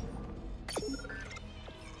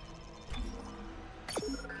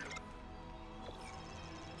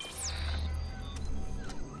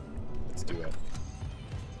 Let's do it.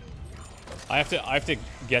 I have to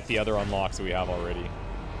get the other unlocks that we have already.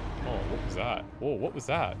 Oh, what was that? Whoa, what was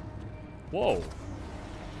that? Whoa.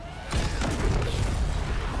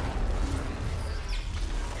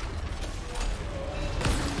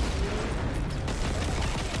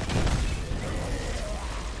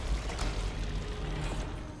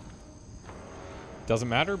 Doesn't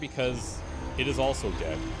matter because it is also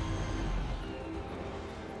dead.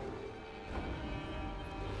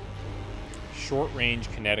 Short range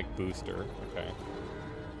kinetic booster. Okay.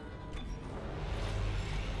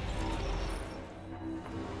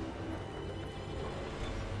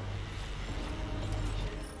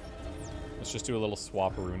 Let's just do a little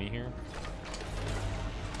swap-a-rooney here.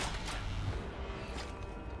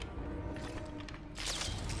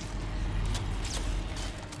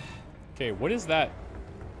 Okay, what is that?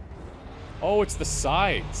 Oh, it's the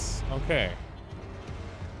sides. Okay.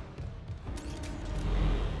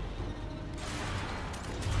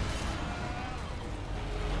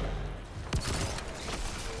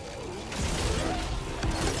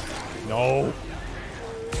 No.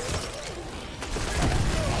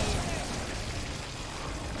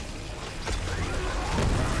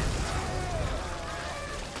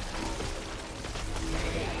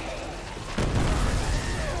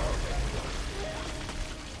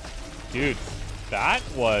 Dude, that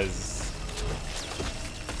was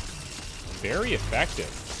very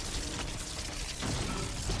effective.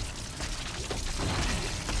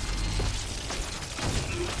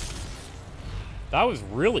 That was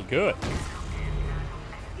really good.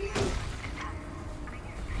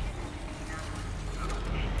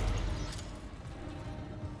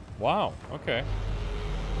 Wow, okay.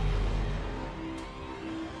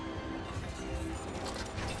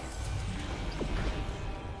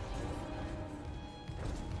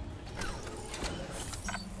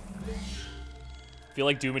 I feel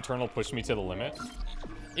like Doom Eternal pushed me to the limit.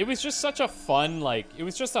 It was just such a fun, like, it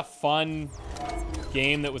was just a fun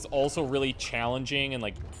game that was also really challenging, and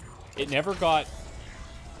like, it never got,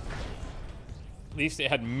 at least it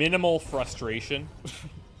had minimal frustration.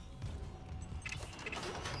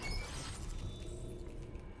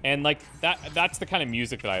 And like, that's the kind of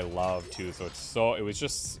music that I love too, so it's so,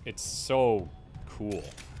 it's so Cool.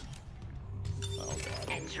 Oh god.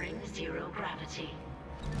 Entering zero gravity.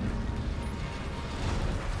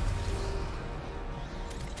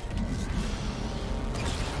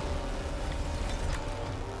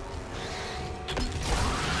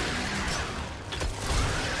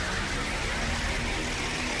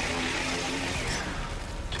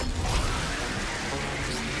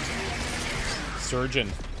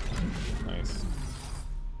 Surgeon. Nice.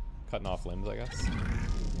 Cutting off limbs, I guess.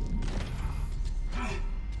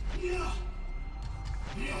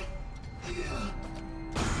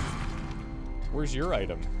 Where's your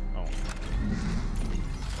item? Oh.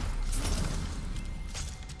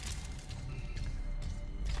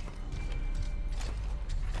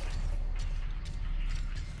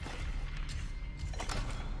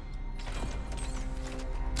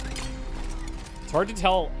 It's hard to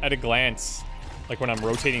tell at a glance, like when I'm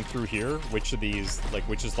rotating through here, which of these, like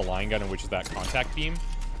which is the line gun and which is that contact beam.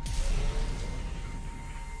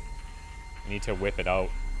 I need to whip it out.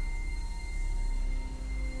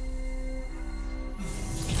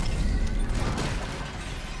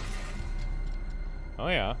 Oh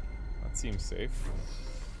yeah, that seems safe.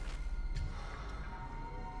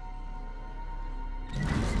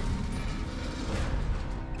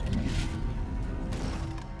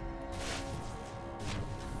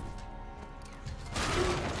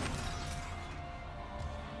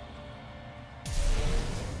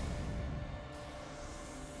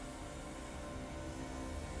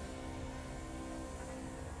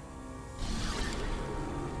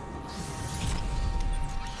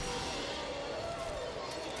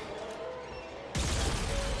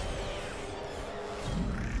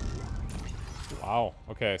 Wow.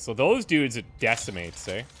 Okay, so those dudes it decimates,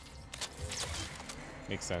 eh?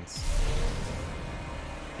 Makes sense.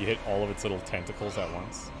 You hit all of its little tentacles at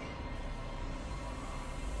once.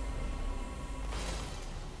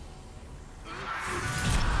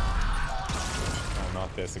 Oh,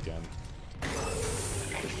 not this again.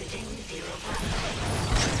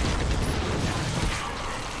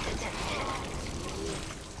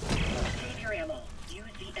 Save your ammo. Use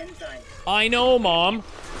the enzyme. I know, Mom.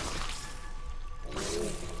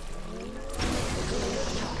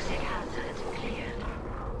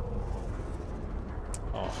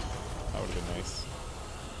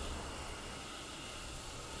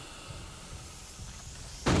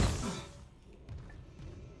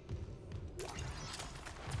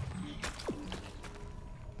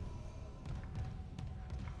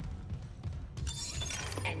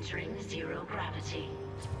 Entering zero gravity.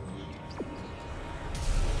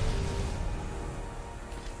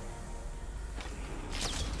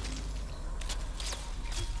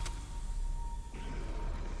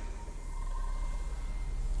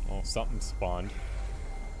 Oh, something spawned.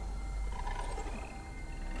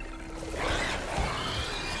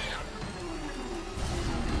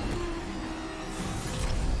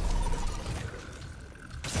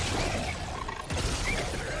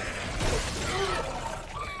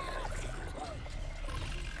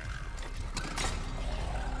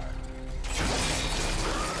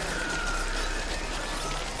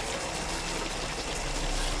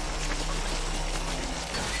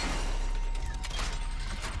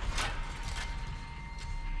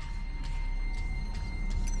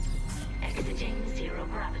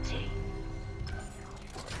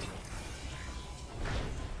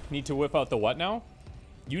 Need to whip out the what now?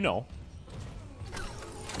 You know.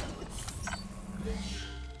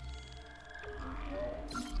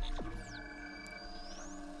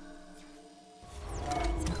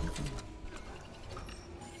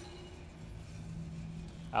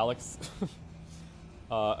 Alex,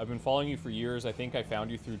 I've been following you for years. I think I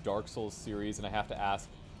found you through Dark Souls series, and I have to ask,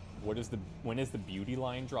 when is the beauty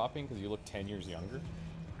line dropping? Because you look 10 years younger.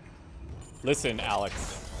 Listen,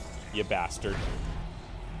 Alex, you bastard.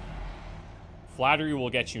 Flattery will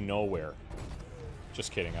get you nowhere.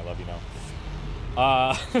 Just kidding, I love you now.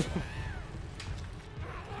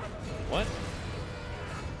 What?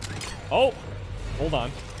 Oh! Hold on.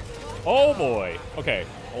 Oh boy! Okay,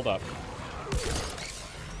 hold up.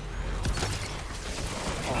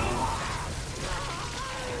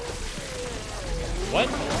 What?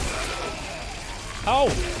 How?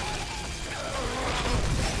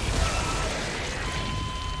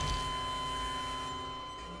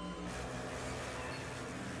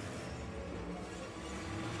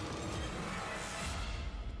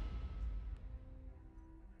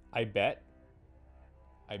 I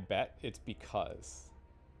bet it's because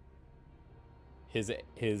his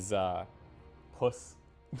puss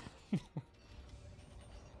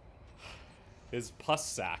his pus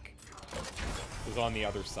sack was on the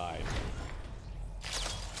other side.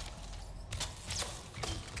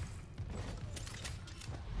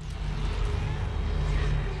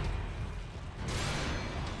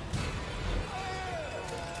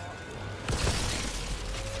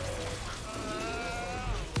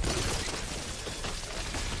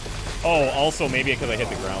 Oh, also maybe because I hit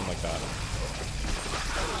the ground like that.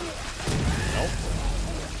 Nope.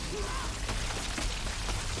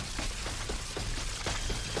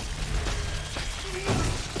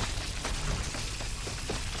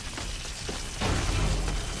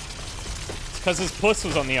 It's because his puss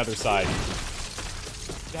was on the other side.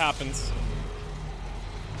 It happens.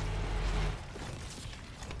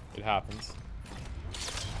 It happens.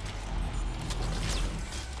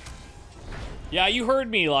 Yeah, you heard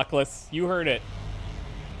me, Luckless. You heard it.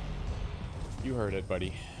 You heard it,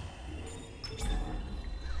 buddy.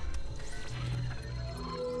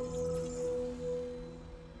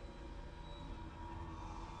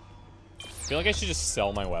 I feel like I should just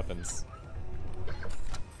sell my weapons.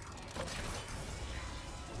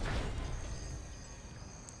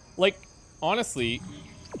 Like, honestly,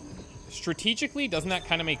 strategically, doesn't that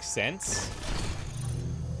kind of make sense?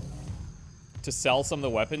 To sell some of the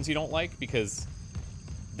weapons you don't like, because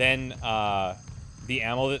then the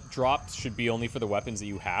ammo that drops should be only for the weapons that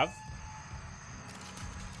you have.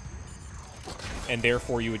 And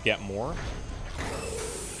therefore you would get more.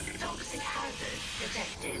 Toxic hazard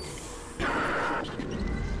detected.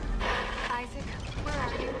 Isaac, where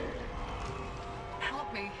are you?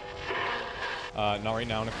 Help me. Not right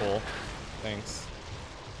now, Nicole. Thanks.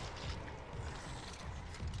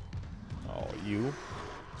 Oh, you?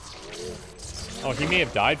 Oh, he may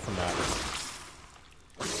have died from that.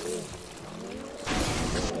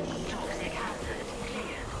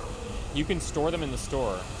 You can store them in the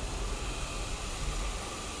store.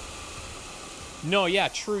 No, yeah,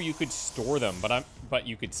 true, you could store them, but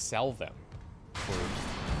you could sell them for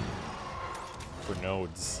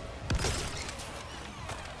nodes.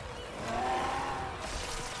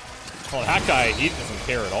 Oh, that guy, he doesn't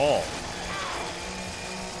care at all.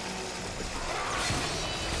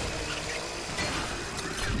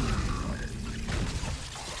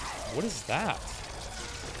 What is that?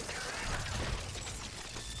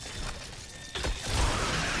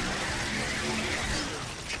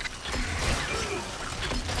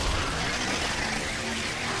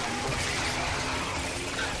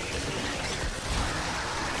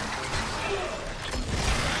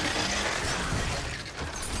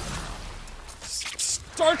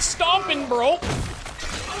 Start stomping, bro!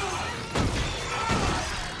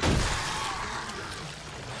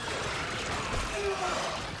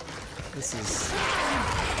 This is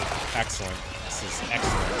excellent. This is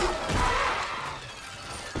excellent.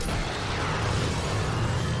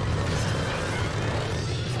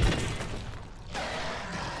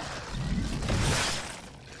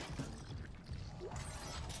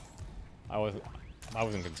 I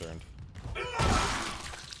wasn't concerned.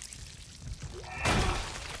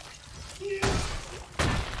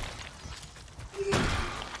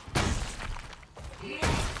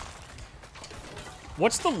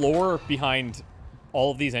 What's the lore behind all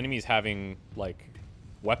of these enemies having, like,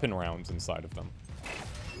 weapon rounds inside of them?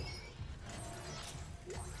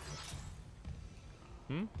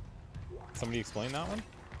 Somebody explain that one?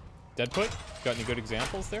 Deadput? Got any good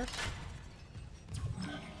examples there?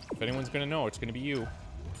 If anyone's gonna know, it's gonna be you.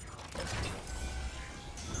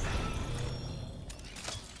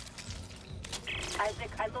 Isaac,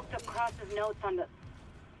 I looked up Cross's notes on the...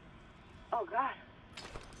 Oh, God.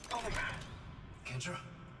 Oh, my God. Kendra?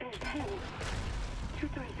 It's him. 2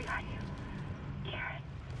 doors behind you. Karen.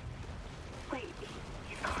 Wait,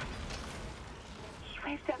 he's gone. He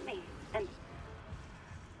waved at me, and...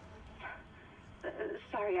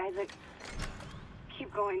 sorry, Isaac.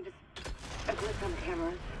 Keep going, just a glitch on the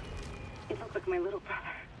cameras. It looked like my little brother.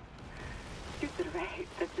 Stupid, right?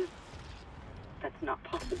 That's not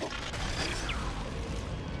possible.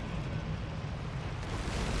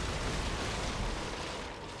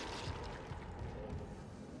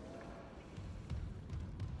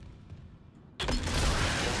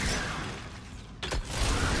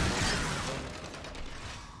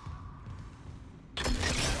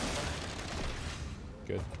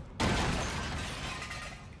 Good.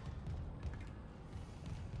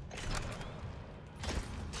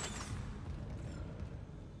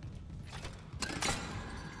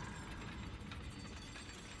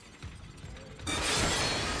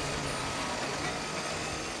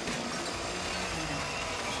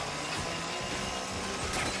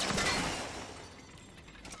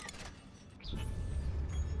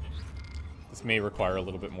 This may require a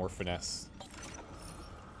little bit more finesse.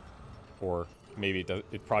 Or maybe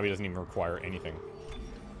it probably doesn't even require anything.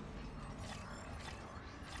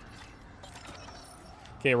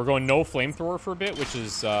 Okay, we're going no flamethrower for a bit, which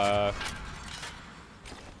is, well,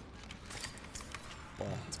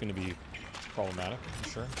 it's gonna be problematic, I'm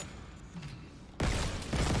sure.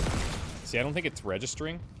 See, I don't think it's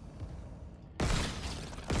registering.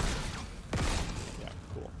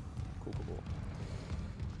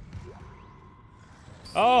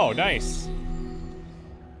 Oh, nice.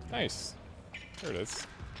 Nice. There it is.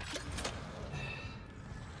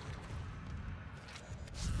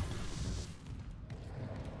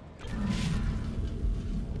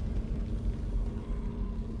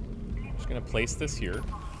 Just gonna place this here.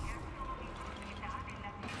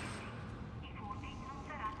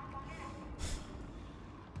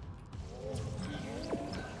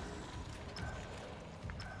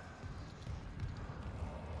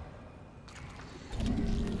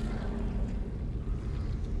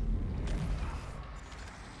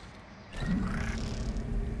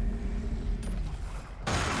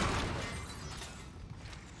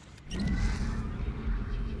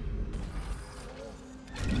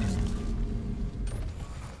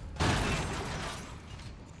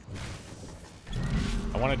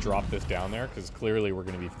 I want to drop this down there because clearly we're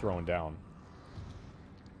going to be thrown down.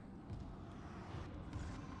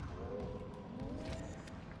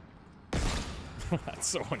 That's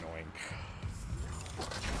so annoying.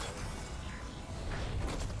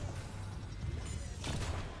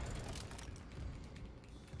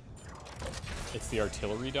 It's the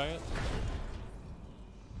artillery diet?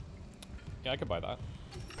 Yeah, I could buy that.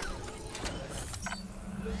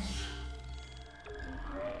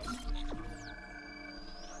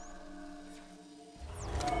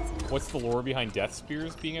 What's the lore behind death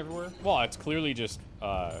spears being everywhere? Well, it's clearly just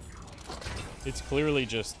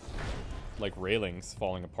like railings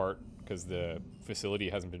falling apart because the facility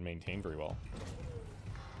hasn't been maintained very well.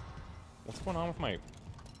 What's going on with my...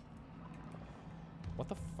 What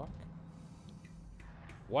the fuck?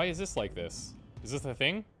 Why is this like this? Is this a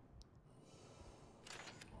thing?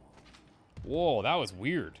 Whoa, that was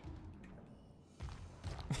weird.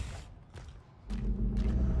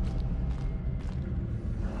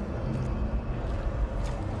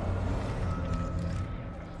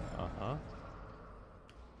 Uh-huh.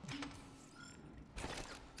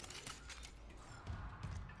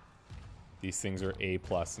 These things are A+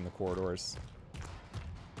 in the corridors.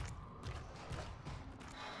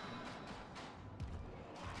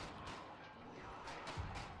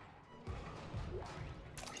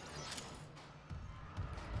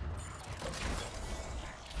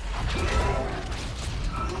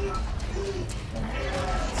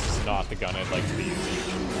 This is not the gun I'd like to be using.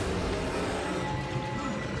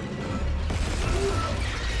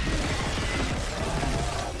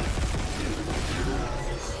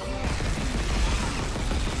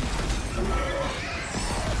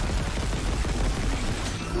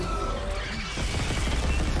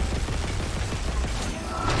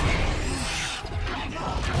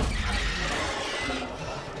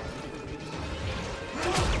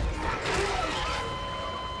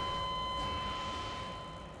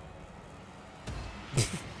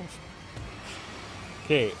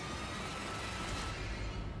 Okay.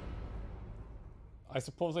 I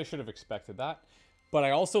suppose I should have expected that, but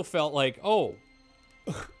I also felt like, oh,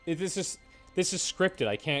 this is scripted.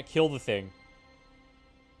 I can't kill the thing,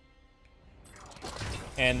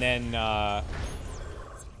 and then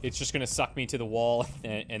it's just gonna suck me to the wall,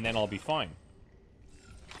 and then I'll be fine.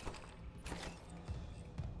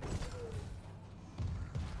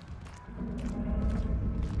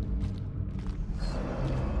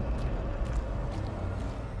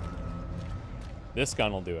 This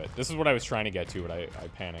gun will do it. This is what I was trying to get to, but I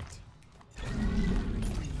panicked.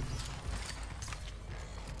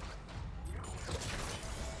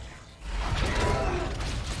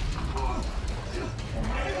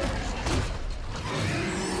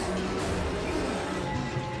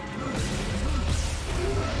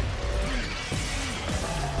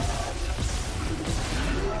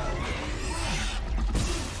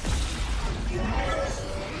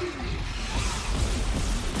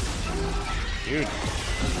 Dude.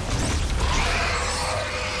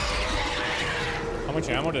 How much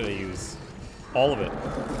ammo did I use? All of it.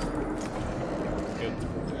 Good.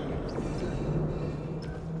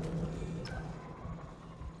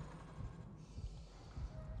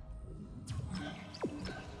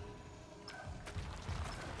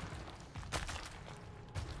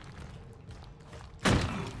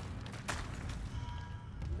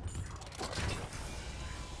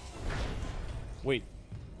 Wait,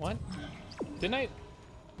 what? Didn't I?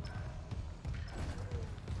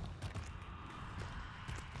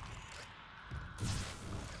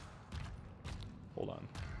 Hold on.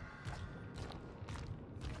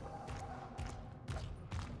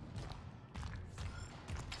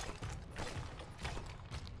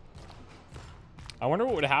 I wonder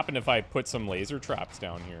what would happen if I put some laser traps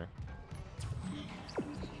down here.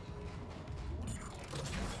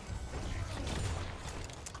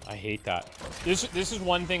 I hate that. This is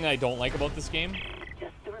one thing I don't like about this game.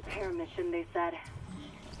 Just a repair mission, they said.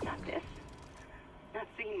 Not this. Not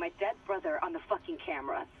seeing my dead brother on the fucking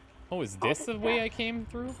cameras. Oh, is this the way I came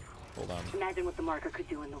through? Hold on. Imagine what the marker could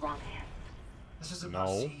do in the wrong hands. This is about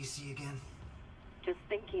CEC again. Just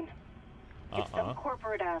thinking. If some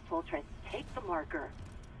corporate asshole tries to take the marker,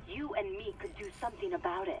 you and me could do something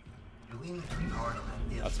about it. You're leaning pretty hard on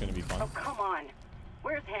that if. That's gonna be fun. Oh, come on.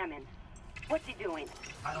 Where's Hammond? What's he doing?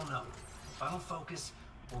 I don't know. If I don't focus,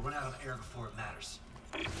 we'll run out of air before it matters.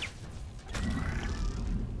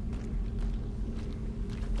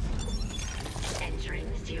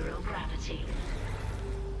 Entering zero gravity.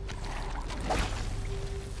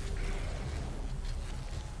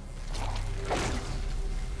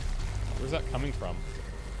 Where's that coming from?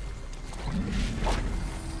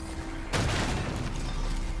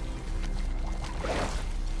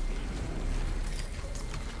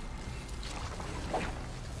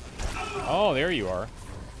 Oh, there you are.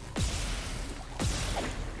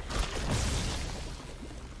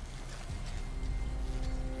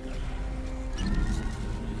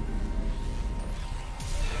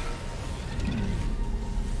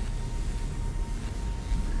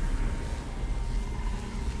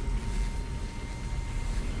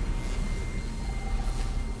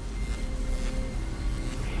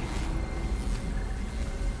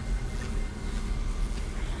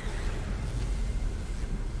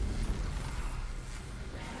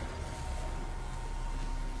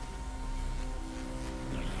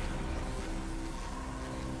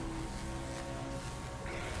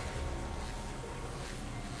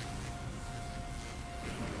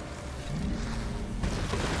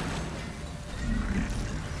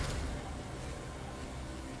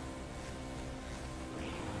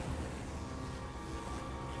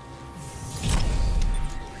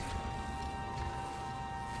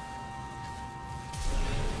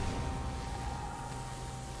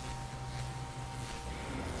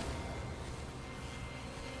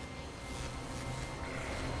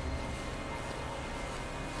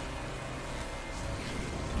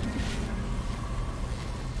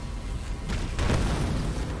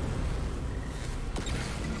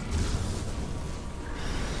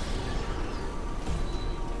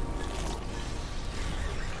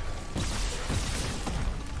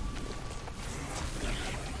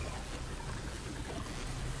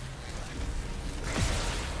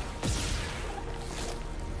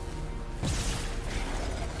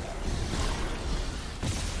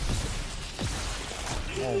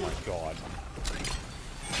 Oh my god.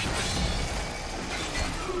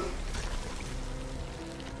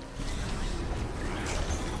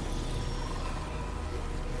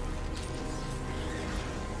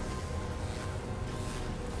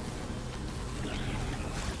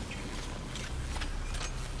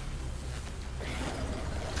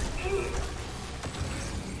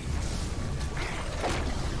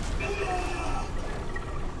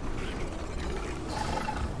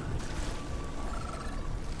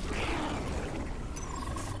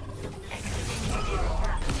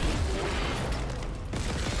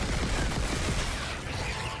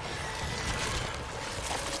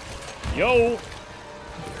 Yo!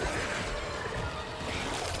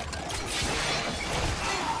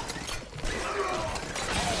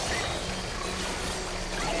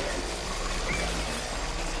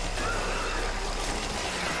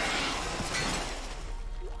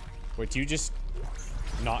 Wait, do you just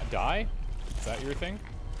not die? Is that your thing?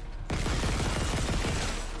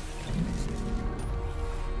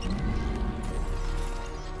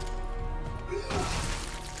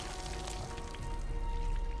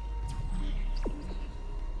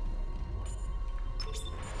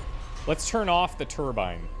 Let's turn off the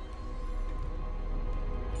turbine.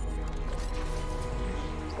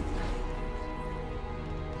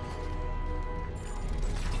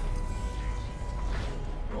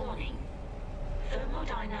 Warning.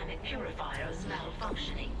 Thermodynamic purifiers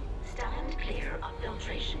malfunctioning. Stand clear of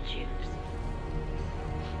filtration tubes.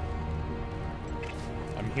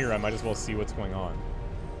 I'm here, I might as well see what's going on.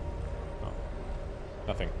 Oh.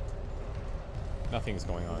 Nothing. Nothing's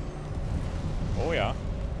going on. Oh yeah.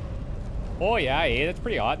 Oh yeah, eh? That's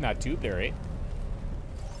pretty hot in that tube there, eh?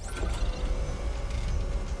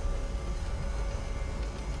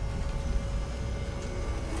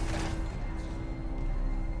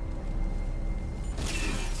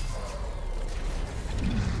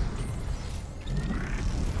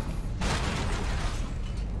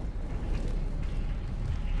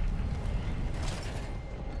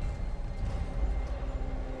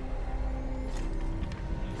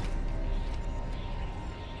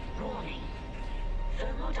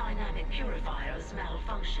 Thermodynamic purifiers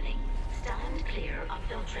malfunctioning. Stand clear of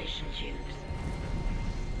filtration tubes.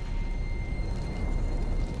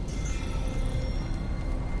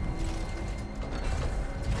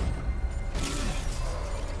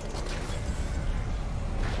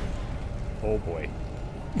 Oh boy.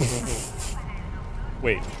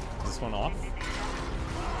 Wait, is this one off?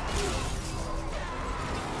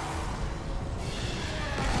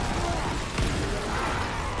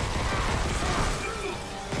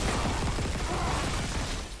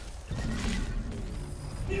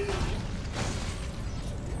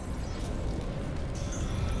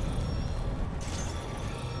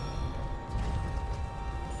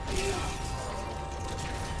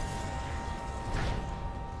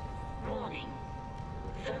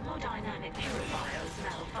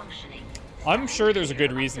 I'm sure there's a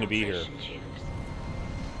good reason to be here.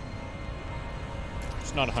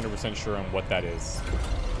 Just not 100% sure on what that is.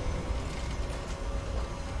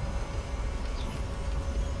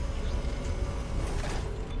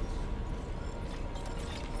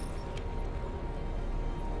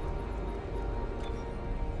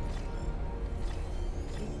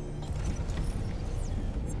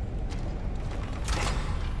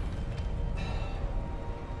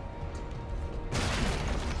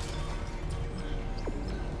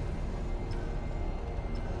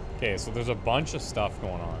 Okay, so there's a bunch of stuff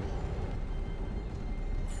going on.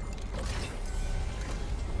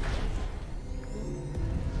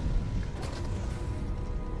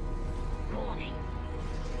 Warning.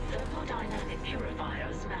 Thermodynamic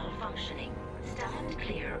purifiers malfunctioning. Stand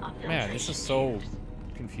clear of filtration. Man, this is so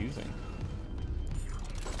confusing.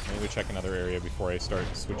 Maybe check another area before I start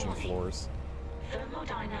switching floors.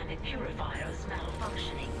 Thermodynamic purifiers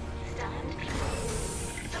malfunctioning. Stand clear.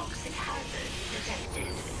 Toxic hazard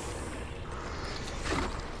detected.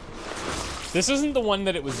 This isn't the one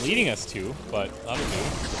that it was leading us to, but that'll do.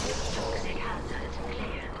 Toxic hazard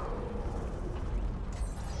cleared.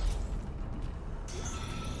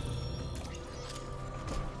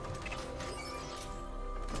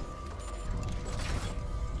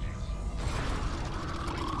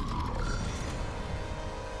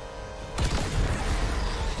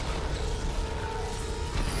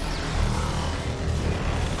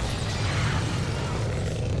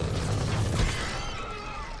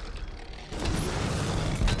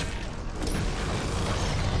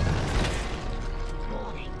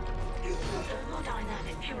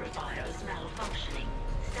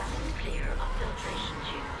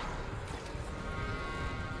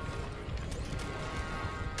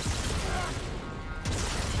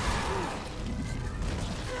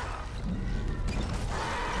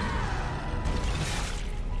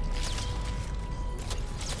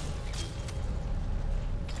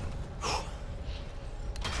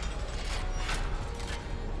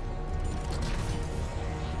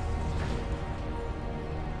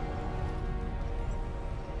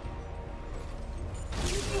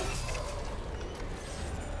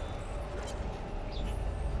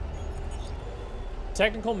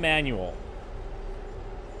 Technical manual.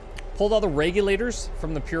 Pulled all the regulators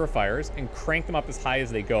from the purifiers and cranked them up as high as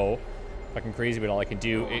they go. Fucking crazy, but all I can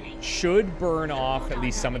do. It should burn off at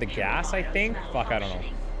least some of the gas, I think. Fuck, I don't know.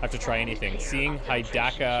 I have to try anything. Seeing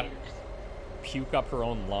Hidaka puke up her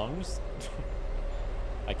own lungs?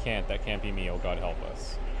 I can't. That can't be me. Oh, God help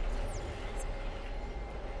us.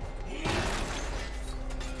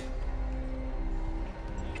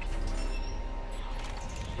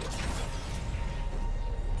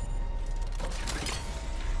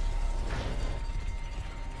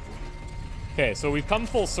 Okay, so we've come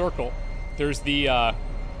full circle. There's the,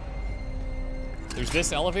 there's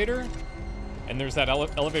this elevator, and there's that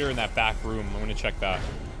elevator in that back room. I'm gonna check that.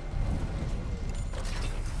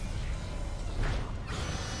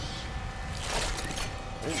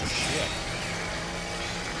 Holy shit.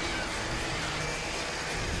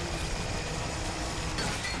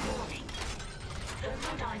 Warning.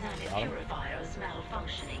 Thermodynamic purifiers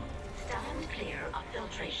malfunctioning. Stand clear of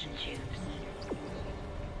filtration tubes.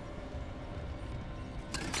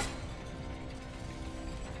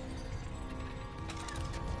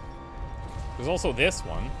 There's also this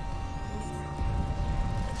one.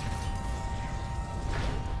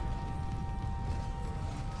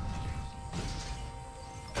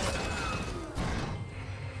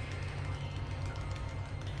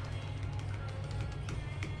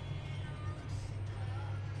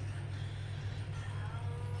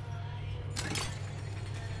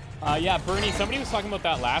 Yeah, Bernie, somebody was talking about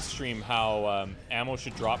that last stream, how ammo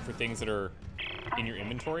should drop for things that are in your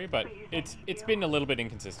inventory, but it's been a little bit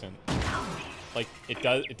inconsistent. Like,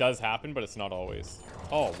 it does happen, but it's not always.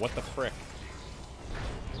 Oh, what the frick?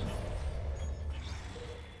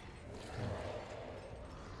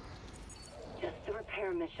 Just a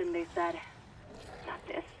repair mission, they said. Not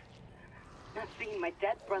this. Not seeing my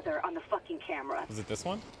dead brother on the fucking camera. Is it this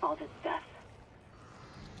one? All this death.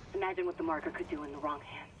 Imagine what the marker could do in the wrong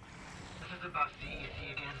hands. This is the boss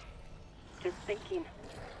DEC again. Just thinking.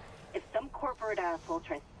 If some corporate asshole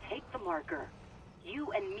tries to take the marker, you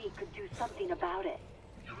and me could do something about it.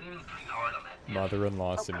 You're leaning pretty hard on that.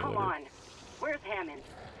 Mother-in-law Oh, simulator. come on. Where's Hammond?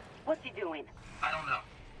 What's he doing? I don't know.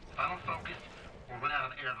 If I don't focus, we'll run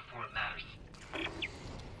out of air before it matters.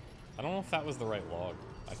 I don't know if that was the right log.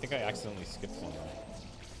 I think I accidentally skipped one.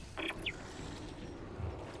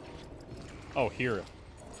 Oh, here.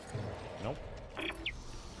 Nope.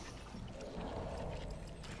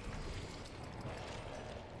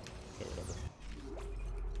 Okay, whatever.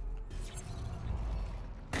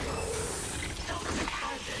 Toxic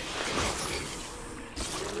hazard detected.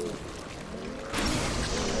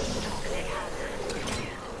 Toxic hazard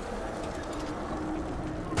clear.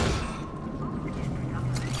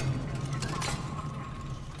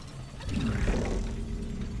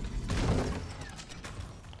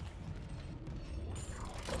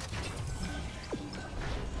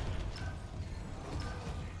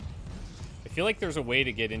 I feel like there's a way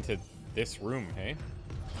to get into this room, hey?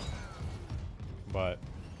 But...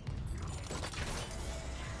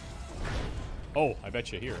 oh, I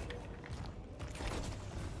bet you here.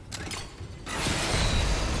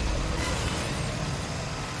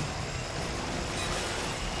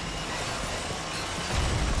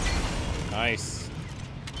 Nice.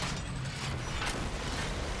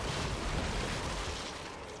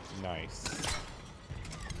 Nice.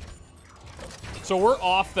 So we're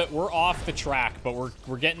off the track, but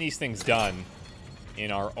we're getting these things done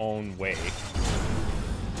in our own way.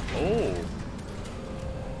 Oh.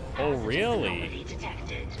 Oh, really?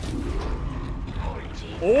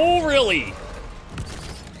 Oh, really?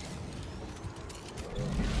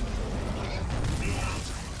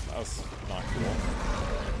 That was not cool.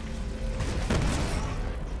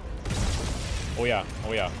 Oh yeah,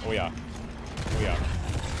 oh yeah, oh yeah. Oh yeah.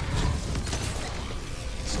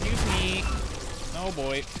 Excuse me. Oh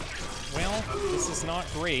boy. Well, this is not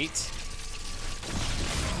great.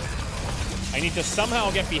 I need to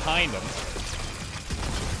somehow get behind him.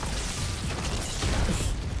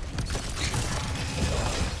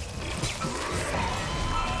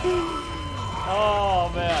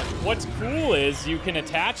 Oh man. What's cool is you can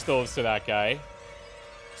attach those to that guy.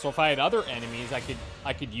 So if I had other enemies,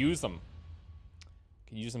 I could use them. I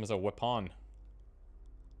could use them as a weapon.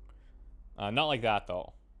 Not like that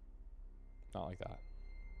though. Not like that.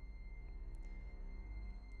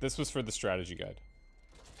 This was for the strategy guide.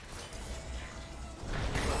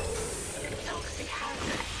 Toxic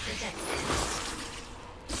hazard detected.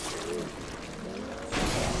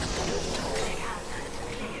 Toxic hazard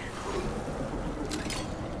clear.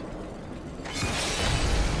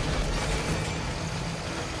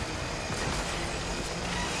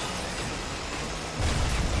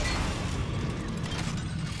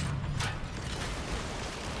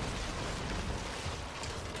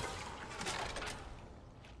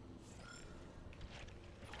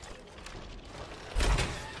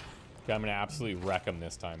 Okay, I'm gonna absolutely wreck him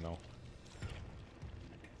this time though.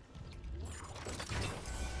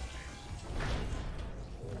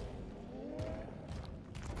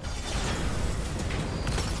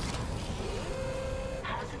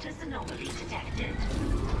 Hazardous anomaly detected.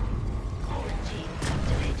 Quarantine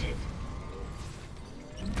activated.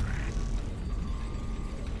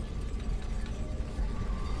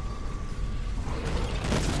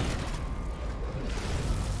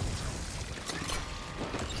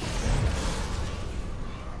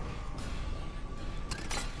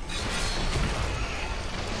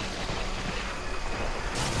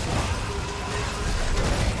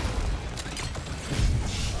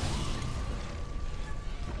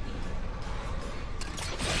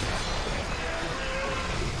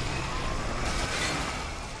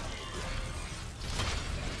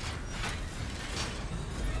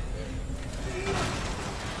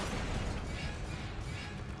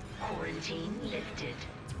 Quarantine lifted.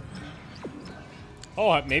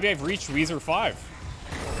 Oh, maybe I've reached Weezer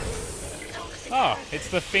 5. Ah, it's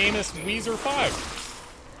the famous Weezer 5.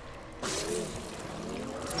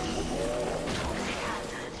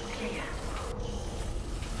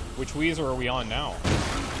 Which Weezer are we on now?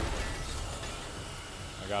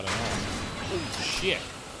 I gotta know. Holy shit.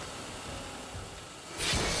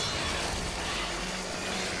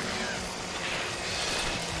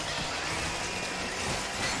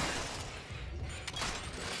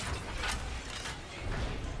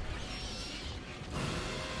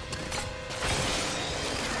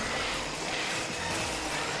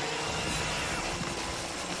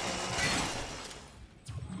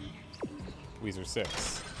 Weezer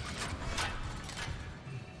 6.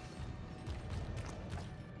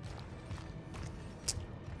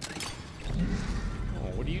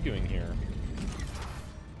 Oh, what are you doing here?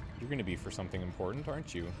 You gonna be for something important,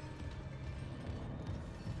 aren't you?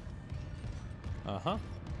 Uh-huh.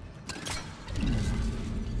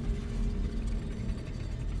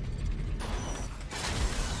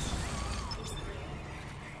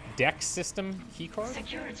 Deck system keycard?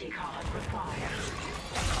 Security card required.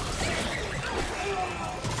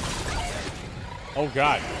 Oh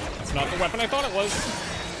god, it's not the weapon I thought it was.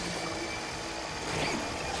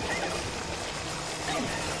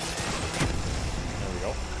 There we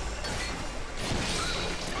go.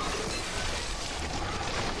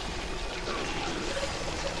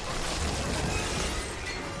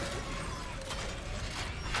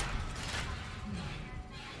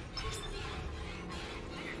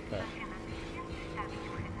 Okay.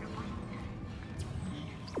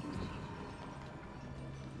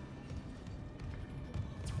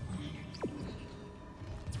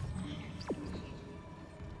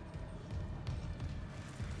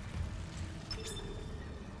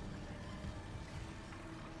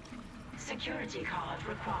 Security card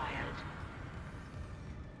required.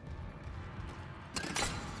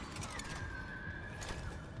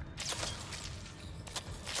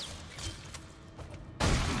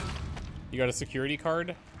 You got a security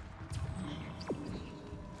card?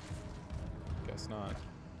 Guess not.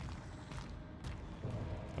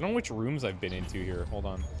 I don't know which rooms I've been into here. Hold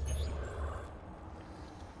on.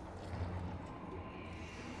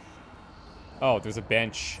 Oh, there's a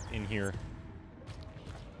bench in here.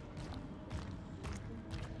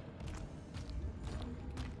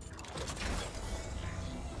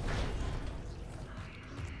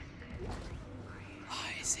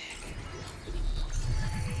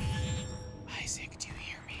 Isaac, do you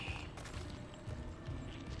hear me?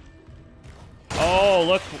 Oh,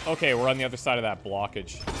 look. Okay, we're on the other side of that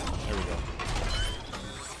blockage. There we go.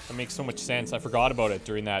 That makes so much sense. I forgot about it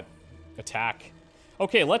during that attack.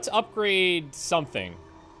 Okay, let's upgrade something.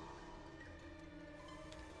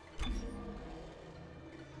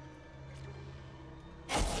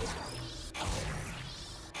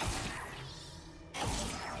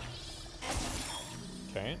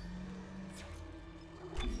 Okay.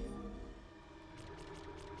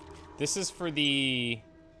 This is for the...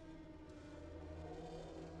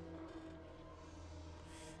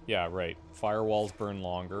 Yeah, right. Firewalls burn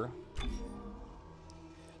longer.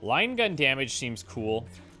 Line gun damage seems cool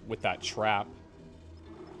with that trap.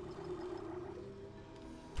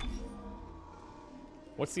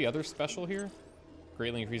 What's the other special here?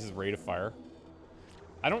 Greatly increases rate of fire.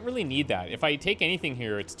 I don't really need that. If I take anything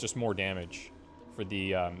here, it's just more damage for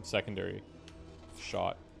the secondary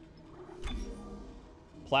shot.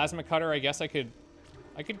 Plasma cutter, I guess I could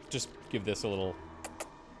just give this a little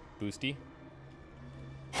boosty.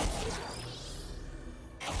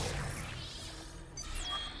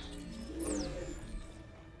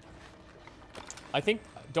 I think,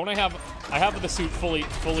 don't I have the suit fully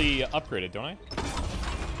upgraded, don't I?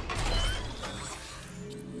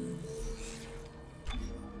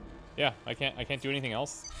 Yeah, I can't do anything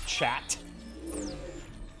else. Chat.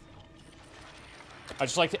 I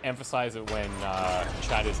just like to emphasize it when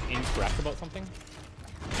chat is incorrect about something.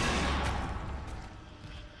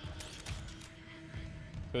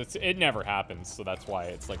 But it never happens, so that's why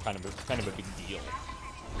it's like kind of a big deal.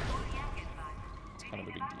 It's kind of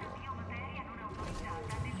a big deal.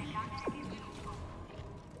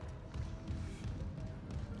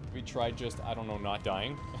 We tried just, I don't know, not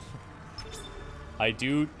dying. I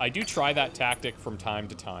do try that tactic from time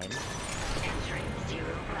to time.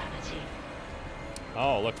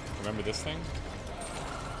 Oh, look, remember this thing?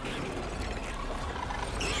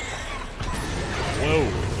 Whoa,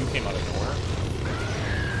 you came out of nowhere.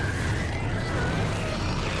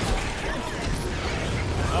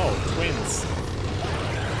 Oh, twins.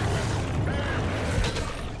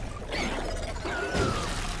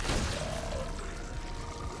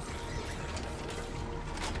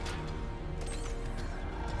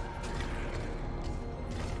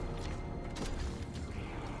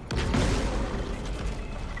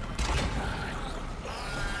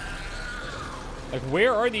 Like,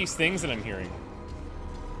 where are these things that I'm hearing?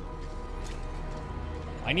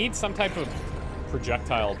 I need some type of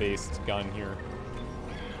projectile-based gun here.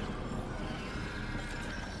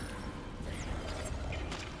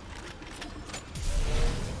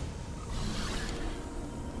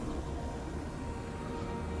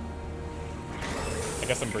 I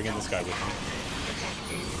guess I'm bringing this guy with me.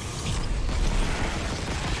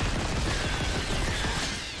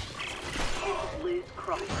 Please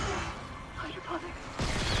cross. Hydroponics.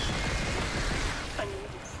 I need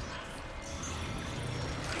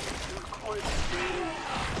to record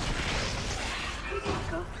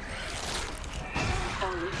Mika.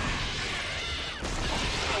 Ollie.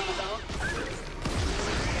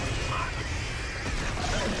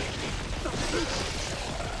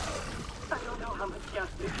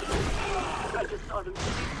 just saw them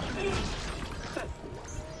that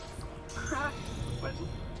crash when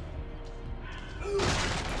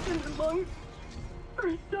and the lungs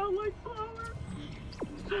burst out like flowers.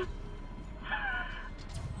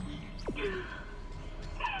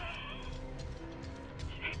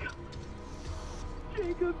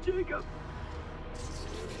 Jacob.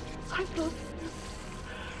 I love you.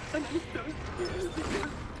 And I'm so scared because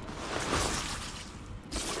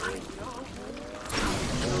I know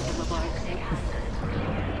the Leviathan has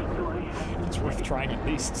it. It's worth trying at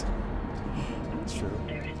least. It's true.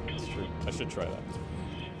 It's true. I should try that.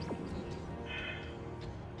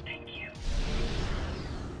 Thank you.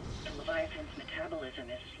 The Leviathan's metabolism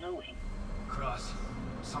is slowing. Cross,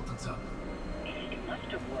 something's up. It must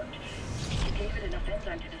have worked. You gave it enough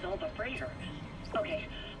enzyme to dissolve a freighter. Okay,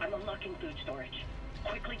 I'm unlocking food storage.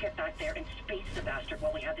 Quickly get back there and space the bastard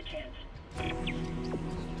while we have the chance.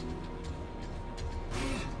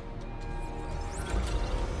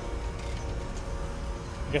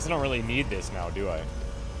 I guess I don't really need this now, do I?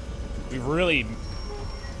 We really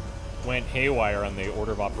went haywire on the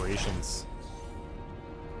order of operations.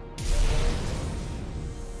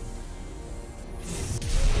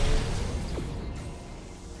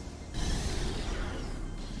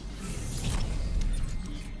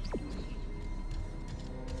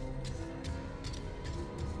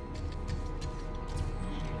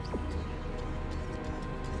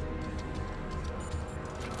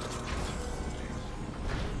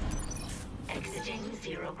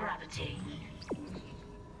 Zero gravity.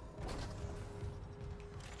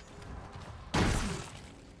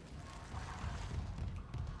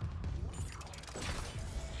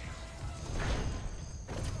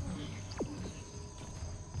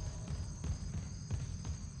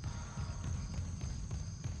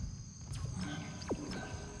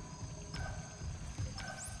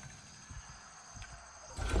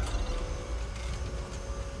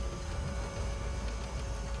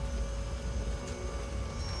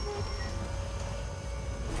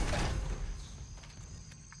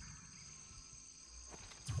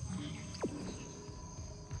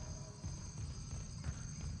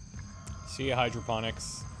 See ya,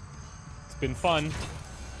 hydroponics. It's been fun.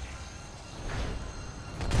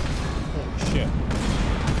 Holy shit.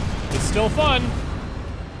 It's still fun!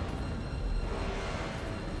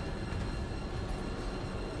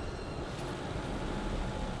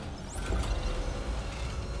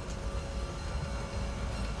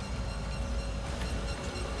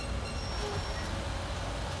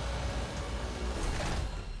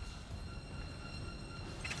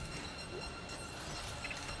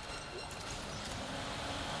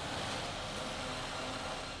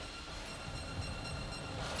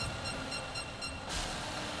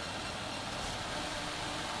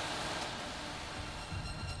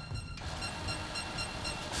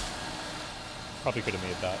 Probably could have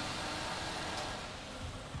made that.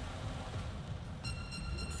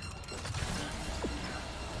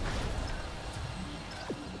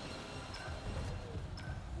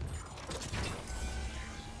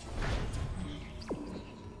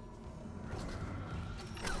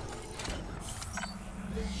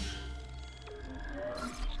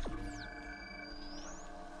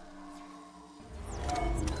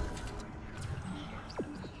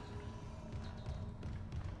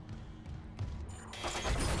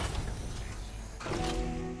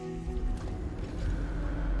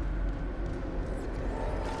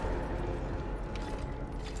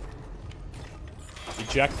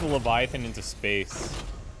 Eject the Leviathan into space.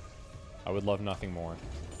 I would love nothing more.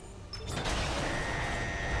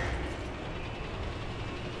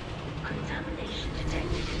 Contamination detected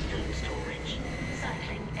in food storage.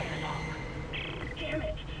 Cycling airlock. Damn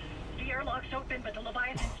it! The airlock's open, but the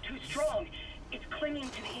Leviathan's too strong. It's clinging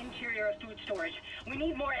to the interior of food storage. We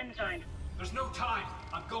need more enzyme. There's no time.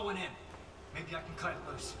 I'm going in. Maybe I can cut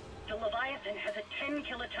it loose. The Leviathan has a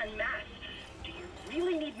 10-kiloton mass. Do you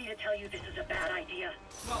really need me to tell you this is a bad idea?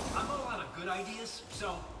 Well, I'm all out of good ideas,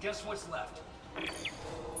 so guess what's left?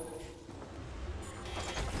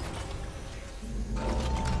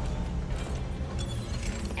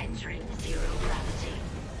 Entering zero gravity.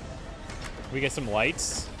 Can we get some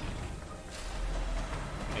lights?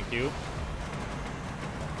 Thank you.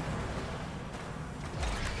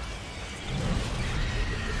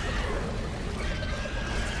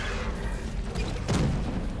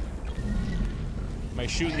 Am I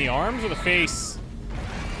shooting the arms or the face?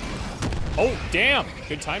 Oh, damn!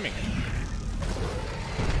 Good timing.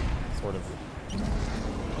 Sort of.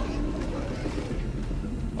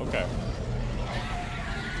 Okay.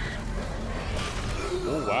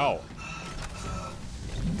 Oh, wow.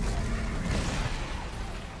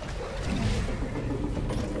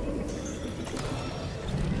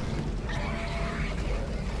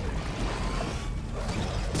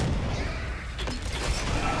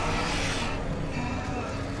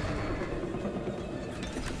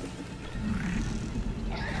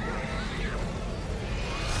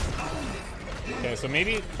 Okay, so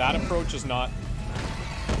maybe that approach is not...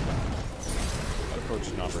 That approach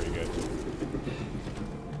is not very good.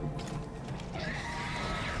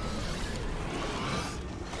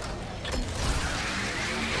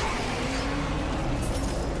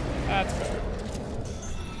 That's better.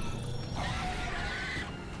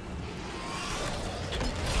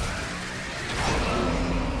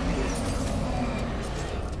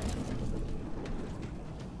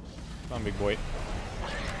 Come on, big boy.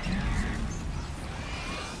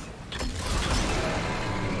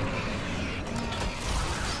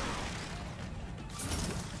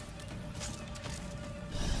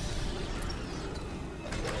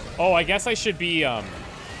 Oh, I guess I should be,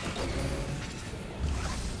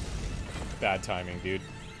 bad timing, dude.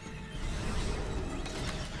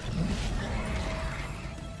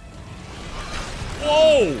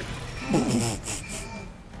 Whoa!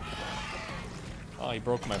 Oh, he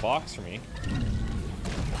broke my box for me.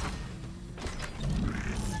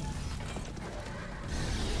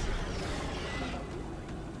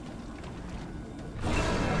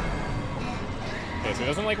 Okay, so he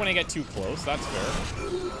doesn't like when I get too close. That's fair.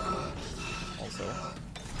 Also.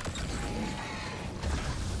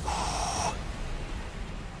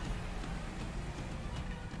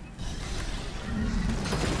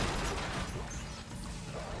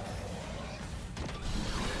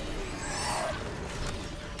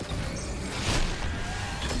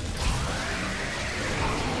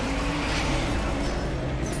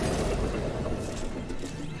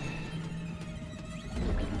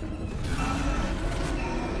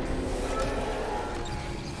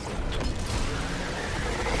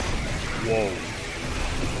 Whoa.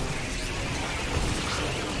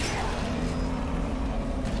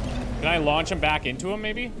 Can I launch him back into him,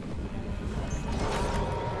 maybe?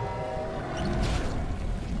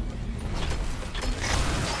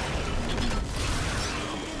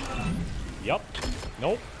 Yup.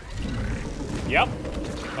 Nope. Yep.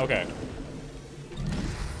 Okay.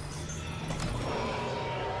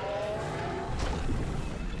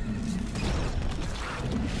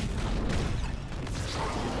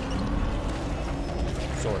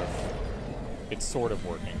 Sort of. It's sort of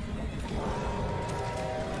working.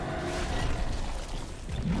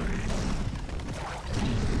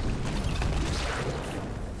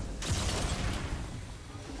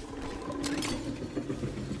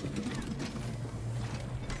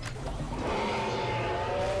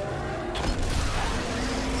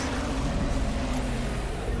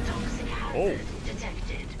 Oh.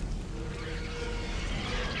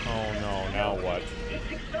 Oh no, now what?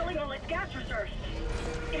 It's expelling all its gas reserves.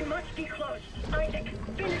 It must be close. Isaac,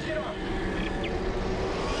 finish it off.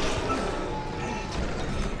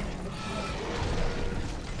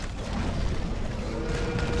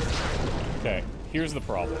 Okay, here's the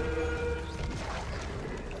problem.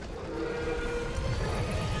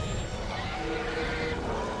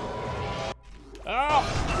 Ah!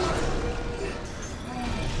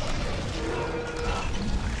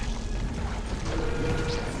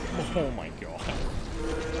 Oh my god.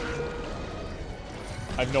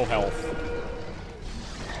 I have no health.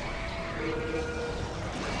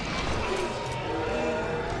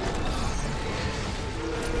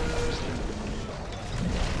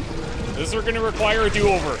 This is gonna require a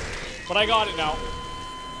do-over, but I got it now.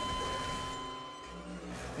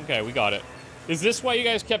 Okay, we got it. Is this why you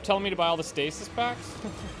guys kept telling me to buy all the stasis packs?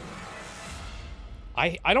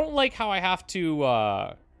 I don't like how I have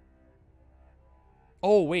to,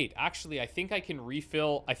 Oh, wait. Actually, I think I can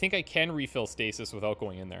refill... I think I can refill stasis without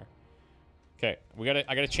going in there. Okay.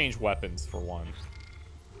 I gotta change weapons, for one.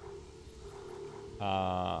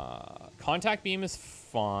 Contact beam is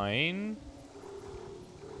fine.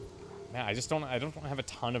 Man, I don't have a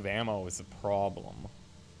ton of ammo is the problem.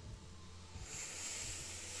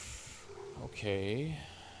 Okay.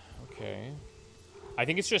 Okay. I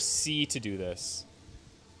think it's just C to do this.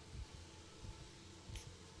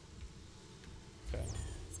 Okay.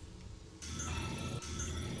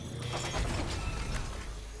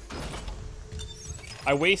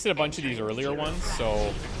 I wasted a bunch of these earlier ones,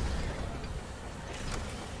 so...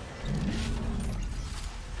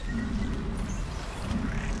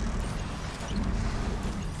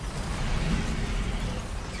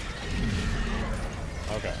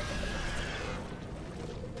 Okay.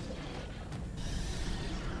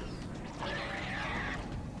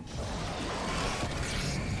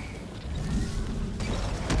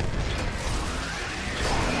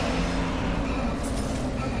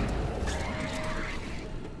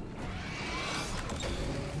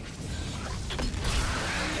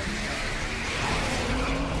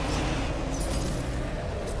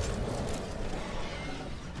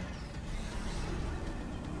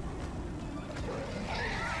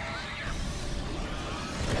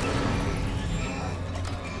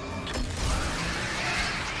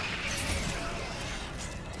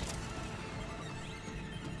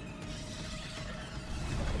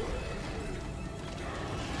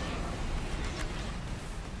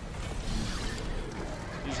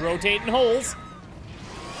 rotating holes.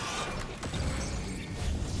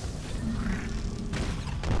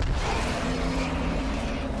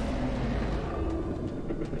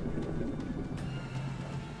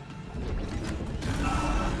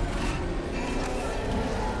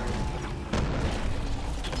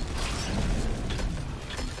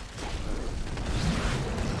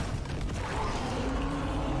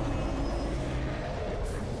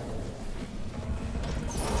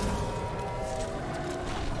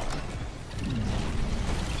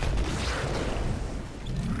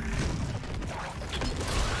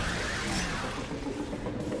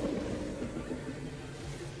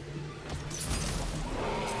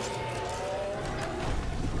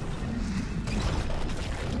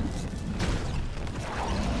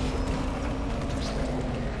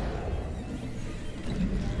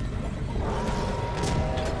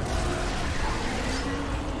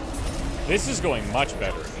 This is going much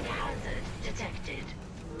better.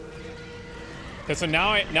 Okay, so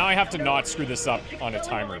now I have to not screw this up on a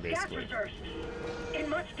timer, basically. It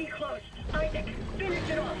must be close. Isaac, finish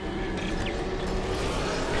it off.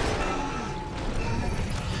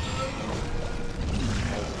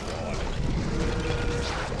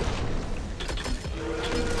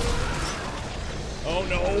 Oh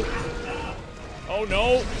no! Oh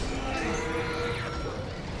no!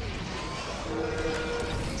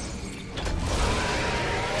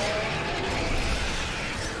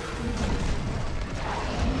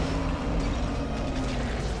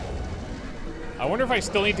 I wonder if I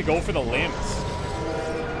still need to go for the limbs.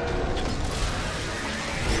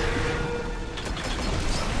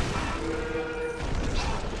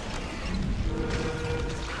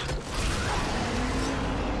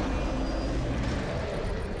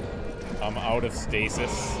 I'm out of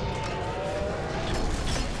stasis.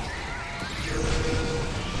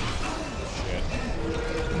 Shit.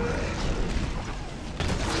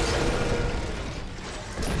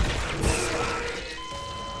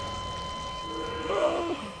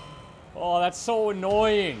 Oh, that's so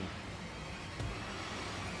annoying.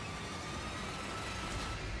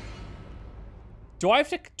 Do I have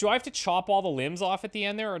to chop all the limbs off at the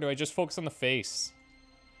end there, or do I just focus on the face?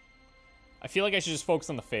 I feel like I should just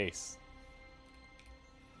focus on the face.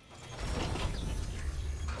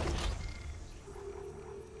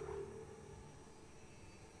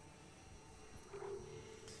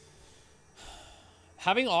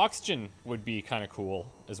 Having oxygen would be kind of cool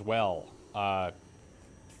as well.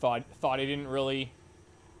 Thought he didn't really,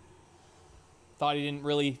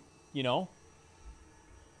 you know,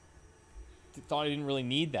 thought he didn't really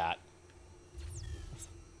need that.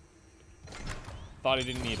 Thought he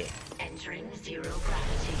didn't need it. Entering zero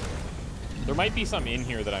gravity. There might be some in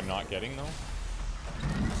here that I'm not getting though.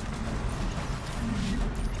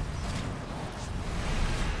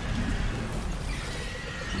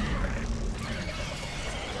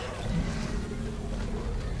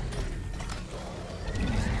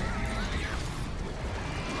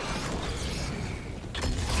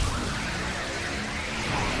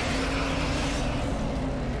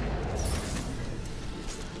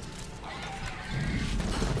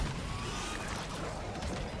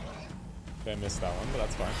 I missed that one, but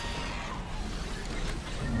that's fine.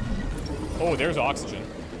 Oh, there's oxygen.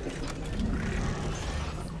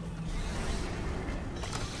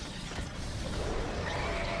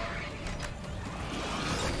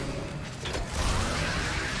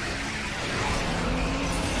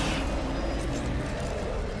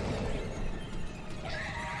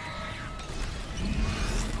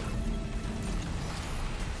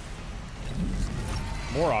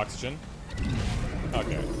 More oxygen.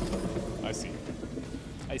 Okay. I see.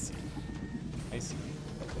 I see. I see.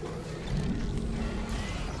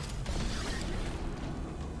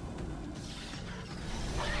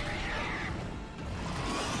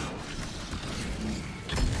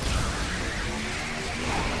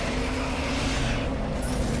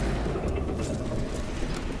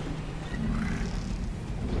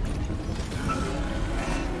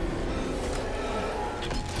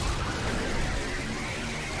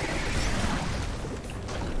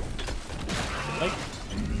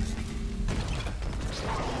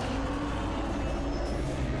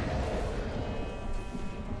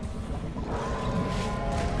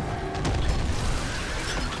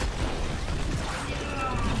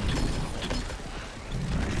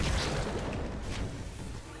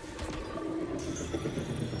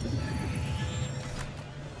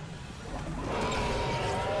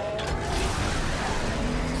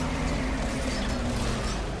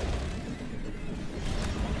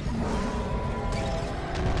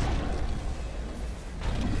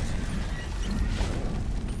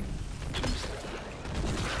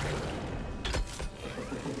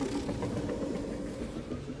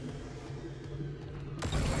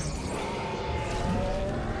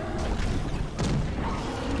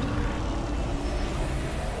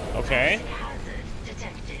 Okay. Hazard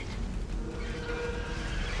detected.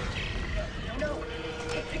 No,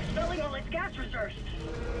 it's expelling all its gas reserves.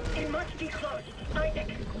 It must be close. Isaac,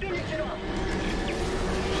 finish it off.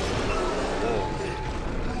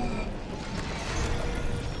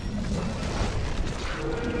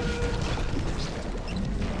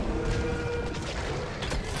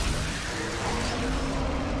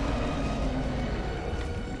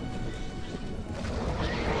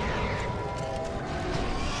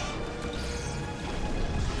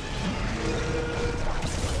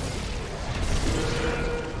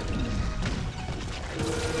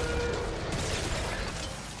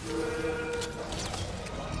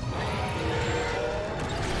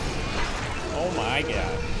 Oh my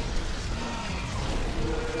god.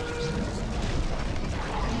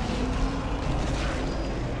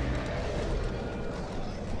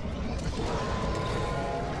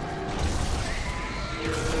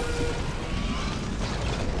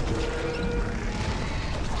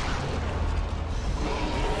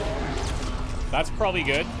 That's probably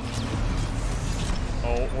good.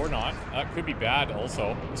 Oh, or not. That could be bad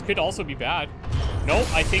also. This could also be bad. Nope,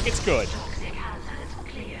 I think it's good. Toxic hazard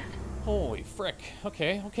cleared. Holy frick.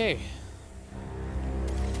 Okay, okay.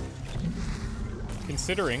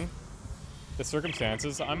 Considering the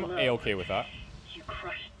circumstances, I'm A-okay with that. You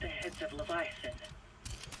crushed the heads of Leviathan.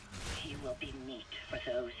 He will be meat for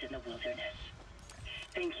those in the wilderness.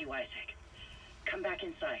 Thank you, Isaac. Come back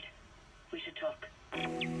inside. We should talk.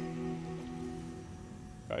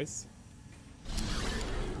 Guys,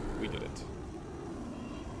 we did it.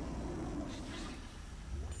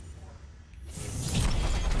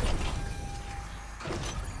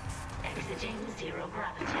 Exiting zero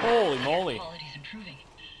gravity. Holy moly. Quality's improving.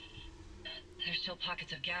 There's still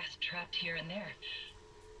pockets of gas trapped here and there.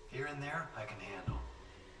 Here and there, I can handle.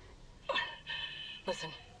 Listen,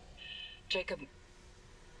 Jacob,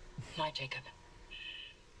 my Jacob.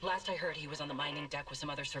 Last I heard, he was on the mining deck with some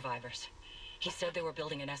other survivors. He said they were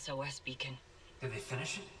building an SOS beacon. Did they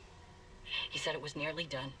finish it? He said it was nearly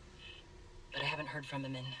done, but I haven't heard from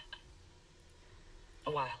him in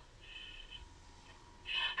a while.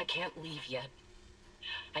 I can't leave yet.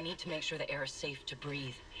 I need to make sure the air is safe to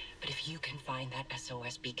breathe. But if you can find that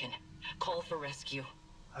SOS beacon, call for rescue.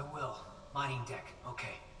 I will. Mining deck.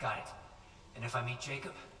 Okay, got it. And if I meet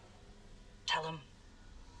Jacob? Tell him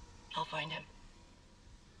I'll find him.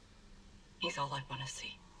 He's all I want to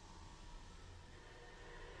see.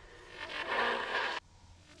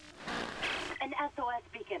 An SOS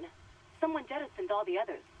beacon. Someone jettisoned all the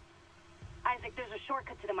others. Isaac, there's a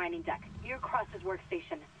shortcut to the mining deck. You're across his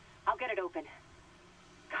workstation. I'll get it open.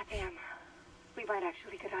 Goddamn. We might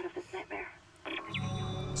actually get out of this nightmare.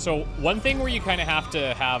 So, one thing where you kind of have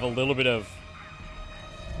to have a little bit of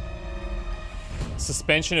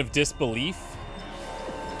suspension of disbelief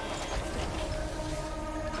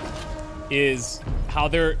is how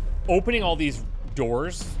they're opening all these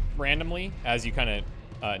doors randomly as you kind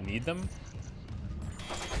of need them.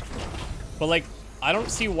 But, like, I don't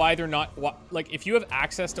see why they're not... Like, if you have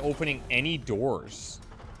access to opening any doors,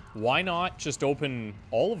 why not just open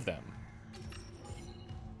all of them?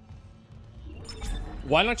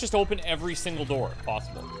 Why not just open every single door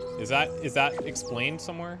possible? Is that explained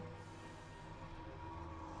somewhere?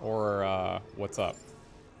 Or, what's up?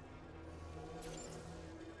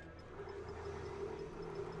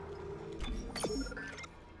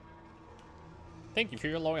 Thank you for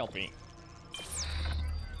your loyalty.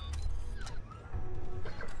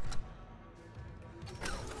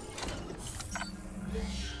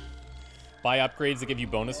 Buy upgrades that give you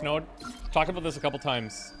bonus node. Talked about this a couple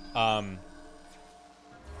times. I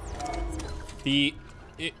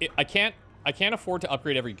can't afford to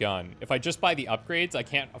upgrade every gun. If I just buy the upgrades, I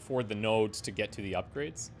can't afford the nodes to get to the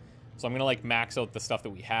upgrades. So I'm gonna like max out the stuff that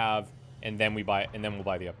we have, and then we'll buy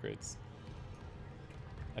the upgrades.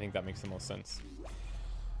 I think that makes the most sense.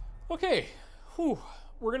 Okay, whew.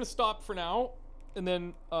 We're gonna stop for now, and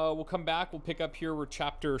then we'll come back. We'll pick up here. We're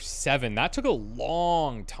chapter 7. That took a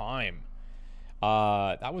long time.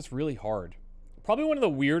 That was really hard. Probably one of the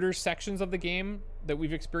weirder sections of the game that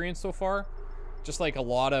we've experienced so far. Just like a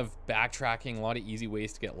lot of backtracking, a lot of easy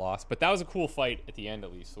ways to get lost. But that was a cool fight at the end,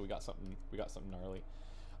 at least. So we got something gnarly.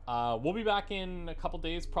 We'll be back in a couple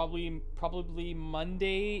days, probably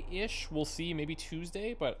Monday-ish. We'll see, maybe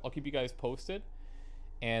Tuesday, but I'll keep you guys posted.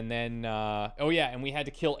 And then, oh yeah, and we had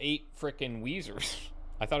to kill 8 frickin' Weezers.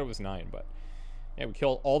 I thought it was 9, but yeah, we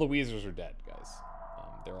killed all the Weezers are dead, guys.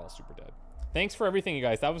 They're all super dead. Thanks for everything, you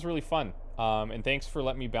guys. That was really fun. And thanks for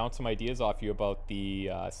letting me bounce some ideas off you about the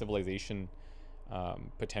Civilization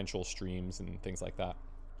potential streams and things like that.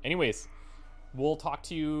 Anyways, we'll talk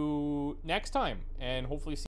to you next time, and hopefully see